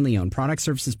independently owned. Product,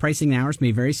 services, pricing, and hours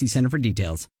may vary. See Center for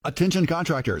details. Attention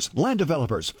contractors, land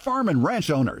developers, farm and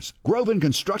ranch owners. Groven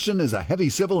Construction is a heavy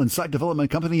civil and site development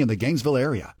company in the Gainesville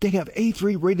area. They have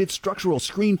A3 rated structural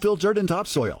screen fill dirt and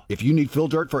topsoil. If you need fill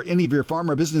dirt for any of your farm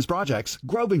or business projects,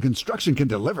 Groven Construction can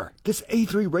deliver. This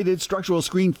A3 rated structural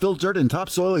screen fill dirt and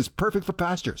topsoil is perfect for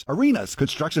pastures, arenas,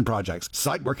 construction projects,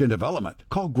 site work and development.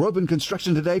 Call Groven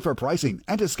Construction today for pricing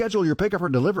and to schedule your pickup or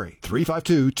delivery.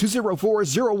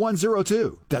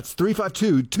 352-204-0102. That's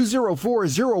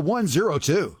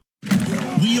 352-204-0102.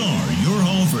 We are your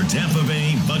home for Tampa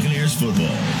Bay Buccaneers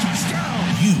football. Touchdown!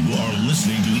 You are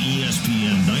listening to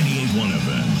ESPN 98.1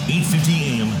 FM, 850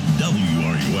 AM,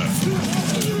 WRUF.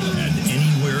 And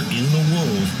anywhere in the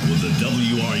world with the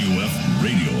WRUF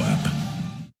radio app.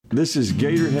 This is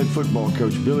Gator head football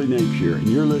coach Billy Napier, and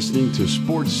you're listening to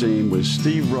Sports Scene with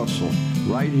Steve Russell,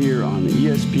 right here on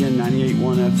ESPN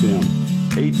 98.1 FM,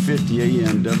 850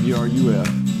 AM, WRUF,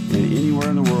 and anywhere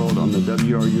in the world on the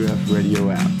WRUF radio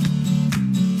app.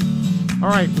 All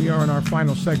right, we are in our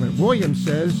final segment. William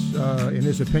says, in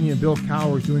his opinion, Bill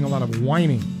Cowher is doing a lot of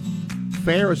whining.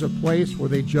 Fair is a place where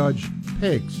they judge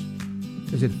pigs.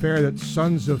 Is it fair that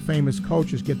sons of famous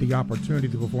coaches get the opportunity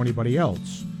before anybody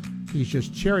else? He's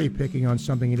just cherry-picking on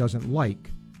something he doesn't like.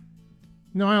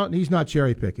 No, he's not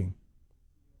cherry-picking,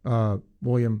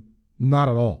 William, not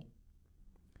at all.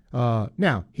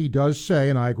 Now, he does say,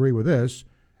 and I agree with this,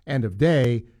 end of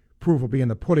day, proof will be in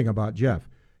the pudding about Jeff.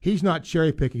 He's not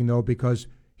cherry-picking, though, because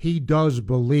he does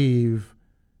believe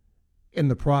in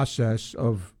the process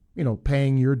of,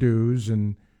 paying your dues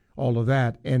and all of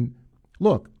that. And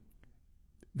look,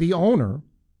 the owner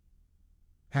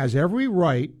has every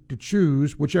right to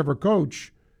choose whichever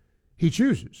coach he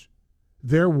chooses.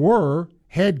 There are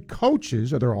head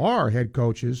coaches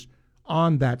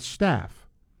on that staff.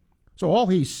 So all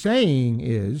he's saying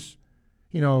is,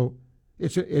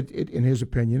 it's in his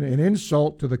opinion, an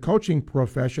insult to the coaching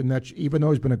profession that even though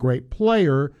he's been a great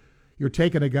player, you're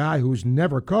taking a guy who's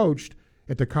never coached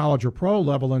at the college or pro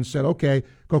level and said, okay,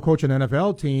 go coach an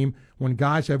NFL team when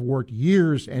guys have worked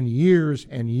years and years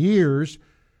and years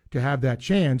to have that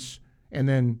chance and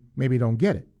then maybe don't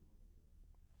get it.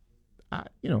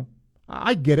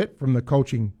 I get it from the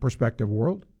coaching perspective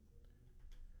world.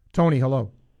 Tony,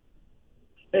 hello.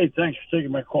 Hey, thanks for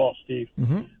taking my call, Steve.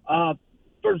 Mm-hmm.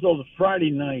 First of all, the Friday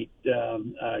night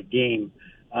game.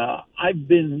 I've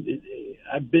been.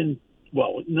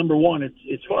 Well, number one,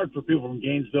 it's hard for people from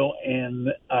Gainesville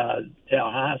and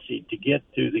Tallahassee to get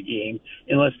to the game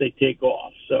unless they take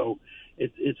off. So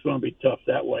it's going to be tough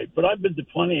that way. But I've been to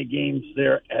plenty of games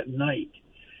there at night,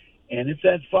 and if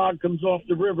that fog comes off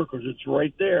the river because it's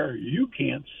right there, you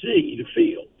can't see the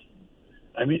field.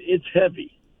 I mean, it's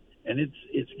heavy, and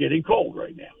it's getting cold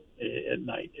right now. At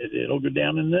night, it'll go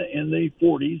down in the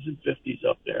 40s and 50s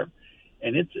up there,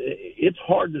 and it's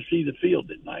hard to see the field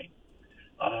at night.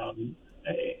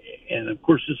 And of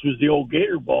course, this was the old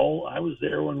Gator Bowl. I was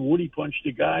there when Woody punched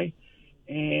a guy,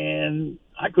 and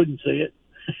I couldn't see it.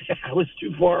 I was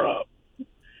too far up.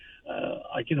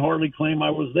 I can hardly claim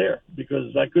I was there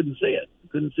because I couldn't see it.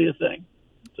 Couldn't see a thing.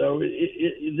 So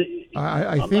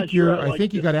I think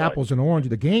you got apples and oranges.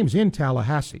 The game's in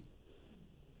Tallahassee.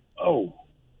 Oh.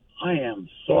 I am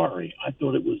sorry. I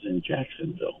thought it was in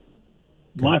Jacksonville.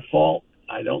 My fault.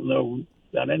 I don't know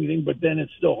about anything, but then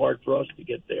it's still hard for us to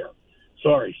get there.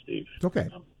 Sorry, Steve. It's okay.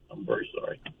 I'm very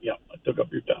sorry. Yeah, I took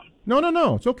up your time.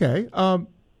 No. It's okay.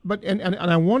 But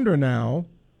I wonder now,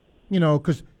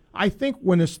 because I think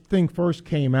when this thing first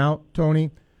came out,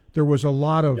 Tony, there was a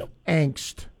lot of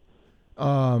angst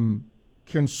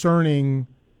concerning,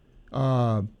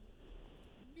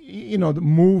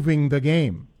 moving the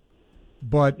game.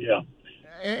 But yeah,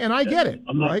 and I get it,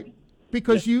 right?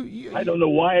 Because you I don't know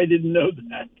why I didn't know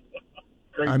that.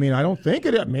 I mean, I don't think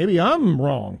it. Maybe I'm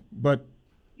wrong, but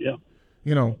yeah,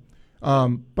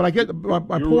 but I get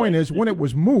my point is when it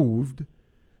was moved,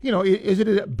 is it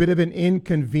a bit of an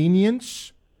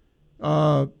inconvenience,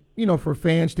 for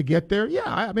fans to get there? Yeah,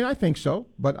 I mean, I think so.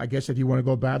 But I guess if you want to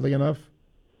go badly enough,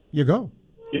 you go.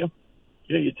 Yeah,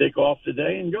 you take off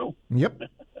today and go. Yep.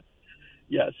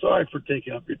 Yeah, sorry for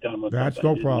taking up your time. That's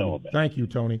no problem. Thank you,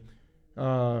 Tony.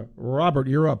 Robert,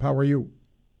 you're up. How are you?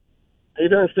 How you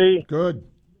doing, Steve? Good.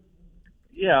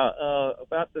 Yeah,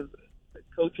 about the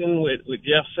coaching with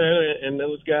Jeff Saturday and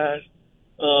those guys.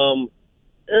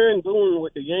 Aaron Boone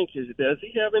with the Yankees, does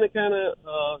he have any kind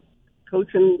of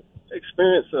coaching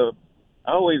experience?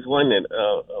 I always wondered.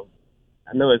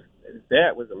 I know his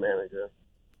dad was a manager.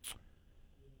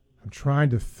 I'm trying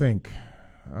to think.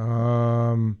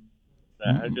 I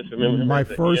just remember my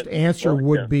first answer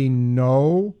would be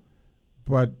no,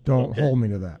 but don't hold me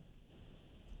to that.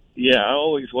 Yeah, I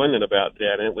always wondered about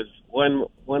that, and it was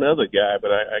one other guy,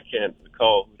 but I can't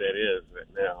recall who that is right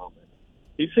now. But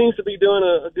he seems to be doing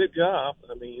a good job.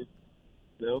 I mean,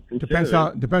 depends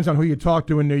on who you talk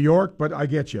to in New York, but I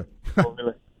get you. Oh,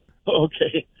 really?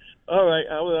 Okay, all right.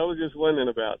 I was just wondering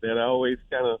about that. I always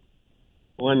kind of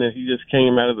wondered. He just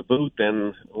came out of the booth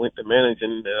and went to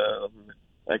managing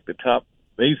like the top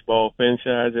baseball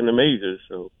franchise in the majors.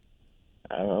 So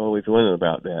I always wondered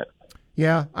about that.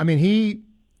 Yeah, I mean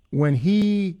when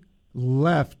he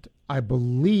left, I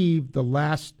believe the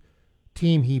last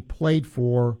team he played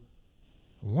for,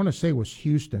 I want to say was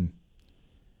Houston.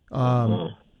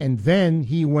 And then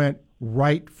he went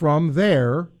right from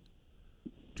there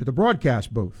to the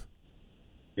broadcast booth.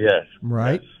 Yes.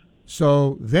 Right? Yes.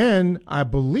 So then, I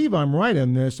believe I'm right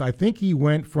in this, I think he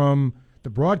went from the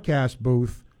broadcast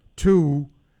booth to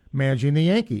managing the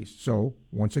Yankees. So,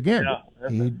 once again,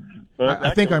 I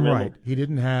think I'm right. He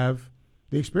didn't have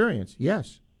the experience.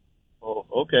 Yes. Oh,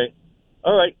 okay.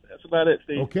 All right. That's about it,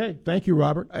 Steve. Okay. Thank you,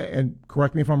 Robert. And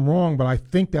correct me if I'm wrong, but I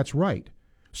think that's right.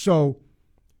 So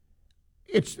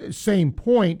it's the same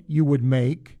point you would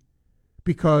make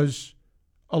because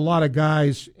a lot of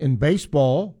guys in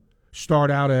baseball start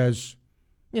out as,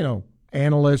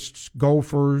 analysts,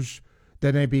 gophers,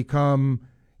 then they become,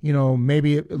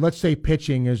 maybe let's say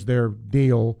pitching is their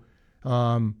deal.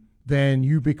 Then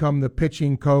you become the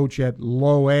pitching coach at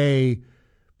low A,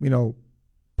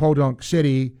 Podunk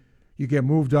City. You get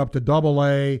moved up to Double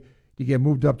A. You get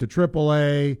moved up to Triple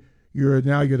A. You're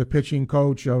the pitching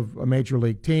coach of a major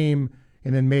league team,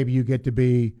 and then maybe you get to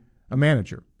be a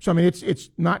manager. So I mean, it's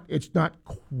not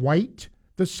quite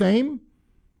the same,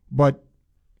 but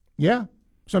yeah.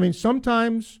 So I mean,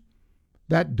 sometimes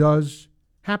that does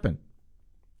happen,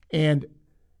 and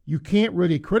you can't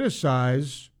really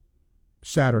criticize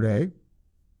Saturday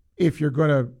if you're going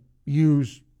to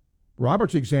use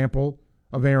Robert's example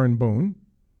of Aaron Boone,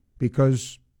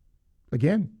 because,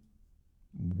 again,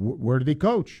 where did he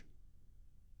coach?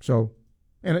 So,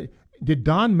 and did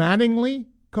Don Mattingly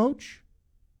coach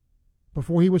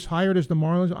before he was hired as the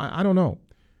Marlins? I don't know.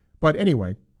 But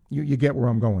anyway, you get where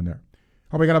I'm going there.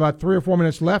 We got about 3 or 4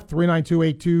 minutes left,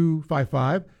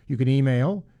 392-8255. You can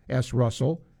email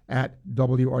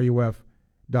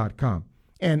srussell@wruf.com.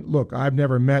 And look, I've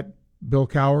never met Bill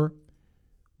Cowher,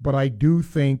 but I do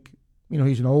think,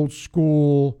 he's an old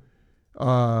school,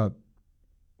 guys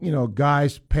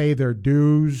pay their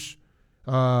dues,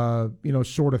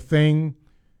 sort of thing.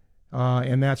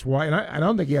 And that's why, and I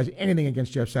don't think he has anything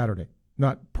against Jeff Saturday,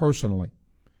 not personally.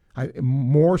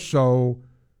 More so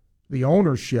the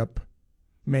ownership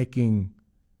making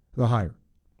the hire.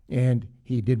 And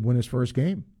he did win his first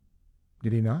game,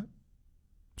 did he not?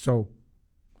 So,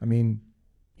 I mean,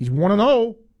 he's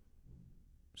 1-0.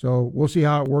 So we'll see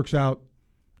how it works out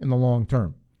in the long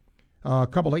term. A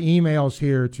couple of emails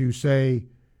here to say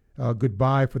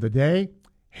goodbye for the day.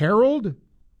 Harold,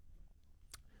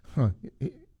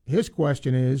 his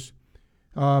question is,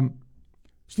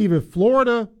 Steve, if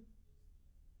Florida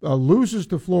loses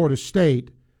to Florida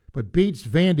State but beats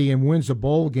Vandy and wins a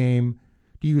bowl game,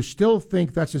 do you still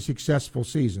think that's a successful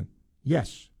season?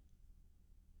 Yes.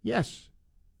 Yes.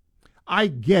 I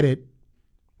get it,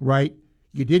 right?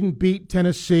 You didn't beat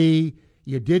Tennessee,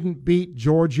 you didn't beat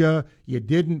Georgia, you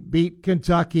didn't beat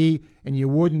Kentucky, and you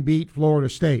wouldn't beat Florida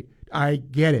State. I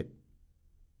get it.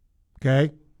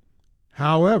 Okay?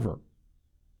 However,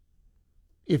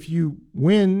 if you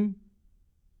win,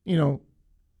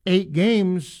 8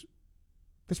 games,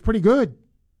 that's pretty good.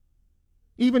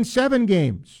 Even 7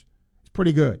 games, it's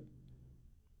pretty good.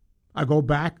 I go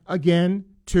back again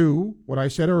to what I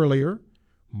said earlier.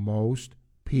 Most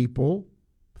people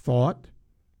thought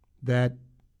that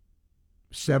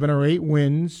 7 or 8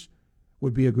 wins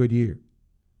would be a good year.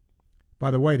 By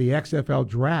the way, the XFL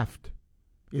draft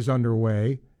is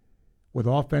underway with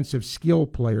offensive skill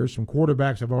players. Some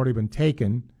quarterbacks have already been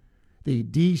taken. The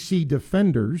DC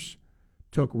Defenders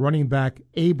took running back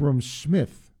Abram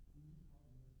Smith.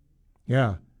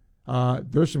 Yeah.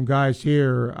 There's some guys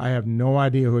here. I have no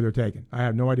idea who they're taking. I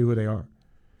have no idea who they are.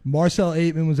 Marcel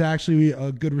Aitman was actually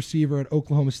a good receiver at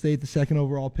Oklahoma State, the second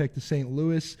overall pick to St.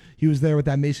 Louis. He was there with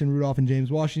that Mason Rudolph and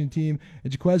James Washington team.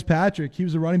 And Jaquez Patrick, he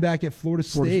was a running back at Florida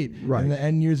State in the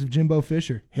end years of Jimbo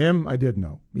Fisher. Him, I did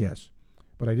know, yes.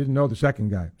 But I didn't know the second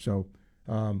guy. So,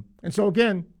 and so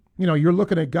again, you know, you're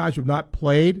looking at guys who've not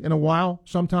played in a while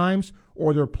sometimes,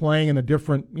 or they're playing in a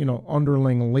different, you know,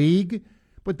 underling league.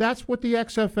 But that's what the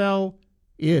XFL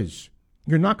is.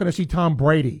 You're not going to see Tom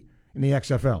Brady in the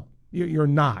XFL. You're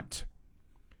not.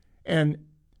 And,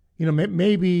 you know,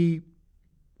 maybe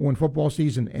when football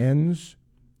season ends,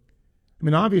 I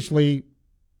mean, obviously,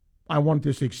 I want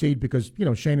to succeed because, you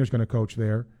know, Shaner's going to coach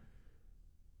there.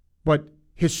 But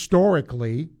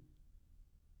historically,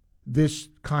 this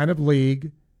kind of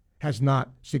league has not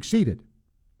succeeded.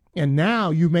 And now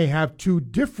you may have two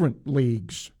different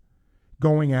leagues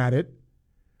going at it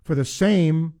for the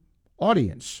same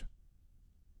audience.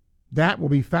 That will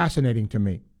be fascinating to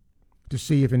me, to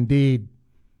see if indeed,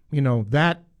 you know,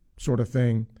 that sort of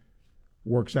thing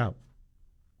works out.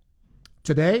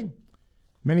 Today,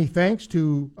 many thanks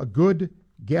to a good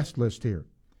guest list here.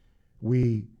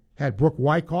 We had Brooke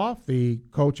Wyckoff, the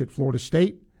coach at Florida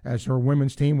State, as her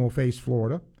women's team will face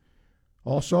Florida.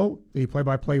 Also, the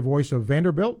play-by-play voice of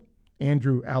Vanderbilt,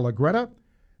 Andrew Allegretta,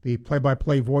 the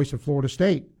play-by-play voice of Florida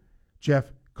State, Jeff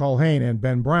Culhane, and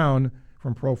Ben Brown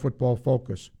from Pro Football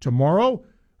Focus. Tomorrow,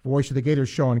 voice of the Gators,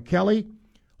 Sean Kelly.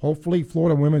 Hopefully,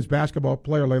 Florida women's basketball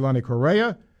player Leilani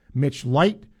Correa. Mitch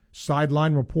Light,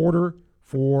 sideline reporter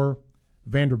for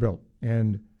Vanderbilt.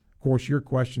 And, of course, your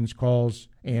questions, calls,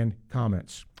 and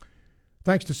comments.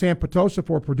 Thanks to Sam Potosa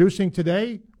for producing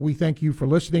today. We thank you for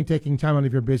listening, taking time out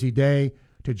of your busy day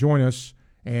to join us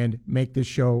and make this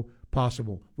show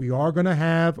possible. We are going to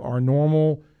have our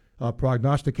normal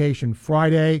prognostication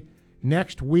Friday.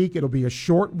 Next week, it'll be a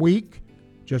short week,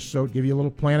 just so to give you a little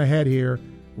plan ahead here.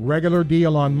 Regular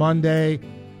deal on Monday,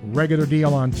 regular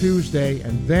deal on Tuesday,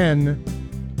 and then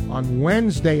on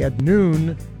Wednesday at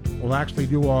noon, we'll actually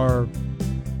do our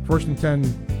 1st and 10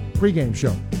 pregame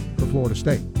show for Florida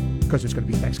State, because it's going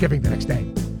to be Thanksgiving the next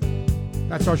day.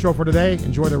 That's our show for today.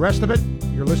 Enjoy the rest of it.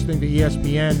 You're listening to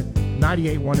ESPN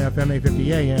 98.1 FM,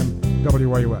 850 AM,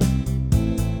 WRUF.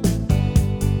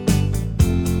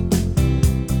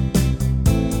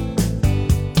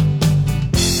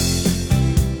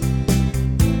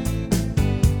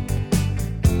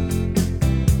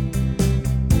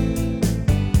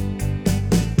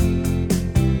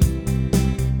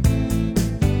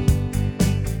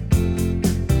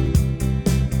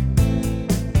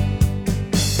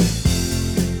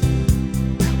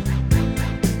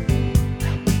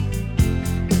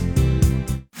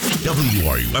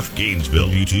 WRUF Gainesville,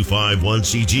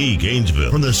 U251CG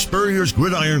Gainesville, from the Spurrier's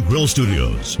Gridiron Grill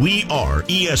Studios. We are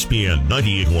ESPN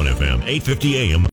 98.1 FM, 850 AM.